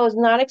 I was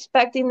not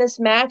expecting this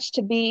match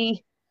to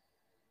be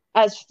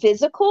as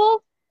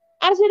physical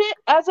as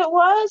it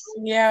was.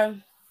 Yeah.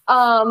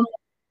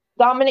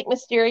 Dominic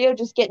Mysterio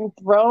just getting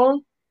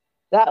thrown.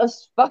 That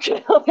was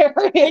fucking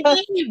hilarious. And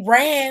he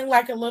ran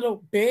like a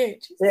little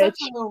bitch. Such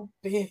a little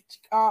bitch.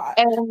 God.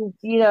 And,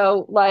 you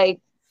know, like,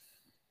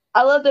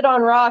 I loved it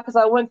on Raw because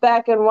I went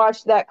back and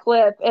watched that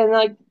clip, and,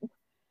 like,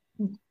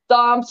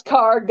 Dom's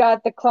card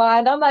got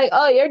declined. I'm like,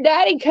 oh, your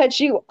daddy cut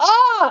you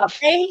off.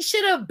 And he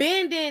should have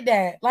been did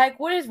that. Like,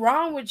 what is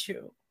wrong with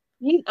you?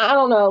 I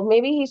don't know.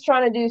 Maybe he's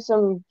trying to do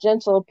some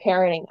gentle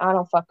parenting. I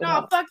don't fucking know.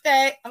 No, fuck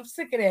that. I'm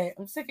sick of that.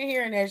 I'm sick of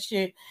hearing that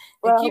shit.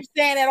 They keep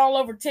saying that all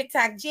over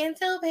TikTok.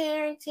 Gentle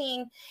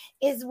parenting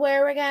is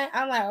where we're going.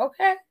 I'm like,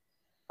 okay.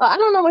 I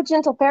don't know what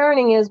gentle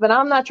parenting is, but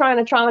I'm not trying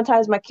to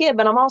traumatize my kid,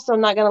 but I'm also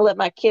not going to let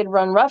my kid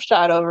run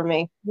roughshod over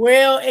me.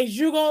 Well, is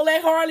you gonna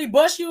let Harley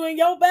bust you in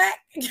your back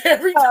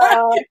every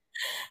time?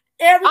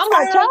 I'm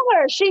going to tell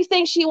her. She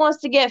thinks she wants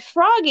to get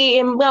froggy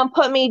and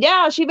put me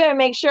down. She better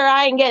make sure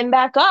I ain't getting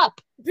back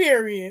up.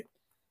 Period.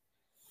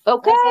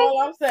 Okay. That's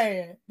all I'm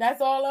saying.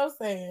 That's all I'm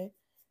saying.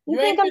 You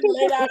ain't gonna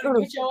lay down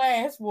and get your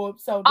ass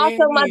whooped. So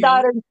also, my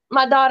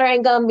daughter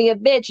ain't gonna be a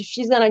bitch. If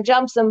she's gonna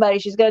jump somebody,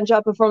 she's gonna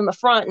jump her from the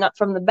front, not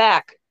from the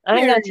back. I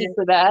ain't gonna teach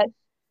her that.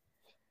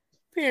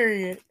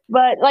 Period.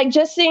 But like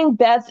just seeing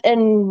Beth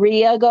and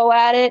Rhea go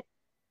at it,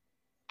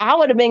 I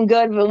would have been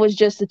good if it was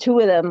just the two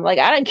of them. Like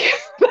I didn't care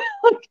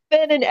about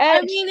Finn and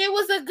Edge. I mean, it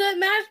was a good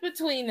match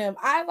between them.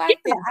 I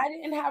liked it. I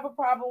didn't have a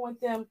problem with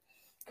them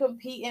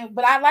competing,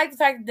 but I like the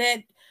fact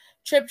that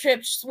Trip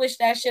switched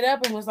that shit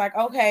up and was like,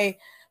 okay,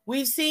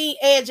 we've seen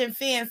Edge and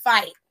Finn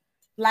fight.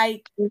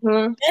 Like,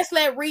 let's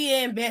let Rhea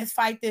and Beth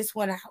fight this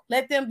one out.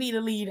 Let them be the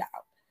lead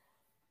out.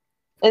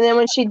 And then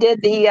when she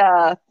did the,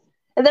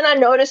 and then I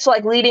noticed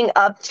like leading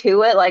up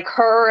to it, like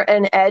her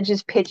and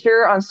Edge's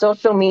picture on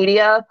social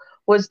media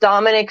was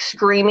Dominic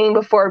screaming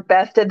before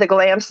Beth did the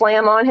glam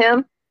slam on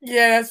him.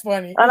 Yeah, that's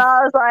funny. And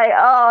I was like,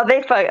 oh,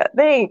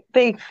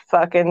 they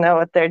fucking know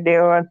what they're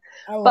doing.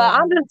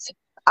 But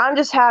I'm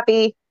just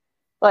happy,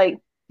 like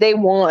they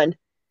won,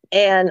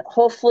 and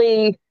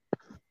hopefully,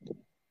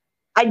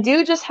 I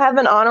do just have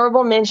an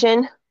honorable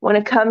mention when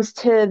it comes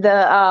to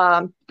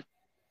the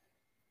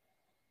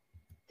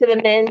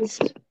men's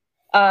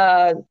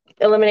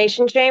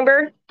elimination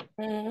chamber.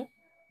 Mm-hmm.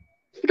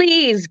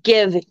 Please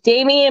give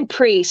Damian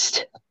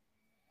Priest,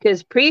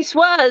 because Priest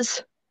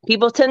was,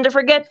 people tend to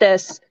forget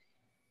this,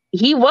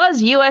 he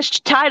was U.S.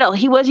 title.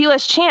 He was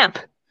U.S. champ.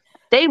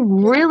 They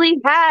really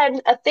had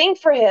a thing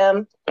for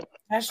him.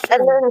 That's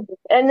true.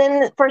 And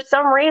then for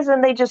some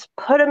reason, they just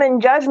put him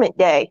in Judgment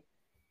Day.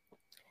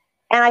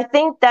 And I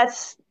think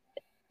that's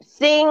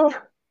seeing,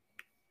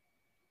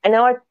 I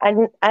know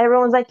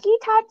everyone's like, you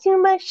talk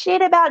too much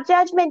shit about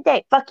Judgment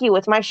Day. Fuck you,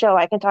 it's my show.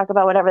 I can talk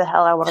about whatever the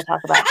hell I want to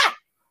talk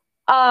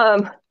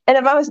about.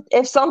 And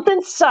if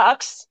something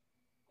sucks,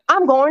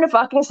 I'm going to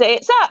fucking say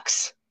it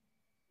sucks.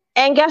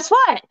 And guess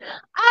what?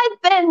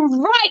 I've been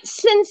right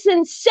since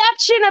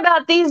inception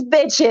about these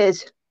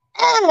bitches.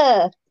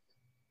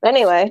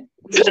 Anyway.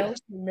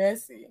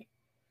 Messy.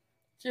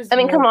 I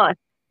mean, come on.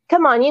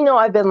 Come on, you know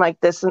I've been like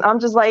this. And I'm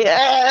just like,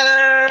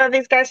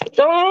 these guys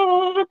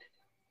don't.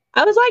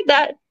 I was like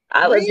that.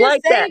 I was Rhea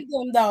like that. saved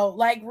them, though.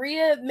 Like,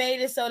 Rhea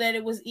made it so that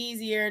it was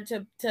easier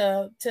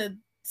to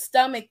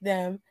stomach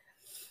them.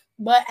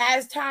 But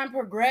as time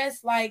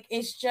progressed, like,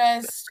 it's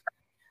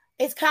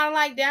kind of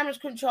like Damage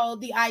Control.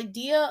 The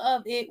idea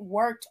of it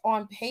worked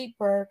on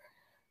paper,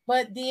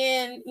 but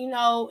then,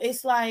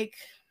 it's like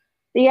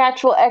the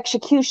actual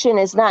execution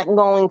is not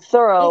going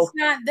thorough. It's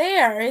not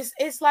there.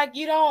 It's like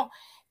you don't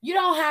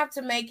have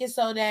to make it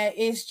so that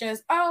it's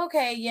just, oh,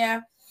 okay,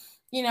 yeah,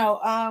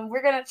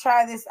 we're gonna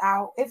try this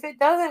out. If it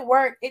doesn't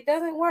work, it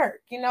doesn't work.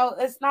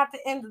 It's not the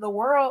end of the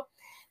world.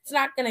 It's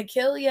not gonna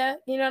kill you.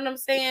 You know what I'm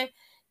saying?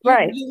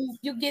 Right.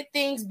 You get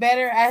things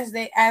better as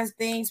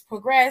things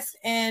progress,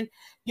 and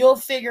you'll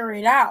figure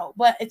it out.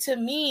 But to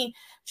me,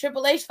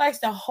 Triple H likes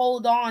to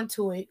hold on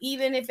to it,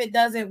 even if it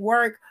doesn't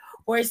work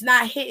or it's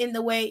not hitting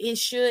the way it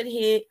should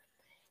hit.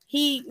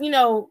 He,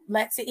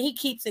 lets it. He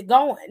keeps it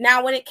going.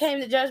 Now, when it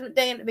came to Judgment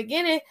Day in the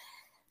beginning,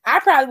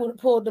 I probably would have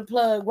pulled the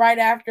plug right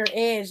after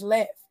Edge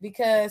left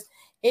because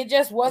it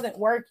just wasn't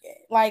working.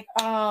 Like,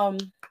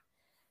 Dom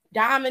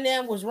and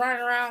them was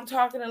running around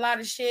talking a lot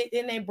of shit.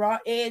 Then they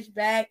brought Edge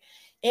back.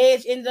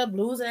 Edge ended up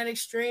losing at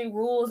Extreme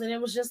Rules, and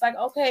it was just like,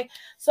 okay,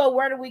 so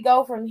where do we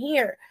go from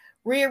here?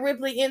 Rhea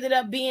Ripley ended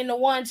up being the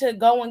one to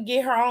go and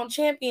get her own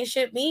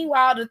championship.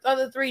 Meanwhile, the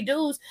other three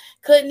dudes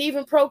couldn't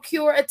even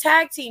procure a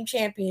tag team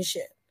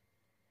championship.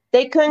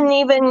 They couldn't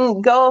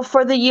even go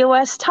for the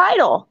U.S.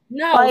 title.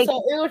 No,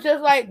 so it was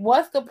just like,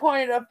 what's the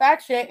point of the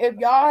faction if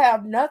y'all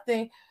have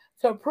nothing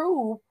to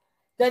prove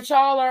that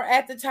y'all are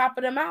at the top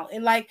of the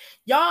mountain? Like,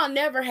 y'all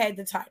never had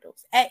the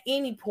titles at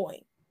any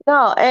point.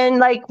 No, and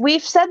like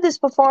we've said this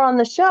before on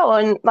the show,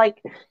 and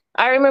like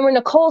I remember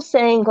Nicole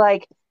saying,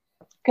 like,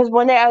 because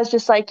one day I was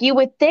just like, you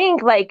would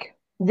think like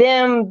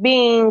them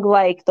being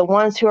like the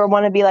ones who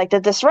want to be like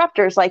the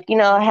disruptors, like,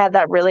 I had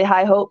that really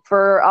high hope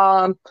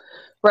for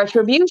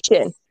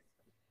Retribution,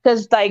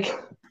 because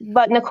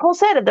but Nicole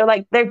said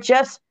it, they're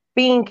just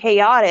being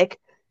chaotic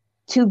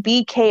to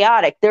be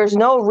chaotic. There's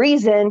no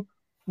reason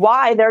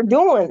why they're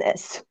doing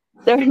this.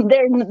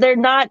 They're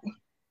not.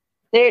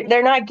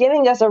 They're not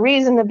giving us a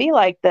reason to be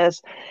like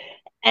this.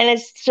 And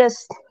it's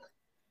just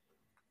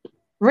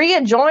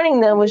Rhea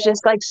joining them was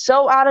just like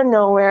so out of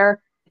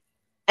nowhere.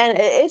 And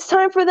it's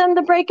time for them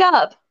to break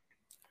up.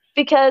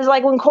 Because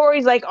like when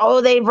Corey's like,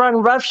 oh, they've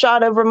run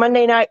roughshod over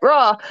Monday Night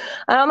Raw.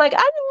 And I'm like,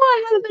 I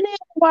haven't been able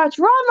to watch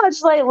Raw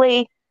much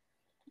lately.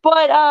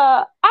 But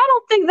I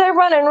don't think they're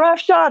running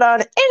roughshod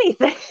on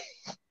anything.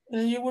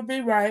 You would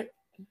be right.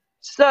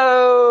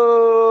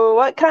 So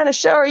what kind of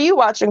show are you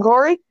watching,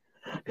 Corey?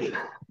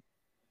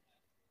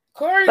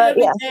 Corey But gonna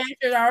be yeah, saying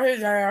shit out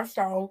his ass,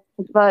 so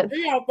but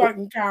he don't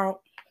fucking count.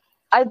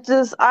 I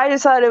just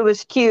thought it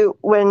was cute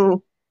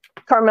when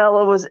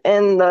Carmella was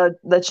in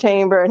the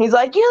chamber and he's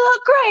like, "You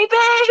look great,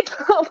 babe."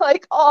 I'm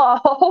like,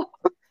 "Oh,"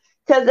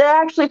 because it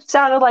actually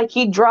sounded like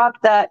he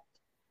dropped that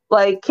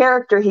like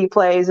character he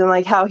plays and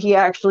like how he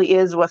actually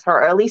is with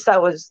her. At least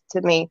that was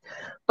to me.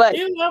 But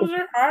He loves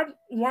her. I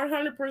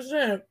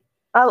 100%.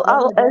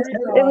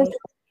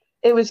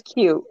 it was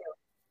cute.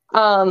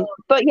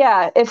 But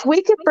yeah, if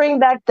we could bring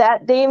back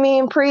that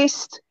Damian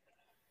Priest,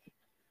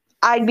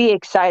 I'd be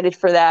excited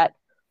for that.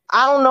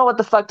 I don't know what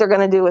the fuck they're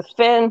gonna do with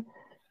Finn,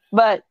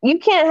 but you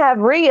can't have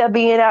Rhea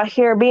being out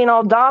here being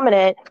all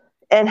dominant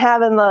and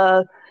having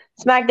the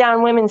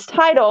SmackDown Women's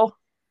title,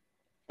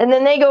 and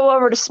then they go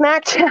over to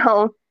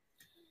SmackDown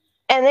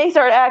and they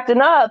start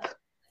acting up,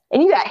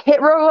 and you got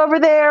Hit Row over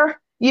there,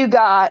 you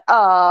got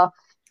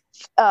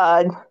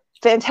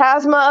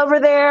Phantasma over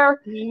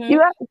there, Mm-hmm. you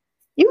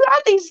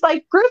got these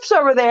like groups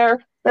over there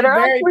that They're are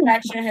very actually,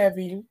 faction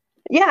heavy.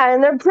 yeah,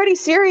 and they're pretty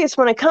serious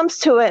when it comes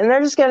to it, and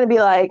they're just gonna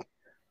be like,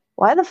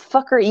 why the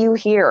fuck are you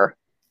here?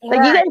 Like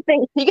Right.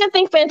 you gonna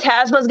think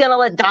Phantasma's gonna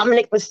let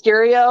Dominic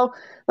Mysterio,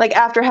 like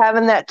after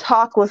having that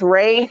talk with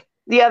Ray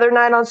the other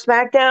night on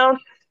SmackDown,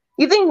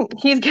 you think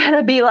he's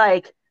gonna be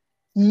like,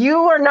 you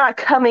are not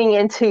coming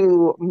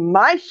into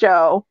my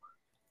show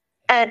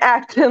and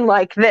acting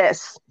like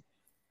this?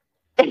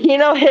 You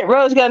know, Hit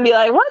Row's gonna be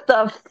like, what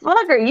the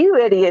fuck are you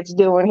idiots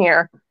doing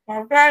here?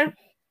 Okay.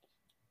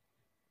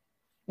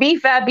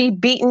 B-Fat be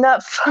beating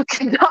up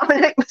fucking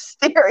Dominic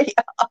Mysterio.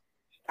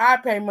 I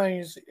pay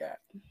money to see that.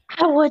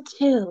 I would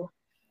too.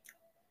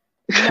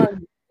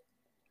 Money.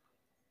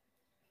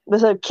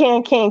 With a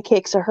can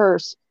kicks of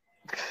hers.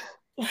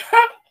 But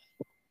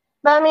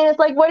I mean, it's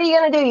like, what are you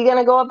gonna do? You're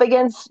gonna go up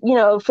against, you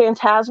know,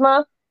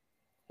 Phantasma?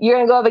 You're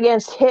gonna go up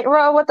against Hit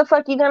Row? What the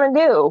fuck you gonna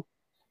do?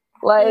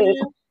 Like,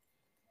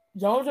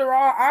 those are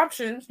all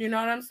options. You know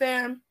what I'm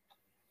saying?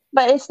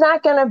 but it's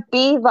not gonna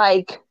be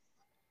like,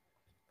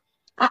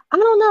 I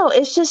don't know.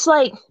 It's just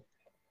like,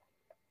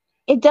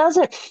 it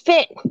doesn't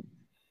fit.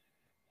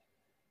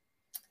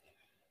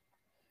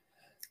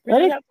 We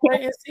just have to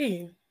wait and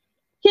see.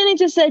 Kenny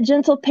just said,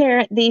 gentle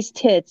parent these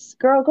tits.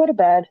 Girl, go to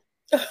bed.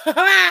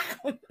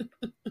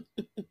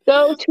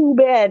 Go to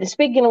bed.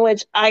 Speaking of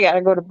which, I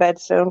gotta go to bed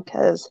soon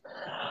because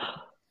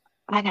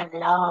I got a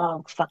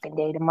long fucking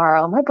day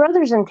tomorrow. My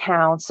brother's in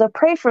town, so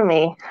pray for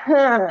me.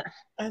 I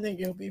think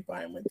you'll be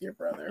fine with your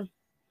brother.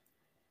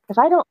 If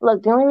I don't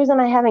look, the only reason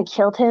I haven't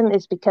killed him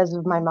is because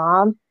of my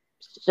mom.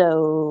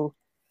 So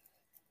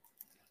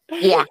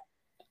yeah.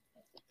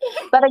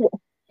 But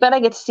I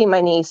get to see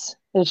my niece.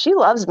 And she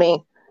loves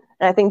me.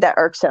 And I think that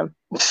irks him.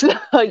 So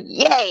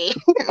yay.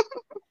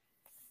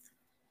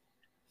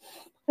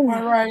 All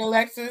right,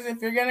 Alexis,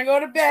 if you're gonna go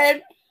to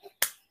bed,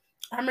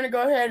 I'm gonna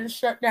go ahead and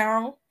shut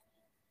down.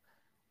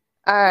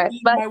 All right.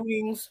 Eat But my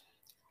wings.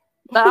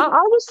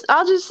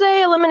 I'll just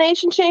say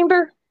Elimination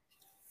Chamber.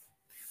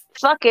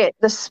 Fuck it.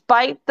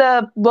 Despite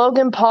the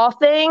Logan Paul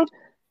thing,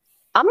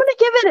 I'm gonna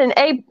give it an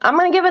A. I'm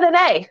gonna give it an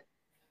A.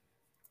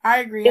 I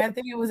agree. I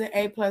think it was an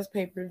A+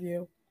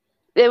 pay-per-view.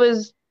 I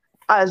was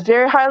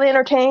very highly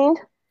entertained.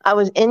 I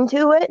was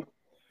into it.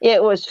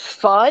 It was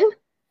fun.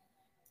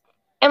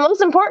 And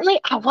most importantly,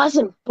 I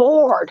wasn't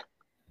bored.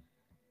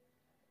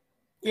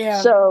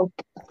 Yeah. So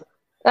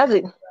that's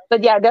it.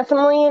 But yeah,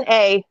 definitely an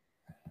A.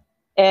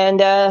 And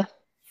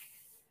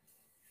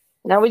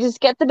now we just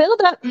get the build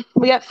up.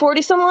 We got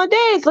 40 some odd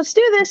days. Let's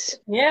do this.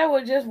 Yeah,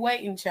 we're just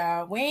waiting,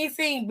 child. We ain't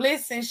seen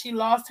Bliss since she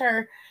lost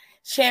her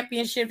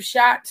championship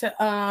shot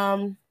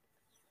to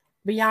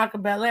Bianca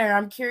Belair.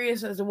 I'm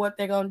curious as to what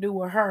they're gonna do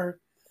with her.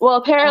 Well,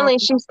 apparently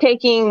she's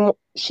taking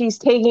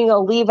a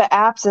leave of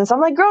absence.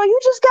 I'm like, girl, you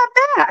just got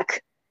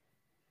back.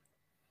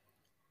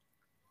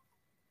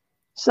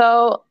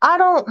 So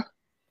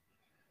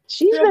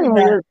she's been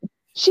weird.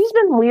 She's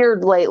been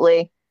weird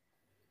lately.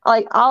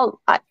 Like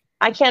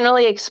I can't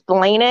really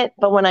explain it,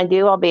 but when I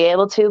do, I'll be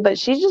able to. But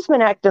she's just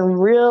been acting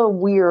real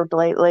weird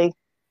lately.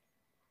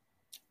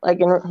 Like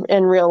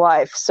in real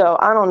life. So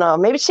I don't know.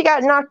 Maybe she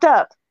got knocked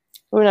up.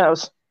 Who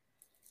knows?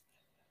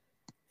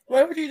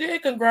 Whatever she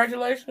did,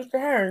 congratulations to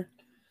her.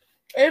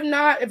 If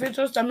not, if it's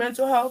just a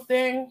mental health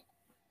thing,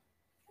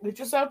 get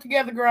yourself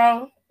together,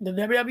 girl. The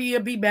WWE will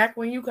be back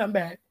when you come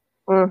back.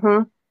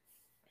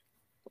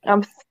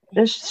 Mm-hmm.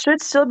 This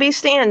should still be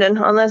standing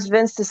unless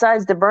Vince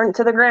decides to burn it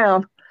to the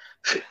ground.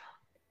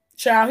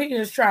 Child, he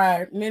has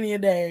tried many a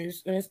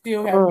days and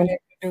still haven't been able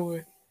to do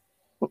it.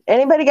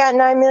 Anybody got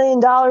 $9 million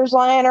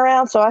lying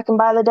around so I can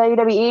buy the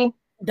WWE?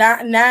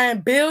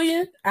 $9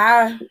 billion?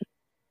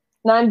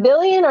 9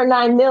 billion or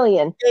 9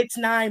 million? It's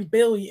 $9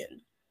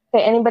 billion.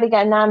 Okay, anybody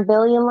got 9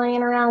 billion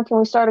laying around? Can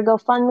we start a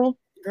GoFundMe?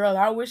 Girl,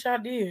 I wish I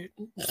did.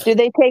 Do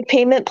they take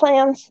payment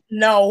plans?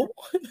 No.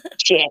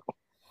 Shit.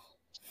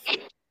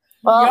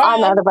 Well,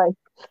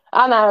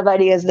 I'm out of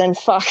ideas then.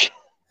 Fuck.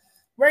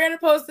 We're going to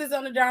post this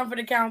on the Down for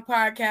the Count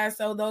podcast.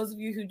 So those of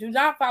you who do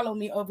not follow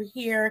me over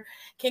here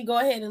can go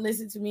ahead and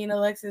listen to me and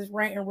Alexis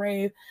rant and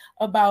rave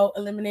about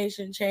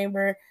Elimination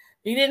Chamber.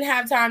 We didn't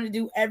have time to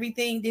do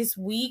everything this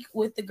week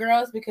with the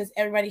girls because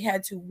everybody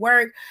had to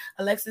work.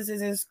 Alexis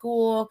is in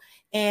school,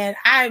 and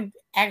I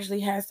actually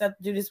had stuff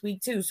to do this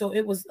week too. So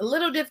it was a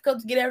little difficult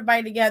to get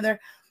everybody together.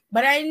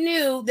 But I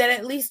knew that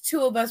at least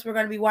two of us were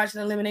going to be watching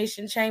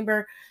Elimination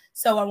Chamber.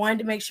 So I wanted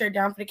to make sure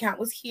Down for the Count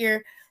was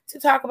here to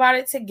talk about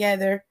it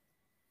together.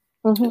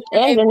 Mm-hmm.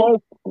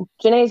 And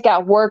Janae's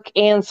got work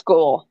and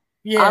school.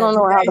 Yeah, I don't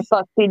know how the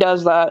fuck she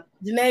does that.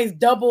 Janae's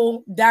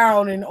double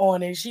down and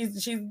on it.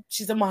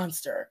 She's a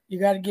monster. You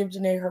got to give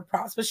Janae her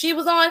props. But she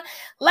was on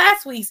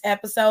last week's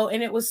episode,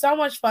 and it was so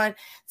much fun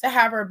to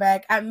have her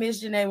back. I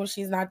miss Janae when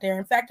she's not there.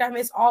 In fact, I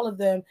miss all of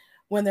them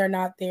when they're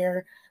not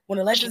there. When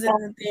Alexis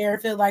isn't there,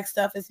 it feels like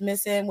stuff is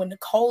missing. When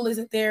Nicole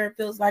isn't there, it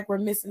feels like we're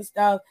missing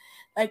stuff.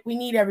 Like, we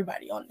need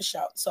everybody on the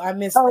show. So I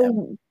miss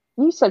them.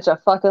 You such a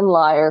fucking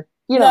liar.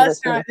 You know, it's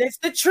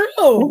the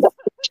truth.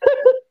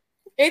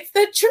 It's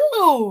the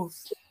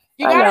truth.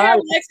 You gotta have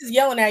Alexis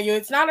yelling at you.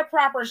 It's not a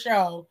proper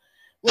show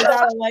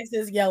without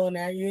Alexis yelling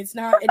at you. It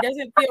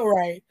doesn't feel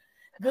right.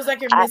 It feels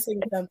like you're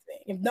missing something.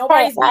 If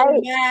nobody's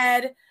getting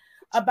mad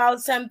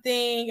about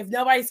something, if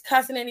nobody's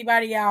cussing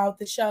anybody out,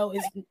 it's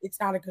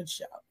not a good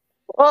show.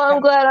 Well,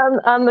 I'm glad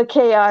I'm the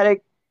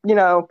chaotic,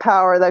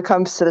 power that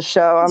comes to the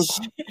show.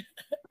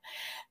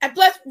 And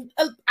plus,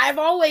 I've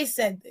always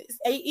said this.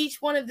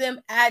 Each one of them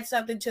adds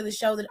something to the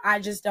show that I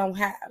just don't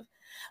have.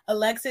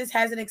 Alexis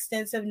has an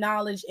extensive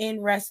knowledge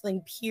in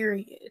wrestling,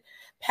 period.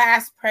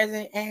 Past,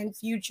 present, and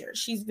future.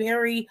 She's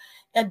very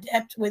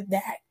adept with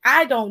that.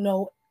 I don't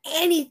know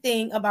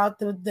anything about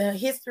the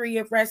history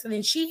of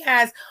wrestling. She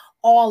has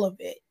all of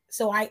it.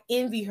 So I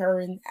envy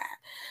her in that.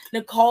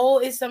 Nicole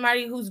is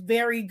somebody who's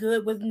very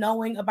good with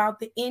knowing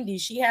about the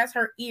indies. She has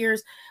her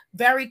ears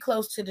very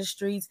close to the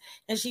streets,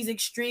 and she's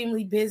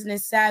extremely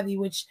business savvy,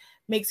 which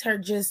makes her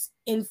just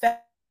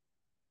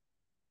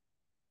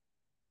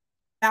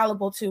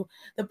valuable to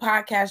the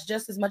podcast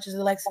just as much as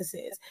Alexis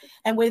is.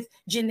 And with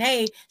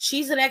Janae,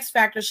 she's an X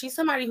factor. She's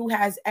somebody who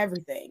has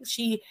everything.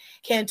 She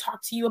can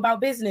talk to you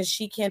about business.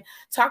 She can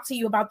talk to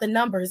you about the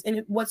numbers.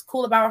 And what's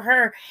cool about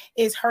her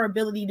is her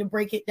ability to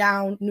break it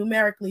down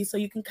numerically so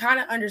you can kind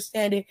of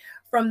understand it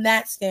from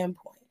that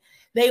standpoint.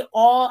 They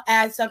all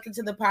add something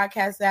to the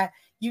podcast that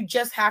you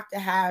just have to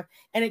have,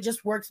 and it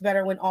just works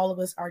better when all of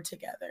us are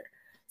together.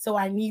 So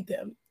I need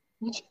them.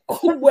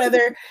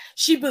 Whether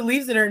she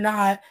believes it or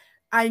not,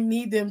 I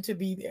need them to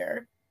be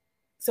there.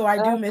 So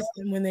I do miss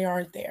them when they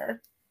aren't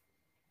there.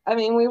 I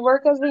mean, we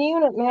work as a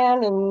unit,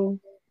 man. And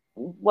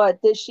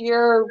this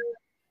year?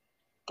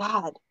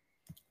 God.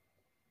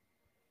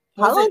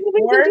 How long have we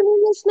been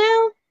doing this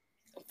now?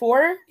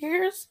 4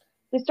 years?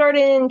 We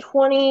started in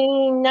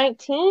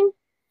 2019?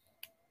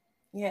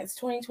 Yeah, it's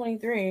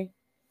 2023.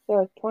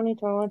 So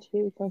 2021,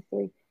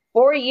 2023.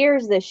 4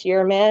 years this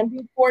year,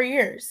 man. 4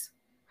 years.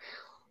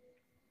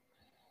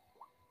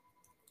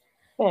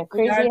 Yeah,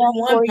 crazy. We gotta do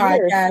one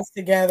podcast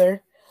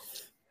together.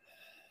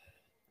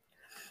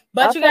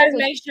 But you guys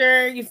make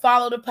sure you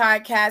follow the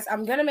podcast.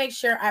 I'm going to make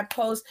sure I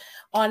post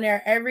on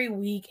there every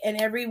week.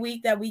 And every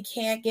week that we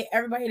can't get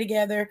everybody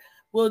together,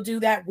 we'll do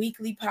that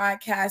weekly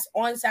podcast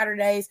on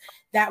Saturdays.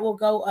 That will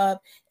go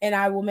up. And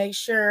I will make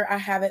sure I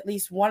have at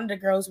least one of the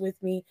girls with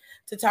me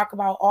to talk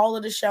about all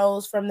of the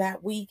shows from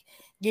that week.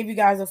 Give you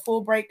guys a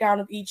full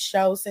breakdown of each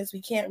show, since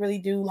we can't really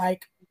do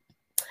like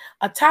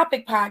a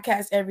topic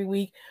podcast every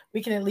week.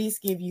 We can at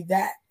least give you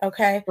that.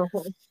 Okay.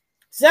 Mm-hmm.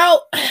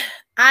 So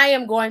I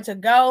am going to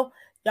go.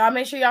 Y'all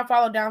make sure y'all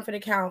follow Down for the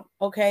Count.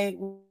 Okay.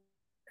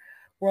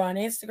 We're on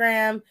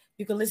Instagram.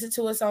 You can listen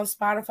to us on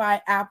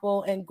Spotify,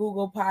 Apple, and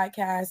Google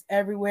Podcasts,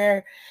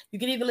 everywhere. You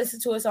can even listen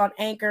to us on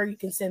Anchor. You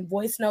can send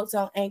voice notes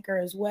on Anchor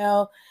as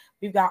well.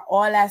 We've got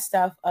all that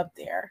stuff up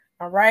there.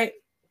 All right.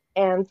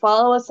 And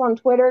follow us on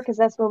Twitter, because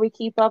that's where we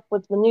keep up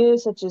with the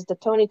news, such as the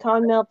Tony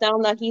Khan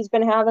meltdown that he's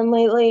been having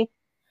lately.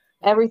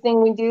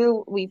 Everything we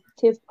do, we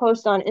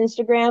post on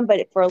Instagram,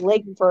 but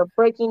for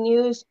breaking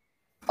news,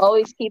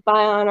 always keep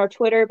eye on our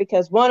Twitter,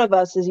 because one of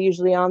us is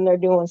usually on there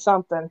doing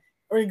something.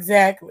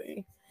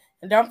 Exactly.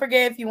 And don't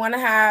forget, if you want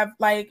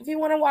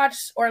to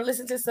watch or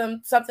listen to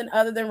something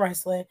other than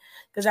wrestling,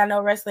 because I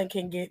know wrestling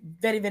can get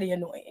very, very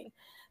annoying.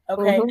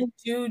 Okay.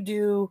 Mm-hmm.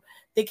 Do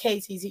the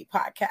KTT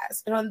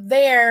podcast. And on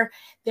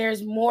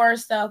there's more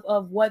stuff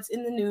of what's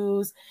in the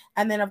news.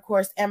 And then, of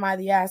course, Am I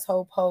the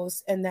Asshole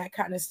posts and that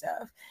kind of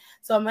stuff.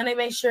 So I'm going to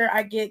make sure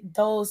I get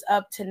those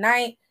up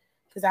tonight,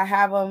 because I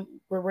have them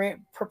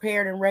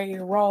prepared and ready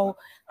to roll.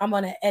 I'm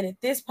going to edit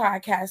this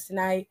podcast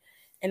tonight,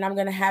 and I'm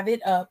going to have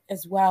it up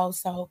as well.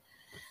 So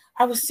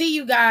I will see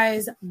you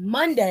guys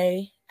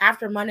Monday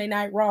after Monday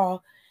Night Raw.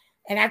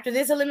 And after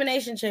this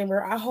Elimination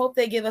Chamber, I hope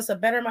they give us a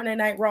better Monday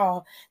Night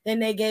Raw than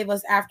they gave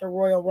us after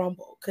Royal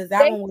Rumble, because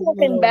that one was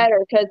looking better.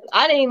 Because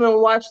I didn't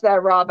even watch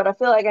that Raw, but I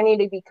feel like I need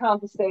to be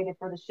compensated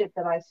for the shit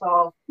that I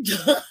saw.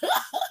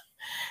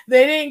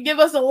 They didn't give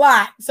us a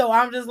lot, so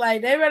I'm just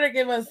like, they better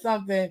give us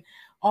something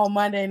on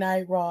Monday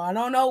Night Raw. I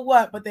don't know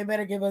what, but they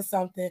better give us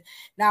something.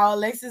 Now,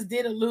 Alexis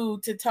did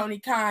allude to Tony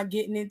Khan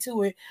getting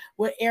into it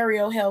with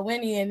Ariel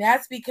Helwani, and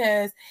that's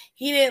because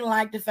he didn't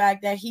like the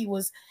fact that he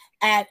was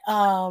at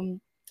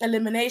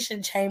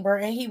Elimination Chamber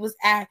and he was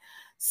at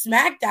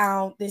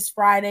SmackDown this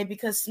Friday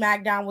because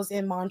SmackDown was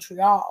in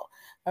Montreal.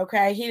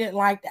 Okay, he didn't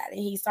like that, and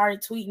he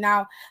started tweeting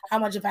out how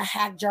much of a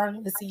hack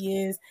journalist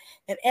he is,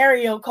 and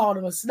Ariel called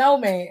him a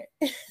snowman.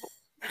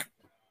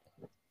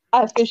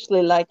 I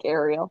officially like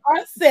Ariel.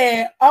 I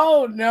said,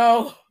 oh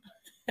no.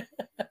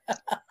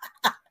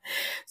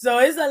 So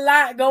it's a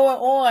lot going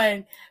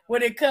on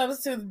when it comes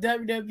to the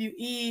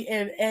WWE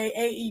and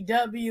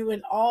AEW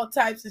and all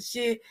types of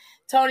shit.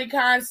 Tony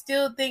Khan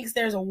still thinks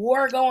there's a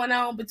war going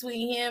on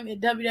between him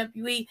and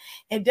WWE,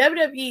 and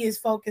WWE is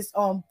focused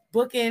on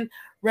booking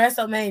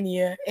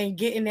WrestleMania and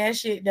getting that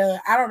shit done.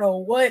 I don't know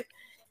what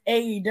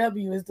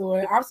AEW is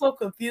doing. I'm so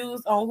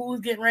confused on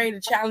who's getting ready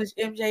to challenge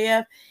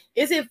MJF.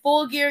 Is it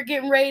Full Gear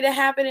getting ready to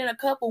happen in a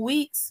couple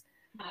weeks?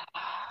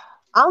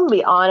 I'm gonna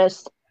be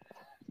honest.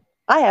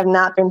 I have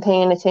not been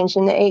paying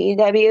attention to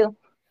AEW.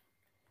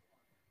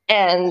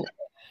 And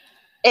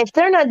if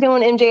they're not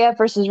doing MJF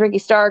versus Ricky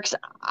Starks,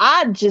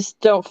 I just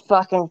don't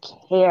fucking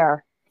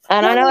care.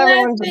 And well, I know the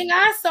everyone's last thing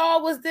I saw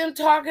was them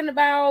talking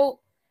about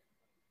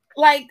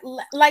like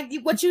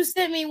what you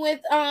sent me with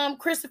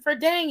Christopher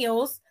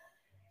Daniels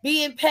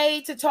being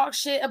paid to talk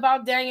shit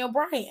about Daniel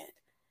Bryan.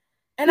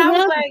 And I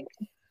was like,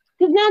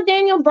 because now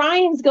Daniel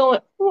Bryan's going,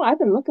 oh, I've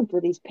been looking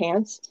for these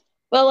pants.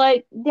 But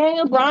like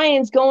Daniel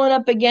Bryan's going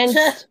up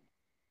against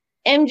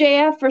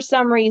MJF for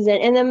some reason,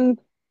 and then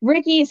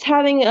Ricky's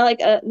having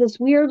this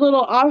weird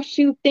little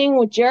offshoot thing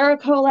with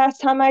Jericho last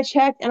time I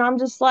checked, and I'm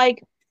just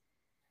like,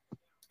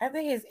 I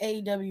think it's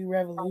AEW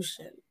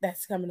Revolution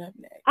that's coming up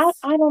next.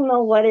 I don't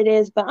know what it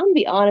is, but I'm gonna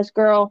be honest,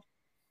 girl.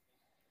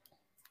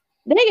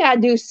 They gotta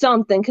do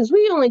something because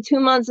we only 2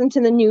 months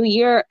into the new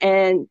year,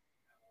 and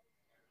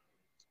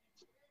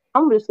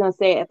I'm just gonna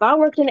say, if I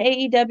worked in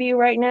AEW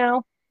right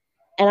now,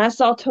 and I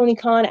saw Tony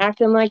Khan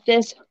acting like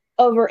this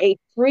over a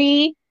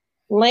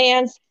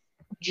freelance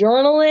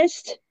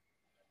journalist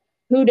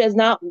who does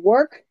not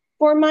work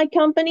for my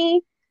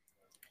company,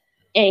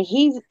 and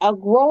he's a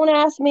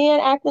grown-ass man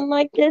acting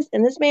like this,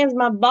 and this man's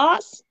my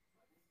boss,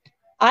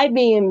 I'd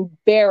be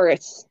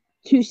embarrassed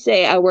to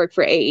say I work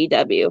for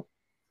AEW.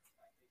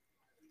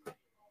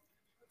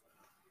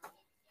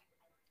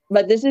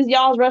 But this is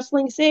y'all's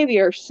wrestling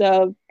savior,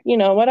 so,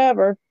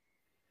 whatever.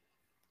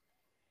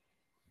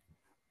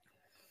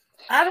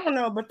 I don't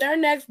know, but their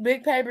next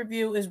big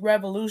pay-per-view is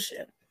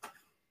Revolution.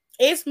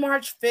 It's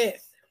March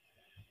 5th.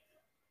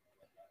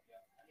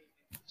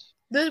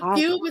 The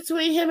feud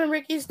between him and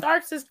Ricky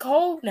Starks is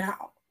cold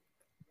now.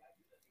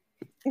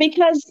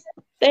 Because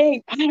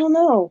I don't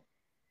know.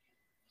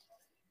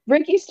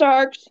 Ricky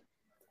Starks,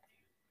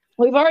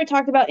 we've already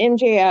talked about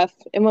MJF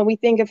and when we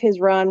think of his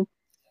run.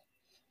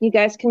 You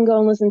guys can go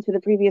and listen to the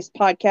previous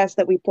podcast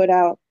that we put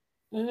out.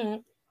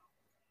 Mm-hmm.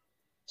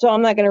 So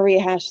I'm not going to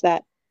rehash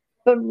that.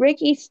 But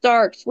Ricky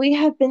Starks, we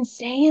have been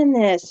saying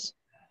this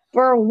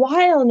for a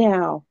while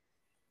now.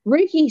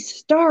 Ricky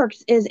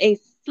Starks is a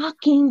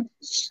fucking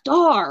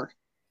star.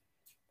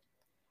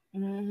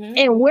 Mm-hmm.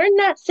 And we're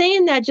not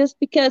saying that just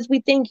because we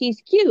think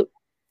he's cute.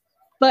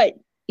 But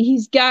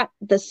he's got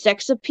the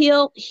sex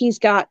appeal. He's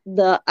got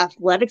the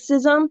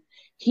athleticism.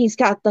 He's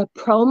got the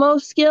promo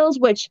skills,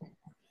 which,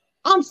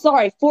 I'm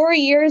sorry, 4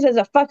 years as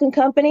a fucking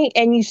company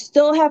and you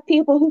still have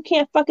people who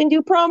can't fucking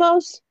do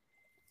promos?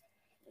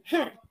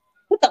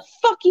 What the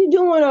fuck you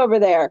doing over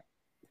there?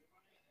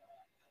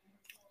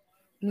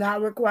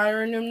 Not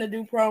requiring them to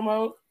do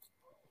promos.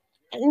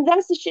 And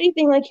that's the shitty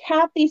thing. Like,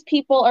 half these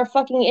people are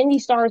fucking indie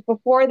stars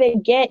before they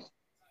get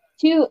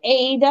to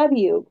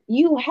AEW.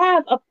 You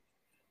have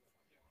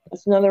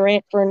that's another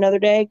rant for another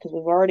day because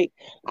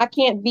I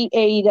can't beat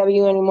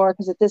AEW anymore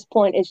because at this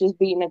point it's just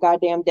beating a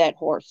goddamn dead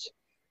horse.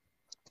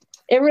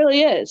 It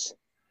really is.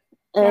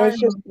 And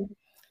it's just,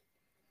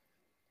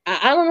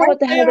 I don't know what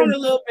the hell. On a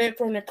little bit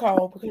from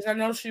Nicole because I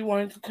know she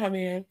wanted to come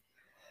in.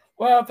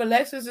 Well, if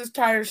Alexis is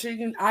tired,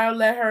 I'll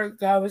let her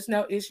go. It's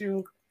no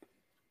issue.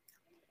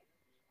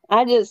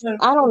 I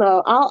don't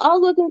know.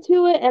 I'll look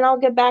into it and I'll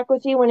get back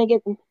with you when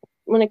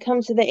it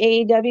comes to the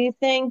AEW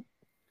thing.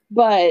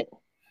 But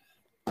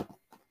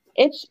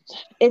it's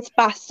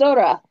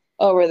basura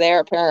over there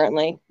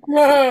apparently,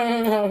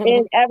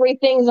 and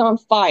everything's on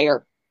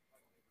fire.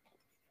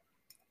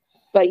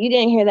 But you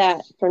didn't hear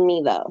that from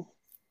me though,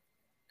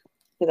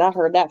 because I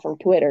heard that from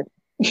Twitter.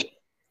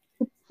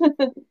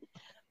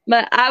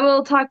 But I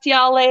will talk to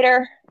y'all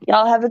later.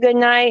 Y'all have a good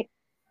night.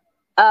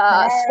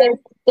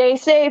 Stay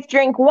safe,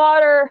 drink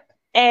water,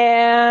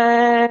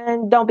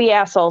 and don't be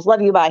assholes.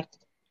 Love you. Bye.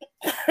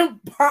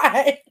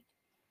 Bye.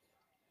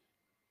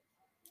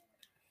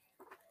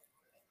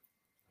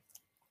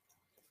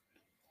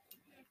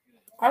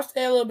 I'll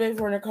stay a little bit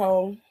for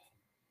Nicole.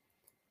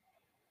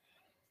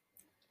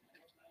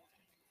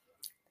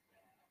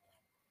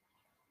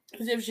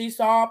 Because if she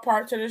saw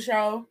parts of the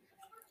show,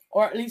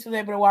 or at least was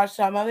able to watch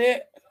some of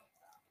it,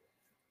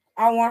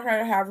 I want her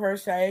to have her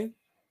say.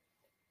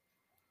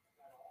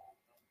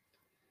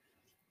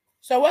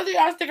 So whether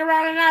y'all stick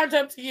around or not, it's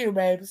up to you,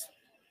 babes.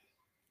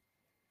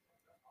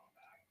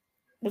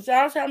 But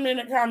y'all tell me in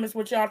the comments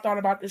what y'all thought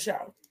about the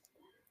show.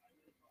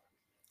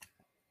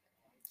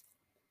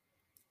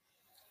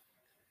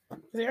 Is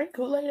there any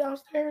Kool-Aid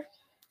downstairs?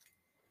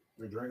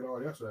 We drank it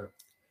all yesterday.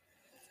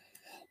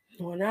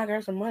 Well, now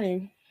there's some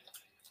money.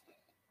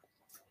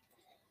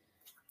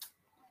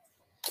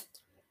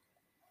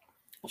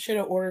 Should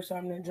have ordered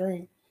something to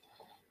drink.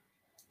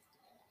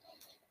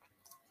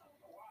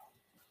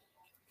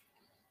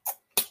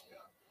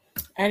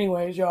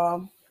 Anyways,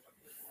 y'all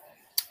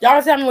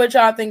tell me what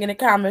y'all think in the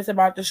comments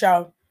about the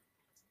show.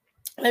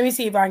 Let me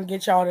see if I can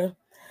get y'all to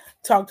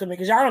talk to me,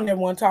 because y'all don't ever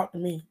want to talk to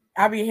me.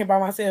 I'll be here by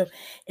myself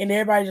and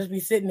everybody just be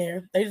sitting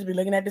there. They just be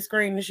looking at the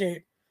screen and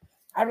shit.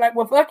 I'm like,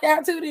 well, fuck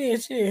y'all too then,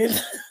 shit.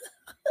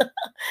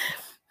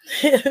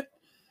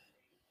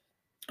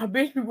 A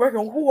bitch be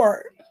working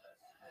hard.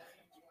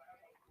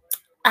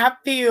 I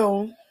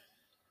feel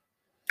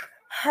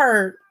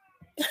hurt.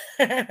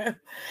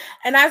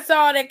 And I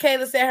saw that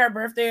Kayla said her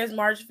birthday is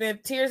March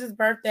 5th. Tears'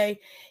 birthday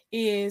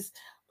is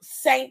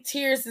St.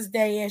 Tears'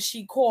 Day, as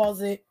she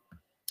calls it,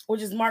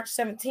 which is March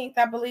 17th,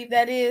 I believe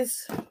that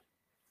is.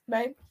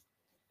 Babe?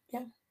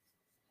 Yeah.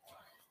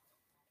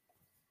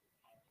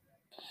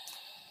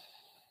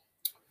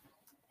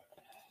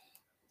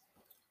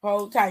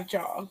 Hold tight,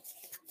 y'all.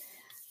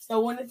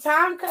 So when the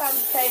time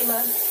comes,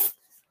 Kayla,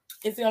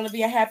 it's going to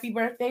be a happy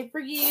birthday for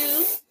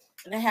you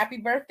and a happy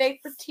birthday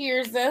for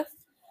Tirza.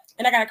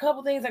 And I got a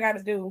couple things I got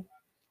to do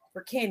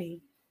for Kenny.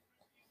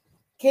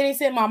 Kenny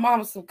sent my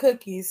mom some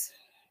cookies.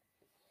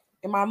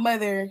 And my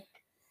mother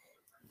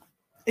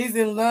is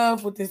in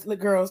love with this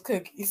little girl's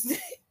cookies.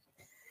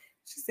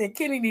 She said,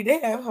 Kenny need to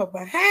have her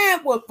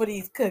behind whoop for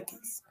these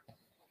cookies.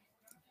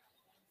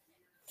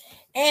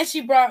 And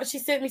she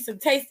sent me some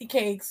tasty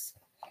cakes.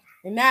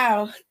 And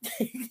now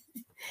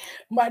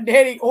my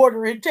daddy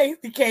ordering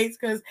tasty cakes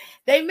because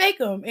they make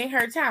them in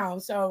her town.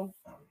 So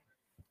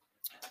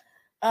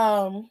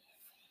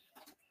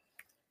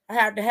I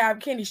have to have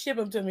Kenny ship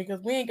them to me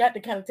because we ain't got the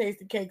kind of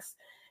tasty cakes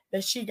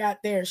that she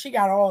got there. She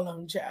got all of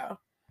them, child.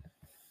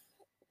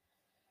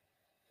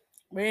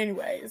 But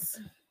anyways,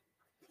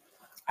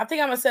 I think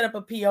I'm gonna set up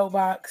a P.O.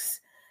 box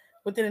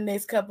within the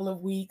next couple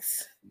of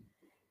weeks.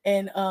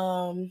 And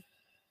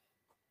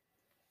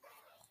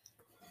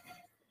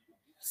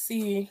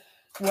see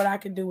what I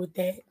can do with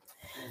that.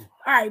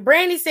 All right,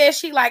 Brandy says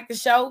she liked the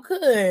show.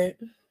 Good.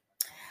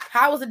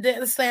 How was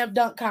the slam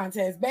dunk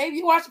contest? Babe,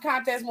 you watch the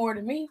contest more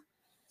than me.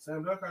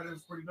 Slam dunk contest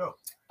was pretty dope.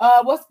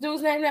 What's the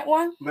dude's name that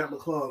won? Matt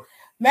McClung.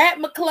 Matt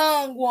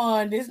McClung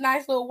won. This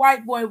nice little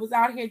white boy was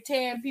out here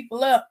tearing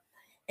people up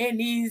in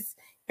these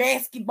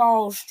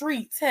basketball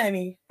streets,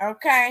 honey.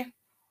 Okay?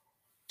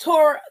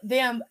 Tore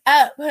them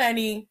up,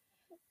 honey.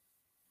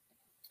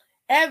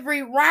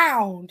 Every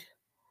round.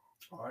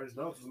 All right, his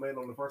dunks was made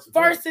on the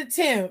first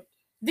attempt.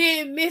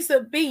 Didn't miss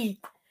a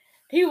beat.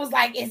 He was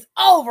like, it's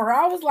over.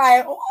 I was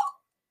like, oh.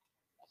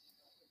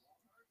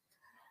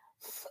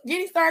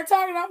 Then he started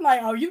talking. I'm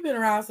like, oh, you've been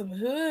around some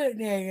hood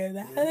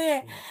niggas.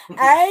 Okay,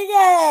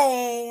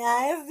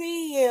 I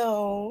see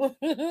you.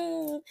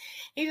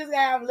 He just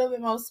gotta have a little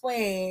bit more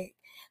swag.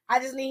 I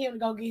just need him to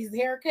go get his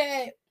hair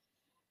cut.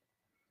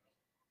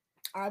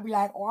 I'll be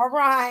like, all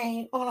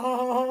right.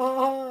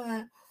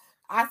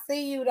 I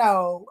see you,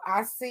 though.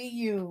 I see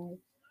you,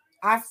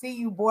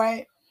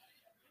 boy.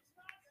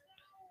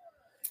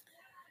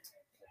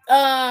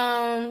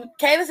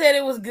 Kayla said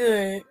it was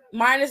good,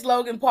 minus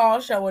Logan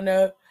Paul showing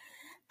up.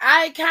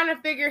 I kind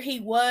of figured he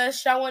was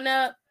showing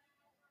up.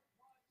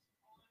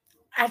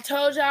 I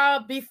told y'all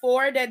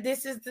before that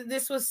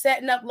this was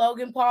setting up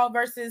Logan Paul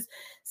versus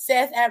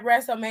Seth at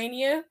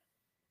WrestleMania.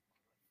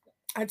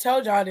 I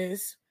told y'all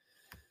this.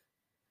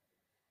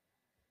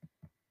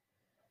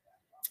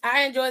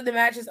 I enjoyed the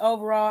matches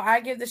overall.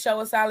 I give the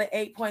show a solid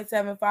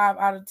 8.75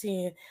 out of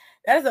 10.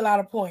 That is a lot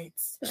of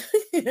points.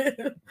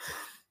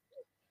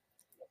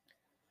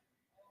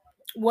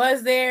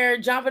 Was there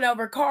jumping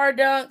over car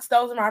dunks?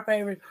 Those are my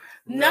favorite.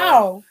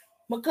 No.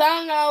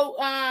 McClung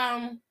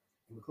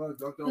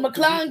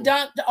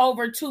dunked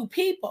over two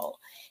people.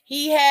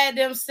 He had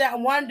them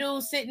one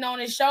dude sitting on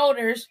his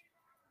shoulders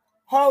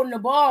holding the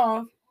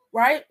ball,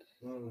 right?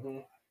 Mm-hmm.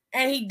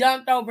 And he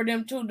dunked over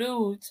them two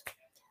dudes.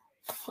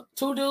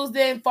 Two dudes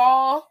didn't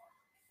fall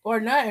or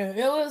nothing.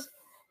 It was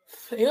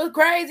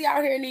crazy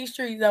out here in these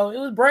streets, though. It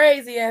was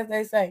brazy, as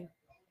they say.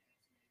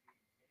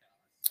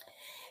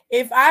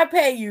 If I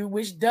pay you,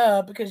 which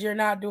duh, because you're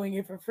not doing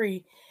it for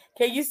free,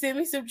 can you send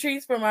me some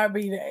treats for my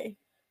B-Day?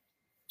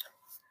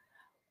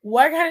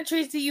 What kind of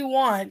treats do you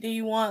want? Do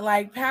you want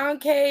like pound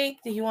cake?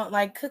 Do you want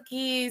like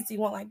cookies? Do you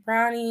want like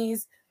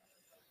brownies?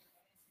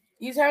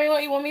 You tell me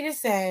what you want me to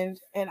send,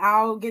 and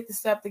I'll get the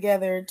stuff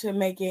together to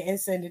make it and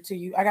send it to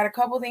you. I got a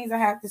couple things I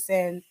have to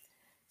send,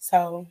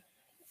 so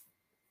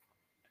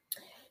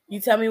you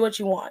tell me what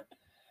you want.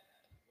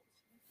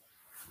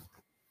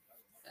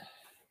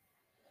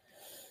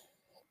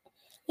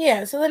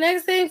 Yeah, so the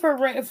next thing for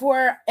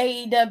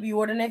AEW,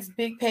 or the next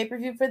big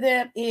pay-per-view for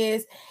them,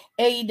 is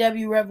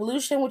AEW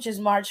Revolution, which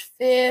is March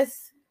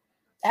 5th.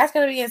 That's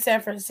going to be in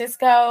San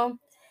Francisco.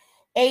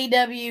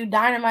 AEW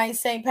Dynamite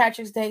St.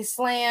 Patrick's Day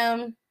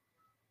Slam.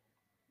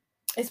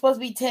 It's supposed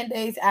to be 10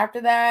 days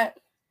after that.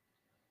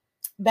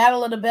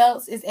 Battle of the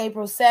Belts is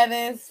April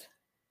 7th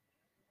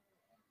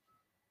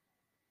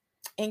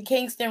in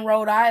Kingston,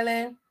 Rhode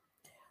Island.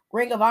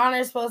 Ring of Honor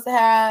is supposed to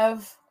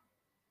have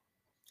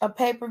a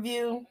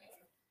pay-per-view.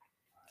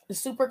 The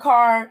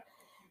Supercard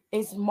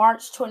is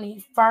March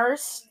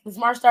 21st. It's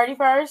March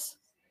 31st.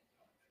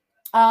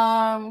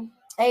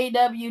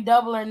 AEW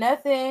Double or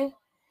Nothing,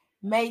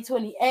 May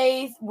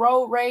 28th.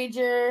 Road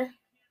Rager,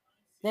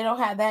 they don't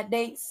have that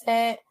date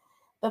set.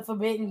 The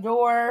Forbidden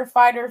Door,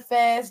 Fighter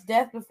Fest,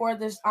 Death Before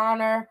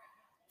Dishonor,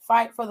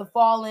 Fight for the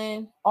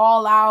Fallen,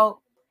 All Out,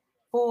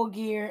 Full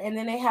Gear, and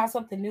then they have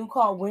something new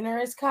called Winter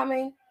is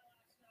Coming.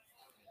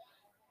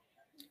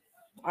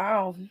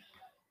 Wow.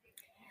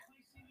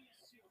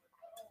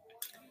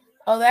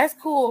 Oh, that's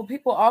cool.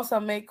 People also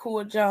make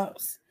cool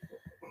jumps.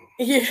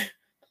 Yeah.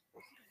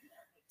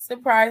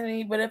 Surprised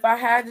me, but if I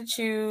had to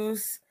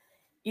choose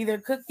either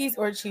cookies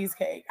or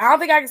cheesecake, I don't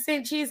think I can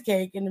send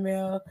cheesecake in the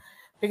mail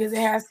because it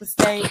has to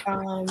stay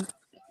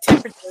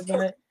temperature,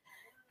 but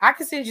I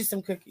can send you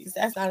some cookies.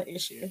 That's not an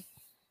issue.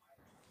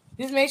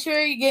 Just make sure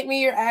you get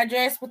me your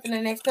address within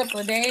the next couple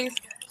of days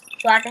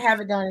so I can have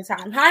it done in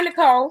time. Hi,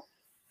 Nicole.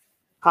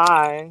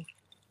 Hi.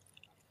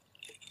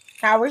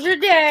 How was your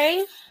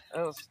day? It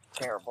was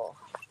terrible.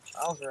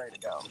 I was ready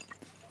to go.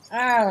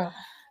 Oh.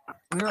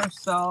 We were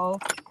so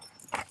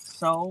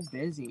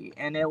busy,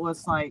 and it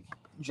was like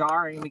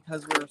jarring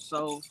because we were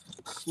so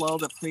slow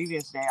the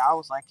previous day. I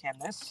was like, can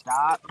this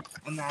stop?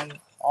 And then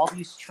all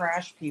these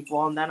trash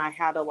people, and then I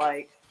had to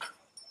like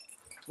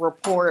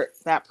report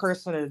that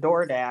person to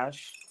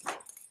DoorDash.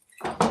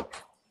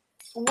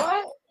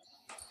 What?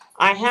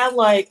 I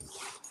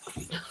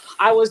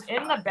was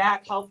in the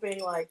back helping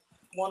my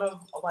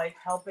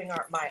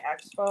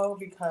expo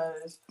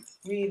because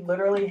we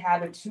literally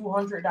had a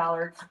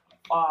 $200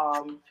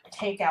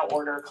 takeout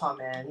order come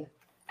in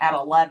at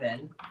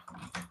 11,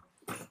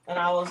 and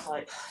I was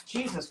like,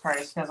 Jesus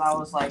Christ, because I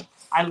was like,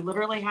 I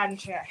literally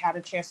hadn't had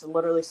a chance to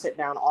literally sit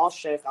down all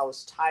shift. I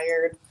was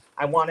tired.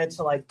 I wanted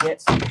to like get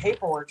some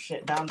paperwork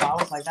shit done, but I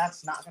was like,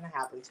 that's not gonna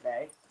happen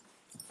today.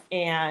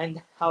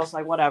 And I was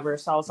like, whatever.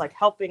 So I was like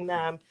helping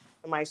them,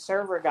 and my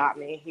server got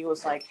me. He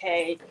was like,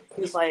 hey,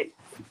 he's like,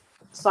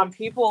 some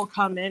people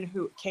came in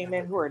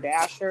who are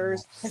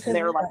dashers, and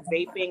they were like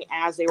vaping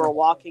as they were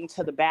walking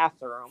to the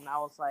bathroom. And I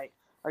was like,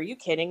 are you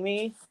kidding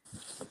me?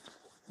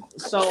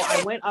 So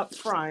I went up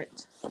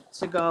front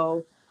to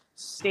go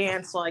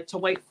stand, so like to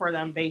wait for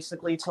them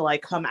basically to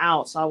like come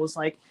out. So I was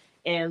like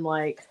in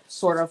like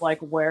sort of like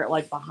where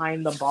like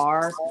behind the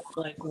bar,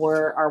 like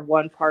where our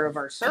one part of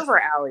our server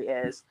alley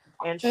is.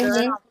 And sure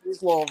enough,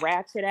 these little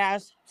ratchet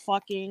ass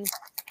fucking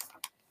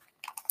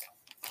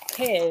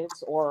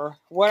kids or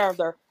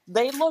whatever,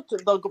 they looked,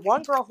 the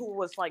one girl who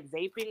was like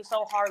vaping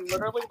so hard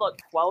literally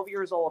looked 12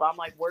 years old. I'm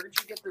like, where did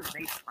you get this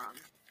vape from?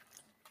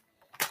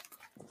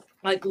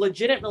 Like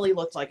legitimately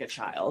looked like a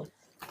child.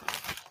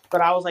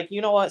 But I was like,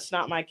 you know what? It's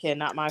not my kid,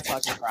 not my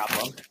fucking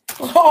problem.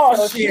 Oh,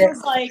 so shit. she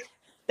was like,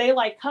 they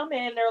like come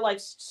in, they're like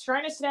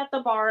trying to sit at the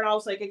bar, and I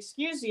was like,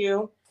 excuse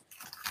you.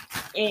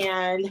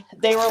 And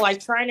they were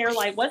like they're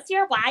like, what's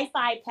your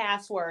Wi-Fi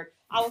password?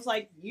 I was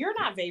like, you're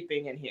not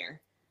vaping in here.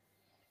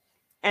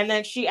 And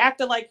then she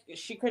acted like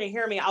she couldn't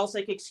hear me. I was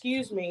like,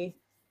 excuse me,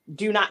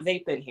 do not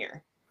vape in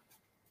here.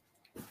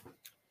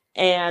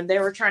 And they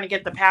were trying to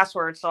get the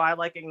password, so I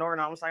like ignored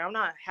them. I was like, I'm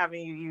not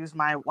having you use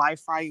my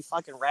Wi-Fi, you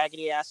fucking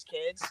raggedy ass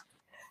kids.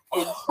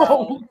 And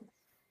so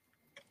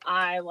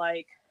I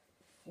like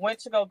went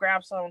to go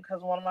grab some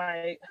because one of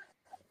my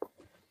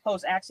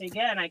hosts actually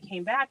again, I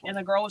came back and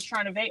the girl was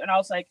trying to vape, and I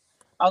was like,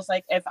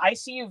 if I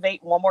see you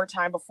vape one more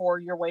time before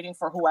you're waiting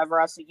for whoever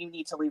else, you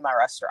need to leave my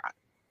restaurant.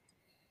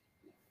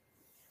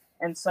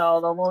 And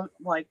so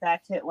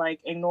that kid like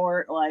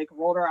ignored, like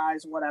rolled her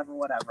eyes,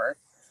 whatever.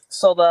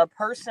 So the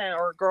person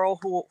or girl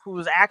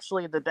who's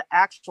actually the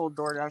actual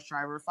DoorDash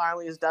driver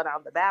finally is done out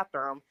in the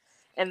bathroom,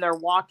 and they're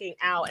walking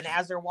out. And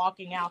as they're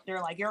walking out,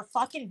 they're like, "You're a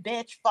fucking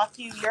bitch, fuck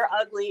you, you're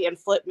ugly," and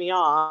flip me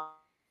off.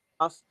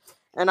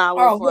 And I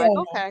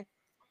was okay.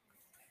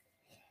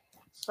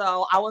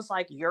 So I was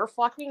like, "You're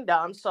fucking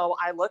dumb." So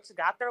I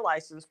got their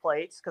license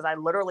plates because I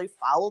literally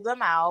followed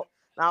them out,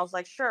 and I was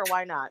like, "Sure,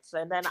 why not?" So,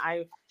 and then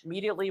I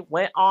immediately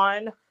went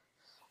on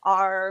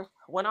our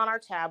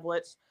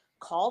tablets,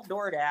 called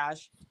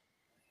DoorDash.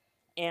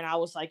 And I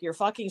was like, you're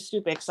fucking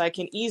stupid because I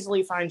can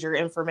easily find your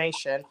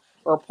information.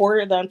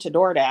 Reported them to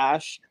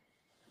DoorDash.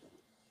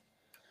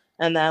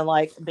 And then,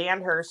 like,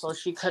 banned her so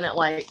she couldn't,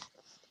 like,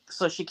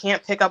 so she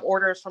can't pick up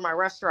orders from my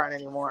restaurant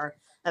anymore.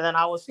 And then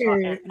I was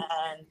talking,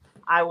 and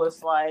I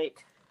was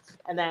like,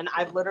 and then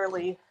I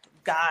literally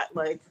got,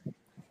 like,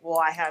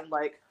 I had,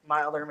 like,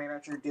 my other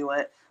manager do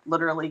it.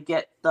 Literally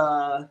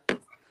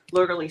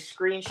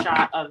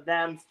screenshot of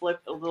them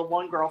the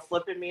one girl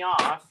flipping me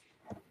off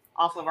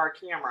of our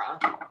camera.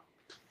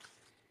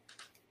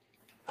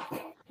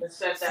 And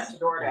sent that to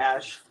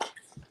DoorDash.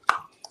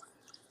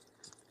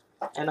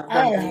 And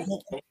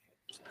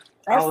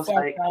That's was fucked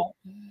like, up.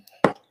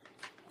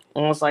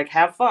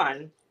 have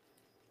fun.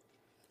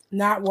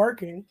 Not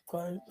working.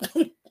 'Cause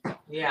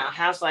Yeah,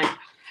 have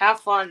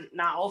fun.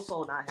 Not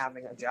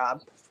having a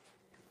job.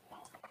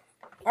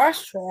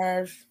 that's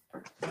trash.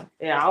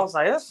 Yeah, I was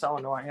like, that's so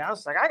annoying. I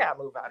was like, I gotta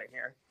move out of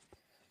here.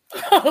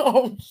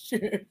 Oh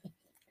shit.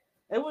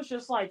 It was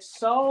just like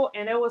so,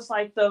 and it was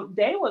like the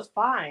day was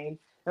fine.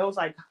 It was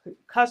like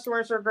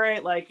customers were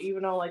great, like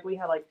even though like we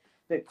had like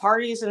big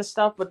parties and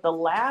stuff, but the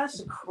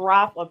last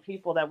crop of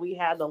people that we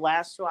had the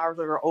last 2 hours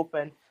we were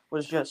open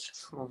was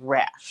just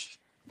trash.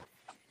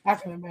 I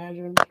can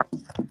imagine.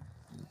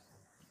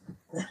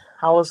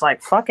 I was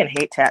like, fucking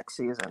hate tax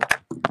season.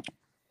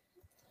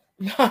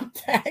 Not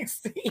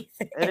tax season.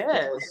 It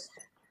is.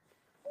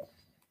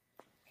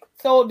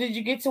 So did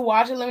you get to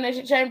watch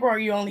Elimination Chamber, or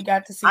you only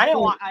got to see? I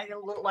didn't want.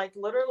 Like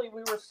literally,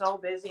 we were so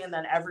busy, and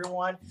then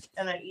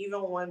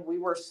even when we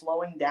were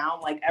slowing down,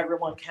 like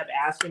everyone kept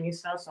asking me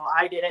stuff. So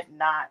I did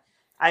not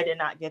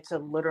get to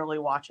literally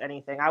watch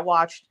anything.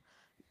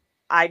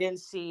 I didn't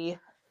see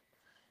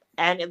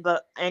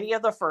any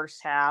of the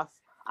first half.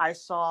 I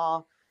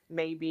saw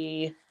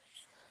maybe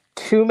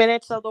 2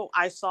 minutes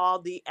I saw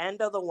the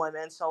end of the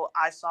women. So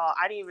I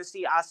didn't even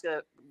see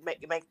Asuka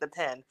make the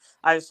pin.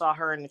 I just saw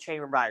her in the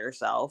chamber by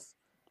herself.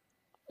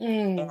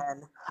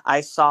 And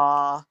I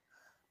saw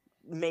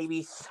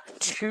maybe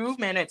 2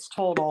 minutes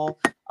total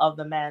of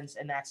the men's,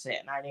 and that's it.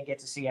 And I didn't get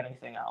to see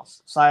anything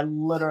else. So I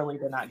literally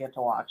did not get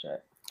to watch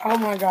it. Oh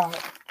my god!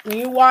 When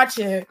you watch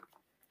it,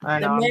 I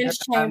know, the men's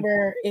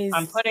chamber is.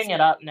 I'm putting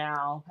it up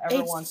now.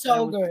 It's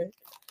so good.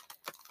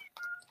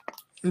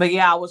 But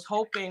yeah, I was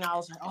hoping. I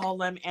was like, oh,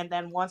 and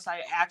then once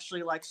I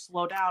actually like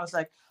slowed down, I was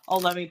like, oh,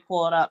 let me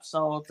pull it up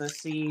so to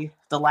see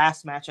the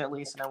last match at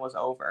least, and it was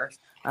over.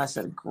 And I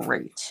said,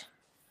 great.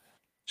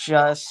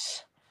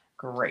 Just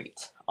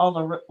great. Oh,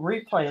 the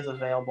replay is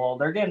available.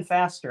 They're getting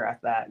faster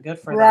at that. Good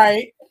for them.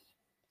 Right.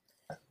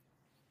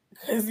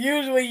 Because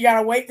usually you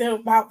gotta wait till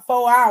about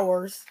 4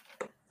 hours.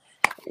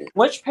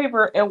 Which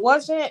paper? It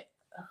wasn't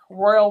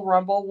Royal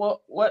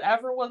Rumble.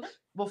 Whatever was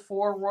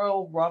before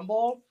Royal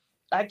Rumble.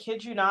 I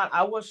kid you not.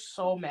 I was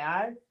so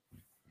mad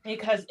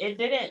because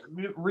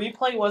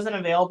replay wasn't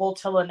available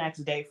till the next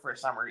day for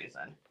some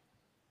reason.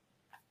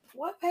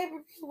 What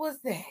pay-per-view was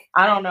that?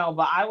 I don't know,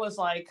 but I was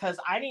like, because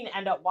I didn't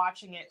end up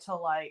watching it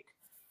till like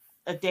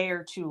a day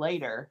or two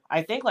later.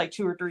 I think like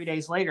 2 or 3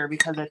 days later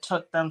because it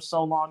took them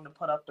so long to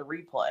put up the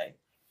replay.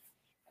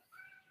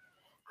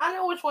 I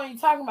know which one you're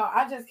talking about.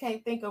 I just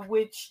can't think of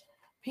which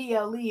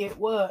PLE it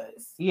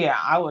was. Yeah,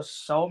 I was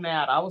so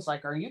mad. I was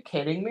like, are you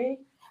kidding me?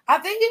 I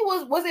think it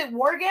was it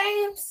War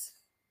Games?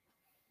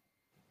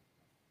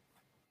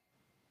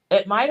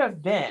 It might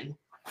have been.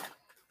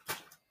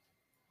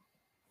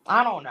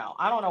 I don't know.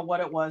 I don't know what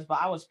it was, but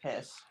I was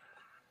pissed.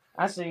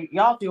 I see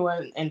y'all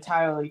doing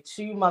entirely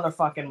too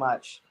motherfucking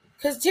much.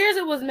 Because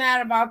Tirza was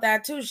mad about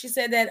that too. She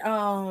said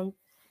that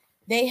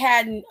they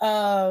hadn't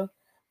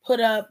put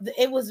up.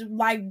 It was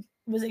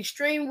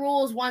Extreme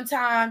Rules one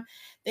time.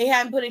 They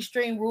hadn't put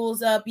Extreme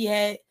Rules up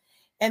yet.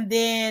 And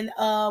then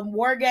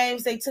War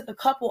Games, they took a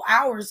couple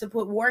hours to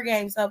put War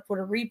Games up for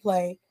the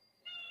replay.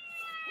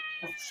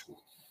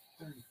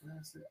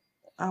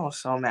 I was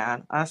so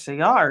mad. I said,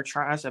 y'all are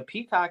trying. I said,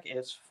 Peacock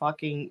is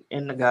fucking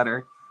in the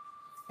gutter.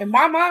 And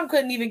my mom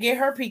couldn't even get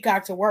her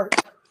Peacock to work.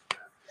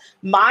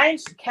 Mine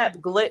kept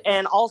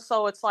and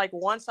also it's like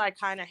once I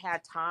kind of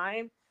had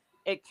time,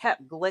 it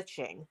kept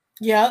glitching.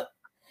 Yep.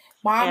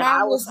 My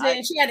mom was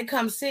saying she had to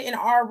come sit in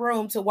our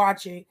room to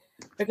watch it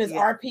because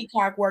our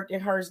Peacock worked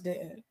and hers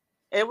didn't.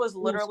 It was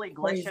literally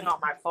glitching on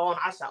my phone.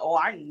 I said, oh,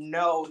 I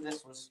know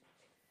this was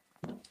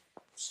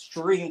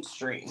streamed.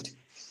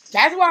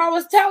 That's why I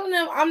was telling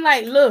them. I'm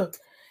like, look,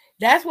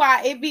 that's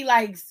why it be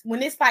like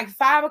when it's like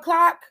 5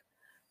 o'clock.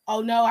 Oh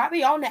no, I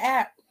be on the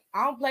app.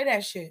 I don't play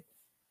that shit.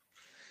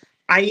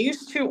 I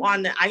used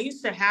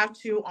to have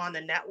to on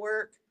the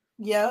network.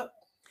 Yep.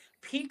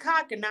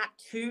 Peacock, not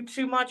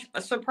too much,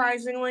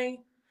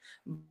 surprisingly.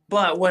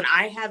 But when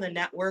I had the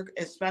network,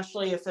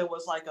 especially if it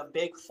was like a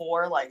big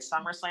 4, like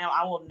SummerSlam,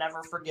 I will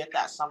never forget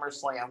that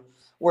SummerSlam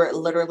where it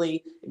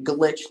literally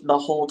glitched the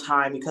whole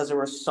time because there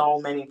were so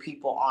many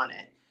people on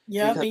it.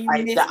 Yeah, but you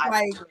missed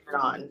like turned it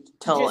on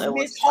till it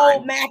was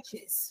whole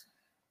matches.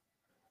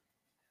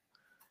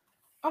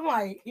 I'm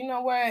like, you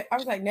know what? I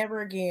was like,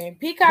 never again.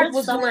 Peacock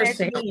was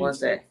SummerSlam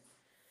was it?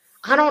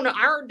 I don't know.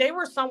 They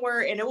were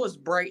somewhere and it was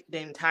bright the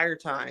entire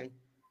time.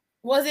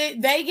 Was it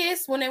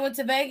Vegas when they went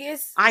to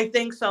Vegas? I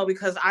think so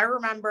because I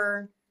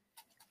remember.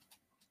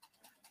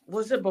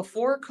 Was it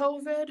before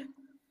COVID?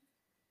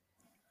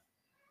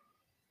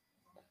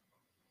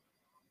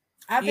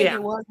 I think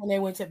it was when they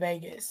went to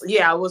Vegas.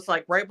 Yeah, it was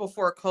like right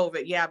before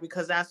COVID. Yeah,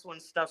 because that's when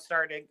stuff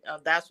started.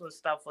 That's when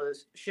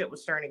shit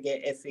was starting to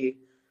get iffy.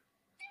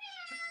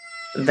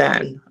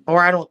 Then,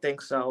 or I don't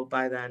think so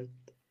by then.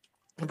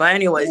 But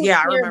anyways,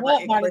 I remember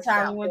it by the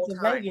time we went to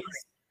Vegas.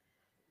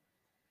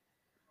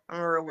 I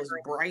remember it was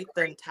bright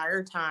the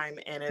entire time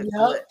and it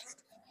glitched.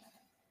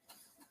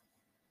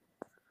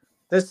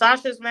 Did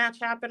Sasha's match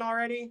happen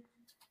already?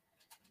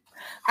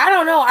 I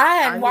don't know. I I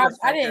had need to watched.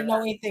 I check didn't it know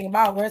out. anything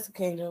about Wrestle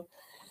Kingdom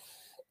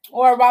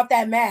or about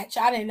that match.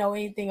 I didn't know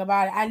anything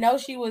about it. I know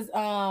she was.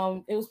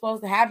 It was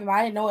supposed to happen, but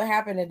I didn't know it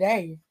happened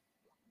today.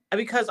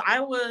 Because I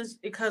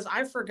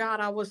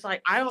forgot. I was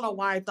like, I don't know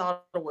why I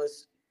thought it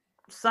was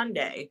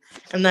Sunday,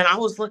 and then I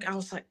was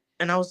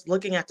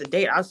looking at the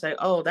date. I was like,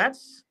 oh,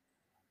 that's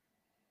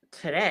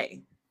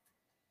today.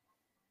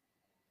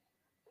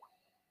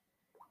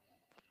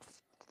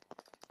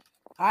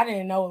 I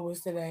didn't know it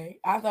was today.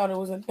 I thought it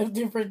was a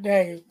different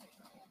day.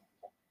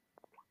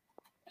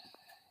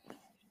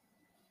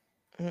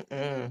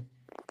 Mm-mm.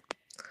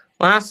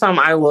 Last time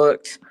I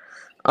looked,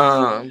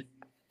 I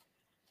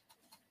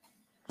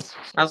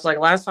was like,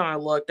 last time I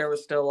looked, there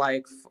was still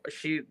like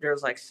there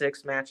was like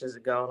 6 matches to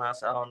go, and I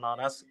said, oh no,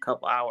 that's a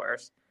couple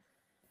hours.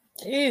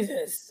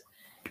 Jesus,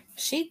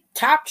 she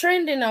top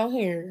trending on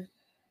here.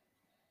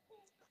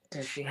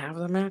 Did she have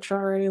the match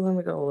already? Let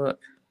me go look.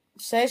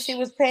 Says she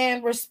was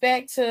paying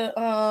respect to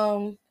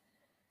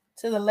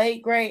the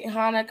late great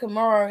Hana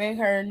Kimura in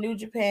her New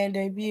Japan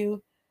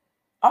debut.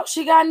 Oh,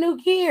 she got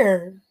new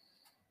gear.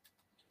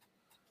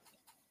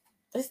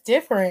 It's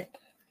different.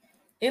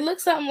 It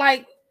looks something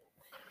like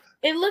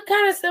it looked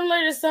kind of similar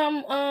to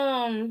some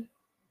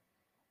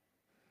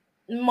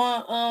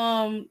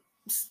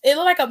it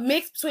looked like a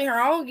mix between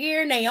her own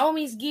gear,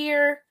 Naomi's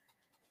gear,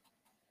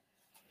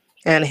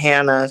 And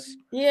Hannah's.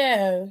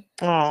 Yeah.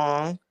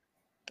 Aw.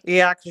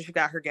 Yeah, because she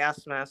got her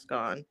gas mask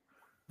on.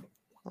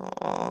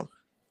 Aw.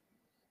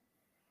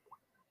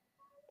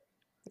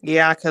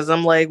 Yeah, because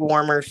them leg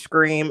warmers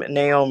scream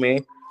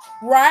Naomi.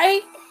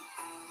 Right?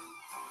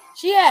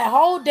 She had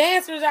whole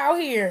dancers out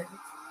here.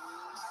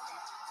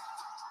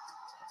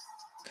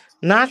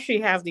 Now she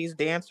have these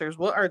dancers.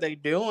 What are they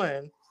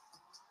doing?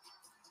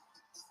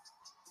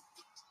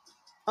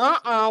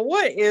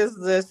 What is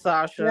this,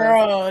 Sasha?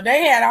 Girl,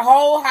 they had a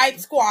whole hype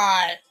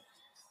squad.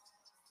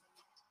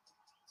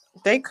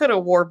 They could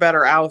have wore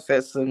better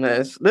outfits than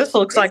this. This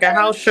looks like a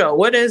house show.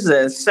 What is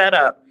this? Set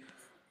up.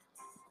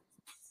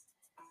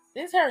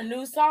 This is her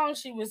new song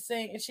she was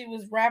singing. She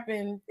was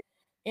rapping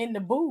in the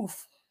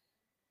booth.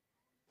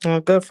 Oh,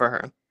 good for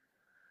her.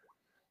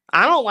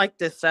 I don't like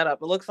this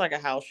setup. It looks like a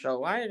house show.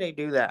 Why did they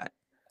do that?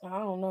 I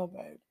don't know,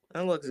 babe.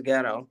 That looks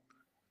ghetto.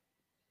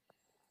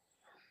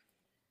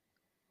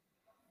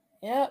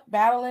 Yep,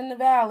 Battle in the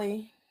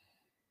Valley.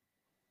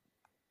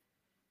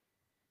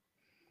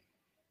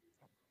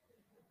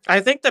 I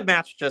think the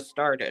match just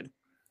started.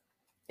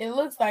 It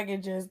looks like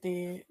it just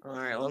did. All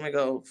right, let me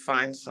go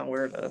find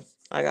somewhere to.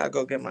 I gotta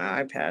go get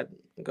my iPad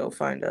and go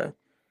find a.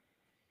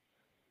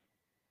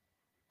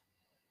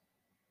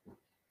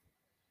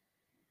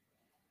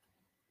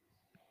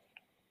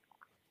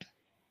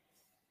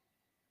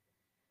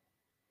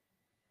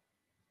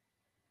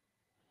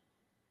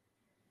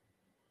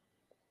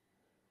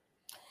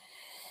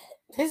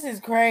 This is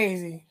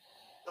crazy.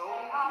 So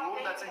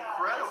cool. That's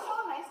incredible.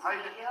 So nice to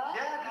meet you.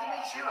 Yeah, good to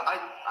meet you.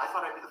 I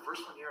thought I'd be the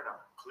first one here, and I'm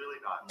clearly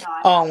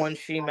not. Oh, when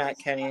she met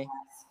Kenny.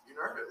 You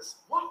nervous?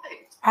 Why?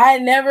 I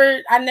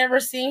never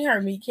seen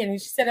her meet Kenny.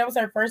 She said that was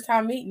her first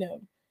time meeting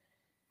him.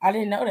 I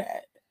didn't know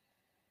that.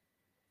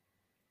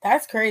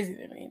 That's crazy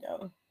to me,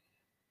 though.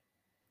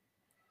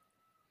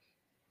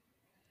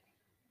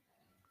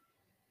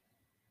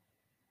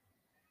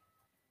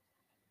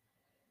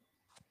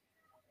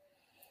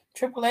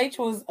 Triple H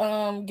was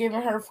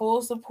giving her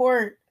full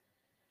support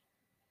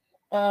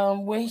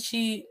when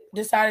she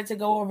decided to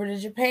go over to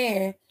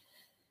Japan.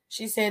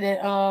 She said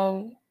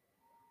that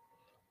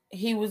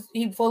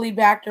he fully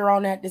backed her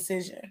on that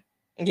decision.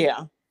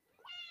 Yeah.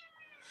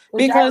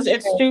 Because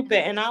it's stupid,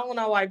 and I don't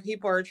know why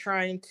people are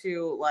trying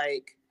to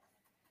like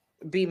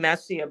be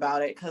messy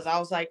about it. Because I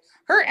was like,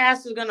 her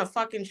ass is gonna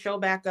fucking show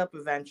back up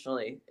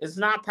eventually. It's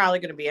not probably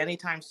gonna be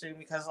anytime soon.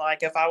 Because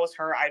like, if I was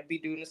her, I'd be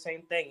doing the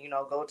same thing. You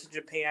know, go to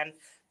Japan,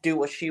 do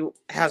what she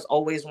has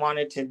always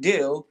wanted to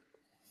do.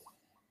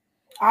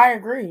 I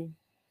agree.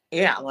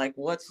 Yeah, like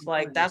what's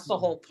like that's the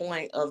whole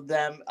point of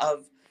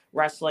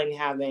wrestling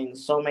having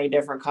so many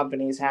different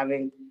companies,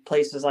 having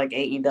places like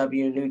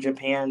AEW, New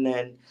Japan,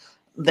 and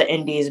the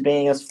indies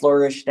being as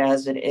flourished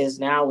as it is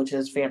now, which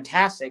is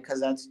fantastic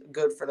because that's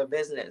good for the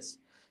business.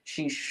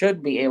 She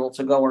should be able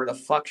to go where the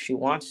fuck she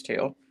wants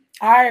to.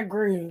 I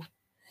agree.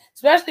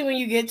 Especially when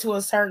you get to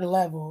a certain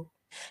level.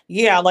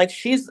 Yeah, like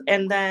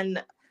and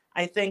then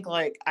I think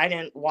like I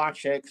didn't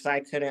watch it because I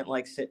couldn't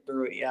like sit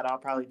through it yet. I'll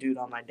probably do it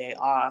on my day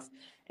off.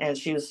 And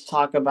she was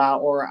talking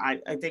about, or I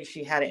think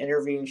she had an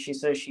interview and she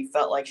said she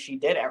felt like she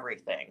did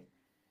everything.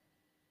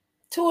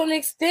 To an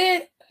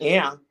extent.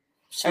 Yeah.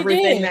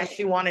 Everything that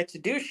she wanted to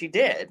do, she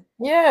did.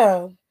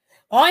 Yeah.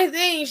 The only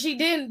thing she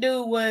didn't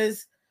do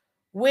was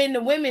win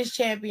the women's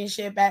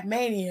championship at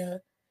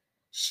Mania.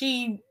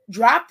 She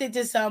dropped it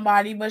to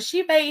somebody, but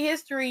she made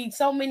history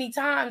so many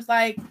times.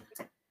 Like,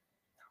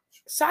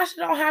 Sasha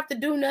don't have to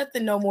do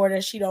nothing no more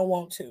that she don't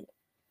want to.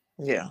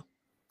 Yeah.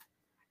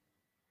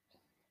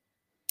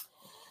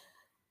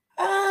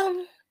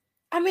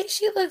 I mean,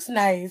 she looks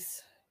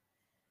nice.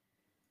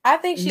 I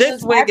think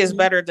this wig is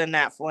better than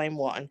that flame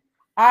one.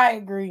 I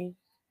agree.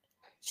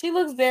 She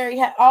looks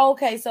very oh,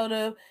 okay,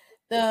 so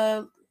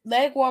the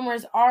leg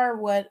warmers are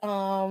what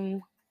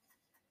Hana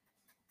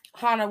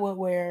would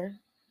wear.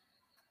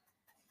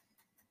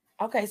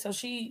 Okay, so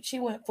she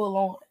went full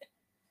on.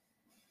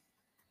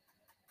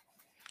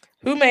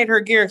 Who made her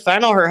gear? Because I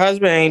know her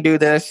husband ain't do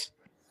this.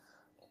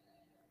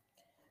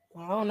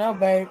 I don't know,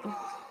 babe.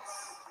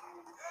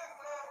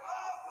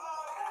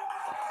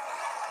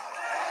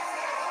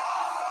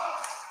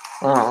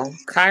 Oh,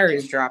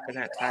 Kyrie's dropping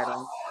that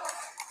title.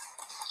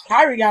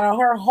 Kyrie got on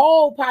her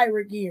whole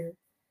pirate gear.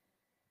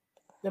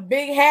 The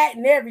big hat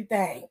and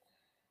everything.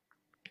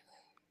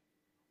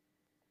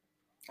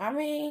 I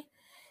mean,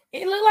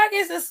 it looked like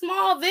it's a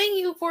small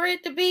venue for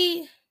it to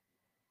be.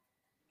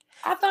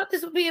 I thought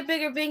this would be a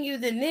bigger venue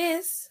than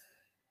this.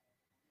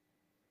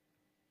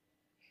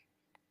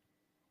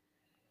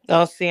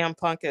 Oh, CM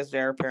Punk is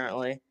there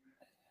apparently.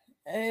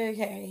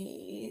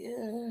 Okay.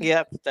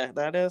 Yep,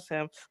 that is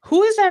him.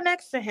 Who is that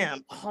next to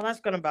him? Oh, that's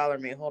going to bother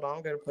me. Hold on,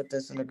 I'm going to put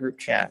this in the group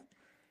chat.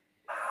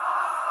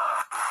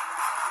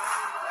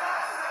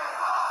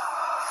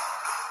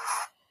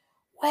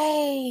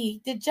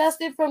 Wait, did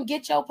Justin from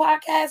Get Your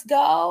Podcast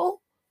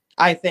go?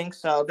 I think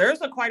so. There's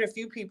quite a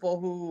few people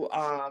who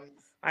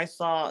I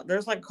saw.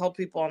 There's like a couple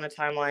people on the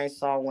timeline I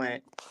saw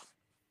went.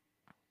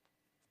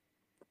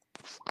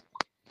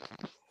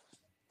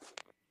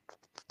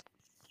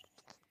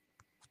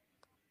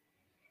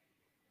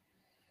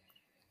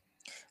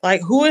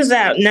 Like, who is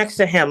that next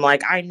to him?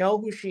 Like, I know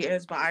who she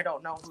is, but I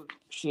don't know who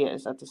she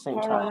is at the same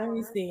Hold time. on, let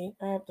me see.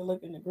 I have to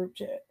look in the group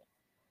chat.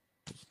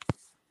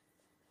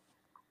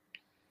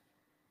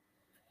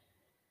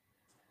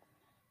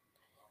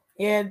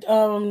 Yeah,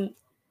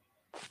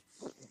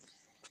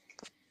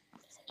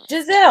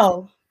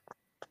 Giselle.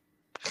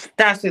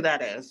 That's who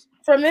that is.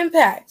 From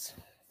Impact.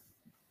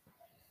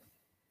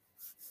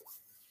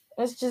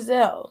 That's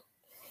Giselle.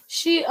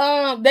 She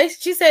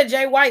said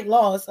Jay White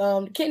lost.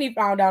 Kenny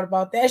found out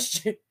about that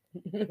shit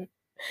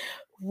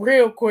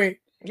real quick.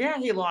 Yeah,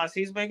 he lost.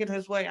 He's making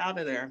his way out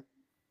of there.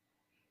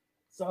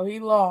 So he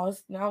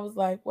lost, and I was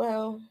like,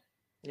 well,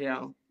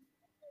 yeah.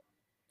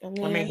 we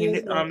knew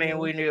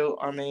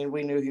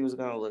he was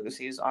gonna lose.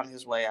 He's on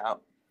his way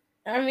out.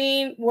 I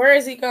mean, where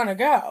is he gonna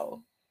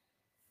go?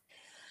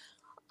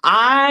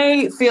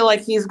 I feel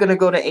like he's gonna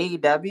go to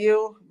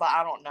AEW, but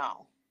I don't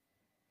know.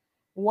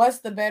 What's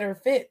the better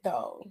fit,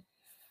 though?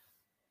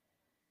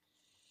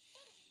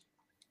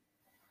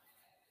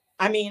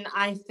 I mean,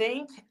 I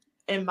think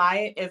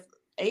if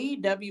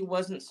AEW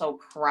wasn't so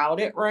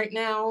crowded right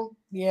now,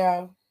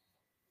 yeah,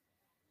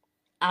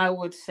 I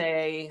would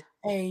say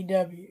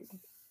AEW.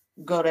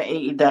 Go to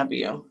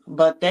AEW,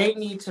 but they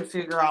need to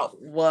figure out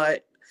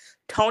what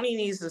Tony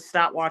needs to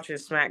stop watching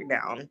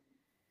SmackDown.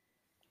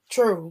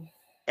 True.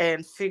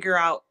 And figure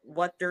out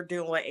what they're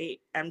doing with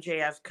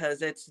MJF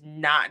because it's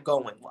not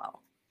going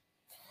well.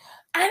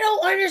 I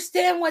don't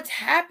understand what's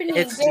happening.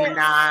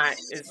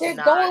 They're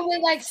going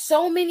with like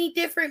so many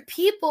different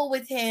people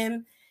with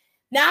him.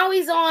 Now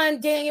he's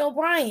on Daniel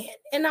Bryan.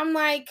 And I'm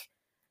like,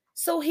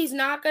 so he's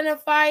not going to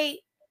fight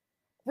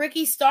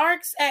Ricky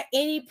Starks at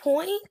any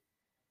point?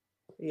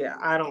 Yeah,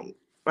 I don't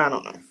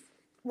know.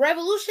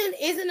 Revolution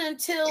isn't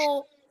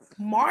until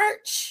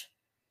March.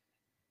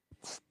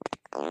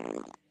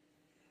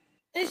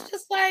 It's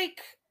just like,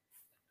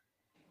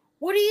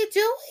 what are you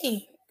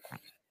doing?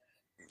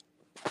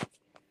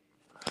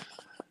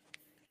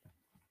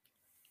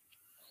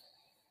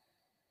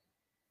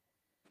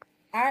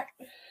 I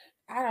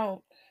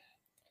don't.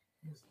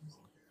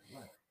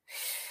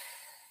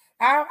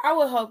 I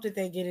would hope that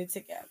they get it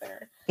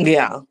together.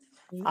 Yeah.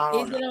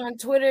 Is it on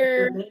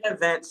Twitter? The main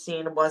event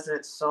scene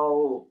wasn't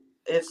so.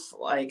 It's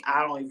like,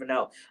 I don't even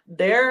know.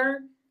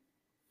 Their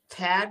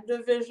tag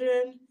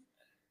division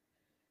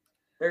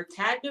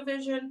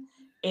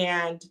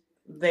and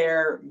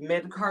their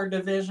mid-card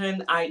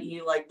division,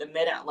 i.e. like the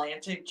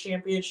Mid-Atlantic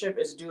Championship,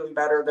 is doing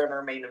better than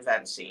their main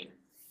event scene,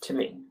 to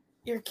me.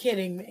 You're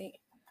kidding me.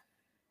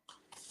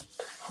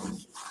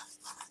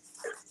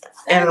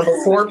 And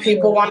before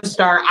people want to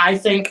start, I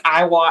think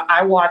I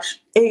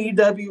watch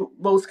AEW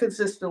most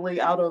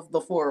consistently out of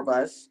the four of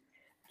us.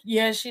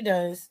 Yeah, she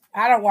does.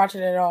 I don't watch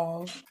it at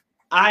all.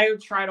 I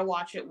try to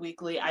watch it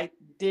weekly. I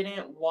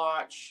didn't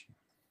watch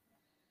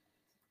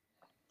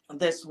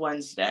this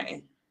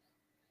Wednesday.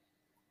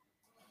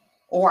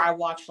 Or I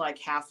watched like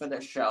half of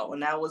the show.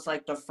 And that was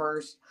like the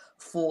first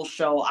full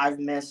show I've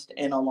missed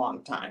in a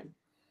long time.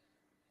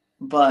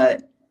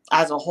 But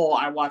as a whole,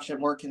 I watch it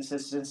more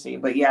consistency.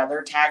 But yeah,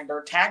 their tag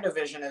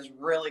division is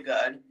really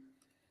good.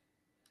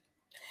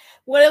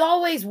 Well, it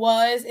always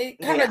was. It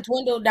kind of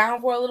dwindled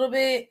down for a little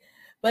bit,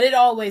 but it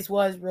always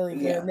was really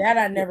good. Yeah. That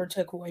I never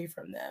took away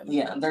from them.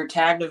 Yeah, their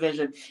tag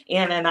division,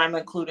 and I'm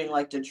including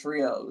like the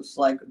trios.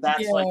 Like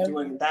that's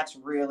that's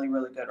really,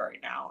 really good right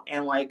now.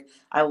 And like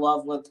I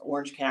love what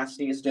Orange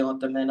Cassidy is doing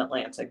with the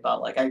Mid-Atlantic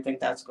belt. Like I think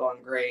that's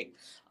going great.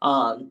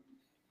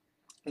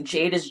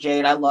 Jade is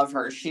Jade. I love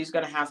her. She's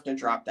gonna have to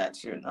drop that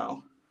soon,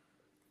 though.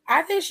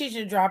 I think she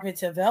should drop it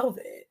to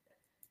Velvet.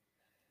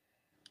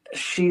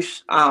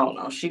 I don't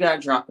know. She gotta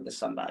drop it to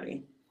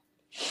somebody.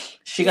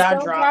 She Just got to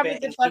don't drop drop it, it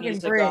to and she fucking needs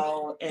to Britt.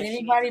 go, and she needs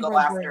Anybody to go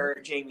but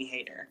after Jamie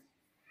Hayter.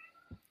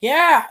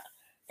 Yeah.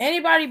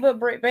 Anybody but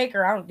Britt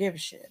Baker, I don't give a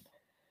shit.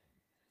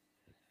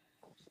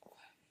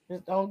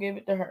 Just don't give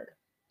it to her.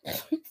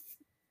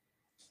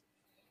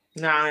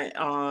 Nah,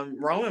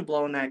 Roman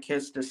blowing that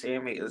kiss to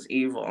Sammy is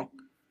evil.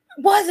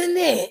 Wasn't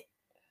it?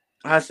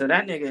 I said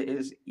that nigga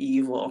is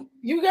evil.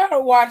 You gotta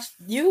watch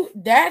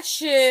that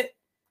shit.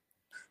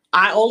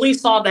 I only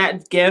saw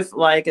that gif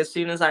like as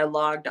soon as I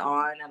logged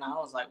on, and I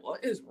was like,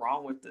 "What is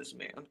wrong with this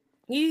man?"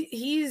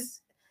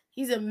 He's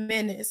a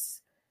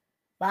menace.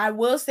 But I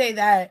will say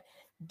that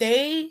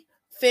they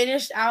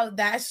finished out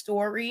that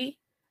story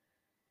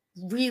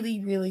really,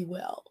 really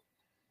well.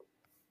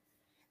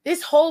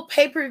 This whole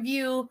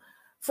pay-per-view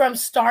from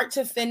start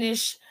to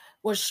finish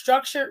was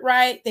structured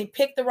right. They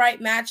picked the right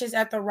matches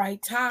at the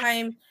right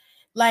time.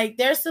 Like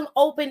there's some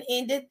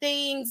open-ended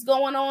things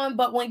going on,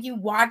 but when you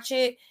watch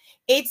it,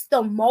 it's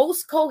the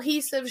most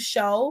cohesive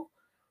show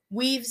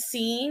we've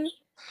seen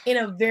in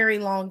a very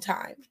long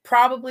time,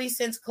 probably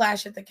since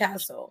Clash at the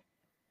Castle.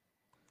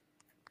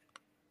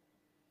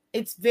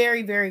 It's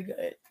very, very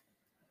good.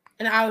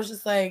 And I was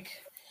just like,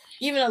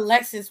 even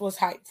Alexis was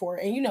hyped for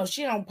it. And you know,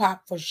 she don't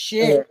pop for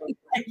shit.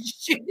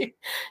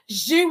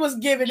 she was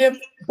giving them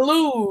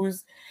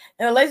blues.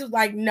 And Alexis was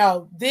like,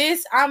 no,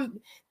 this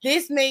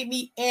made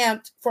me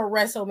amped for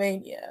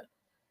WrestleMania.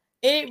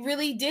 It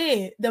really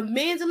did. The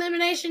men's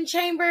elimination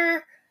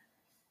chamber.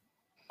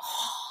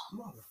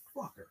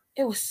 Motherfucker.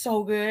 It was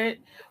so good.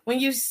 When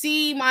you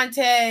see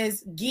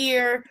Montez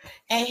gear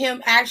and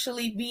him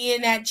actually be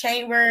in that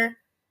chamber,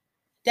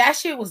 that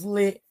shit was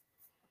lit.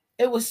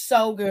 It was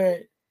so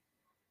good.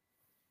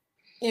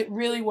 It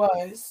really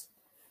was.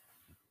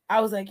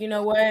 I was like, you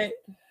know what?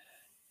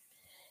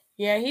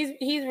 Yeah,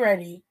 he's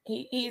ready.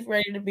 He's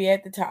ready to be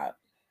at the top.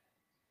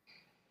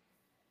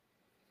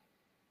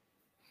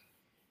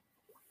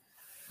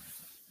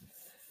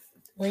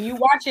 When you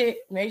watch it,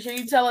 make sure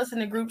you tell us in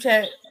the group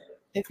chat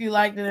if you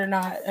liked it or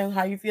not and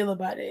how you feel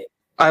about it.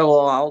 I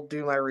will. I'll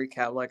do my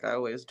recap like I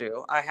always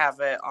do. I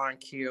have it on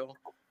cue.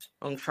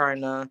 I'm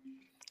trying to.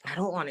 I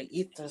don't want to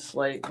eat this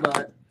late,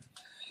 but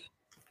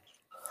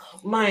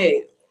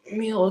my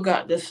meal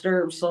got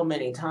disturbed so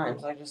many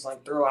times. I just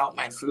like threw out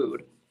my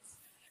food.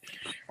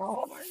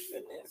 Oh my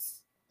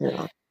goodness.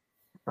 Yeah.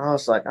 I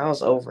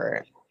was over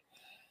it.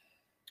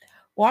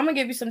 Well, I'm gonna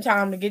give you some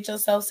time to get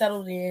yourself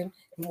settled in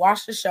and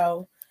watch the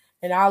show.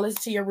 And I'll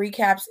listen to your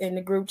recaps in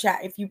the group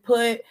chat. If you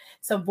put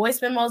some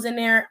voice memos in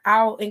there,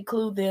 I'll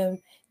include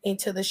them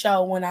into the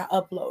show when I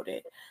upload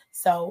it.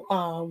 So,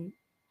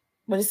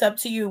 but it's up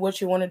to you what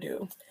you want to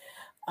do.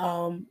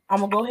 I'm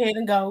gonna go ahead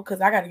and go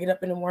because I gotta get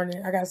up in the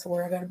morning. I got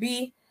somewhere I gotta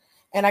be,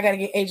 and I gotta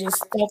get AJ's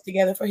stuff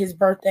together for his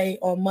birthday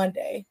on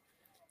Monday.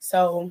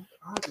 So,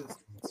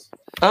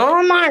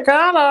 oh my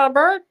God, a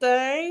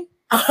birthday!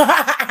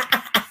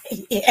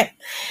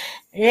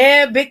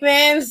 yeah, big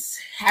man's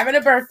having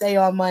a birthday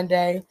on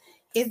Monday.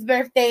 His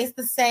birthday is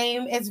the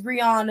same as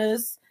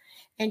Brianna's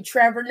and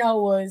Trevor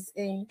Noah's,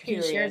 and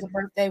he shares a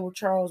birthday with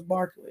Charles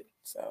Barkley.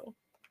 So,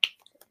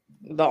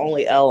 the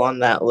only L on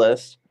that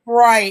list,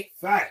 right?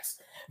 Facts.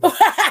 So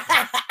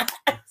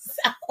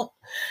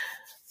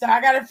I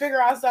got to figure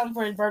out something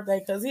for his birthday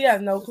because he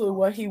has no clue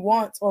what he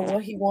wants or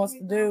what he wants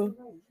to do.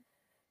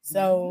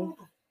 So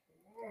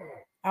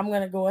I'm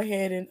gonna go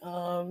ahead and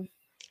I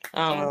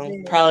don't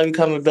know, probably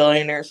become a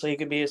billionaire so you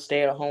could be a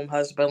stay-at-home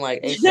husband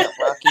like A$AP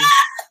Rocky.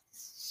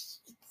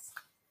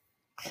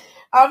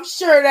 I'm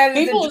sure that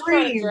is People a are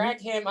trying to dream.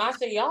 drag him. I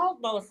say y'all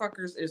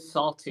motherfuckers is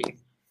salty.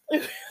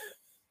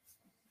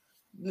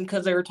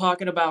 Because they were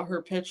talking about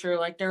her picture,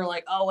 like they're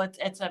like, oh,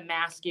 it's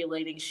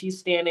emasculating. She's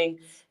standing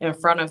in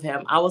front of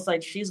him. I was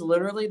like, she's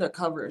literally the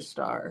cover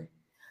star.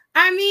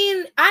 I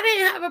mean, I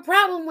didn't have a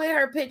problem with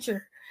her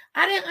picture.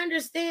 I didn't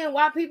understand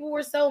why people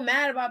were so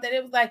mad about that.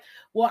 It was like,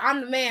 well,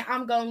 I'm the man,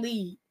 I'm gonna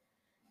lead.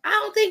 I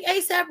don't think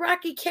A$AP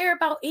Rocky care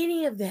about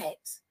any of that.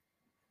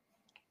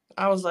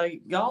 I was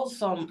like, y'all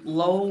some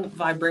low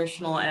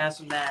vibrational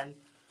ass men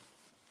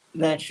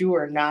that you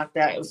are not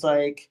that. It was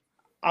like,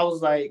 I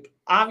was like,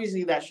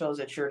 obviously that shows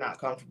that you're not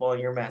comfortable in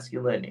your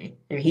masculinity.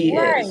 And he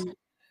is.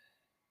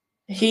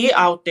 He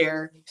out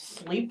there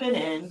sleeping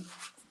in.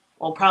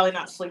 Well, probably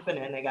not sleeping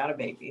in. They got a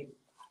baby.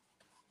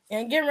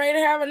 And getting ready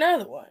to have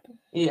another one.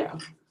 Yeah.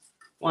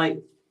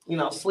 Like, you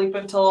know,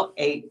 sleeping till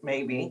 8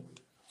 maybe.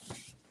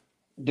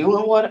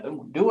 Doing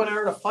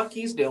whatever the fuck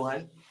he's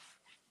doing.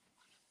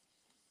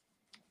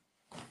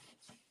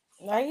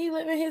 Like he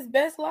living his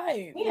best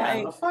life. Yeah,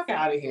 like, the fuck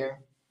out of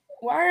here.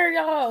 Why are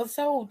y'all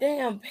so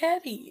damn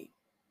petty?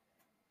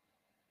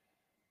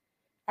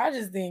 I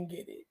just didn't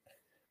get it.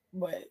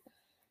 But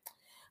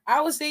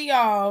I will see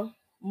y'all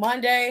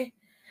Monday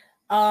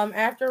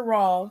after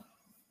Raw.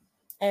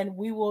 And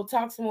we will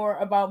talk some more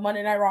about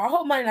Monday Night Raw. I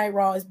hope Monday Night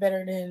Raw is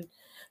better than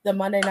the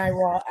Monday Night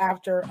Raw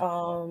after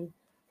Royal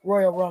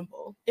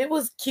Rumble. It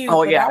was cute.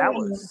 Oh yeah, that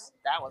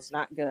was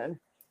not good.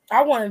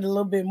 I wanted a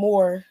little bit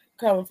more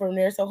coming from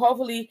there. So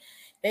hopefully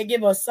they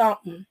give us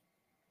something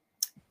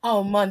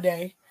on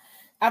Monday.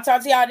 I'll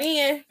talk to y'all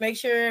then. Make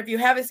sure if you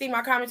haven't seen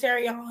my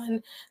commentary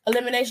on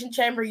Elimination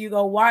Chamber, you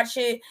go watch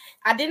it.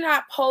 I did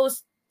not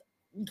post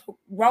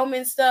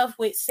Roman stuff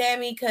with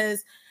Sammy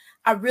because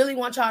I really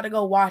want y'all to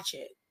go watch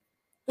it.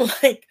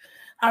 Like,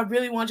 I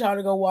really want y'all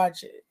to go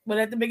watch it. But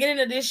at the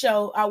beginning of this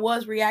show, I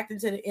was reacting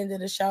to the end of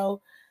the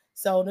show.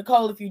 So,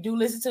 Nicole, if you do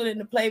listen to it in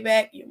the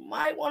playback, you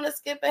might want to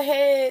skip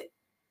ahead.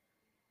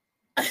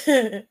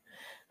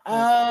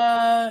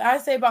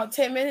 I'd say about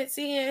 10 minutes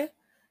in,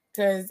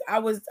 because I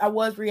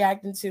was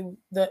reacting to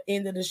the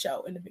end of the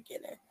show in the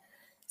beginning.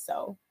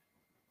 So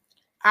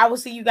I will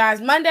see you guys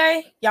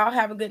Monday. Y'all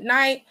have a good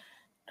night.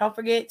 Don't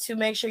forget to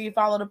make sure you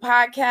follow the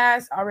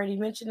podcast. I already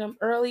mentioned them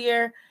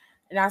earlier.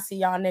 And I'll see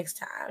y'all next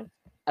time.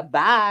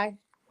 Bye.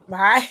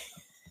 Bye.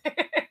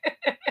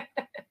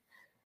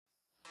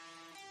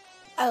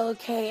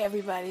 Okay,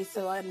 everybody.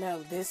 So I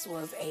know this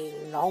was a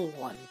long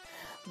one.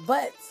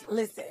 But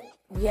listen,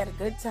 we had a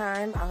good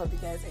time. I hope you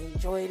guys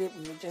enjoyed it.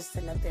 We were just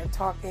sitting up there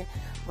talking,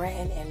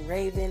 ranting and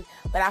raving.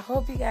 But I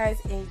hope you guys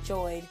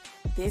enjoyed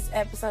this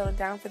episode of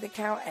Down for the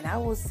Count. And I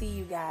will see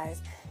you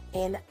guys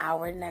in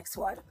our next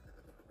one.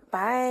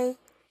 Bye.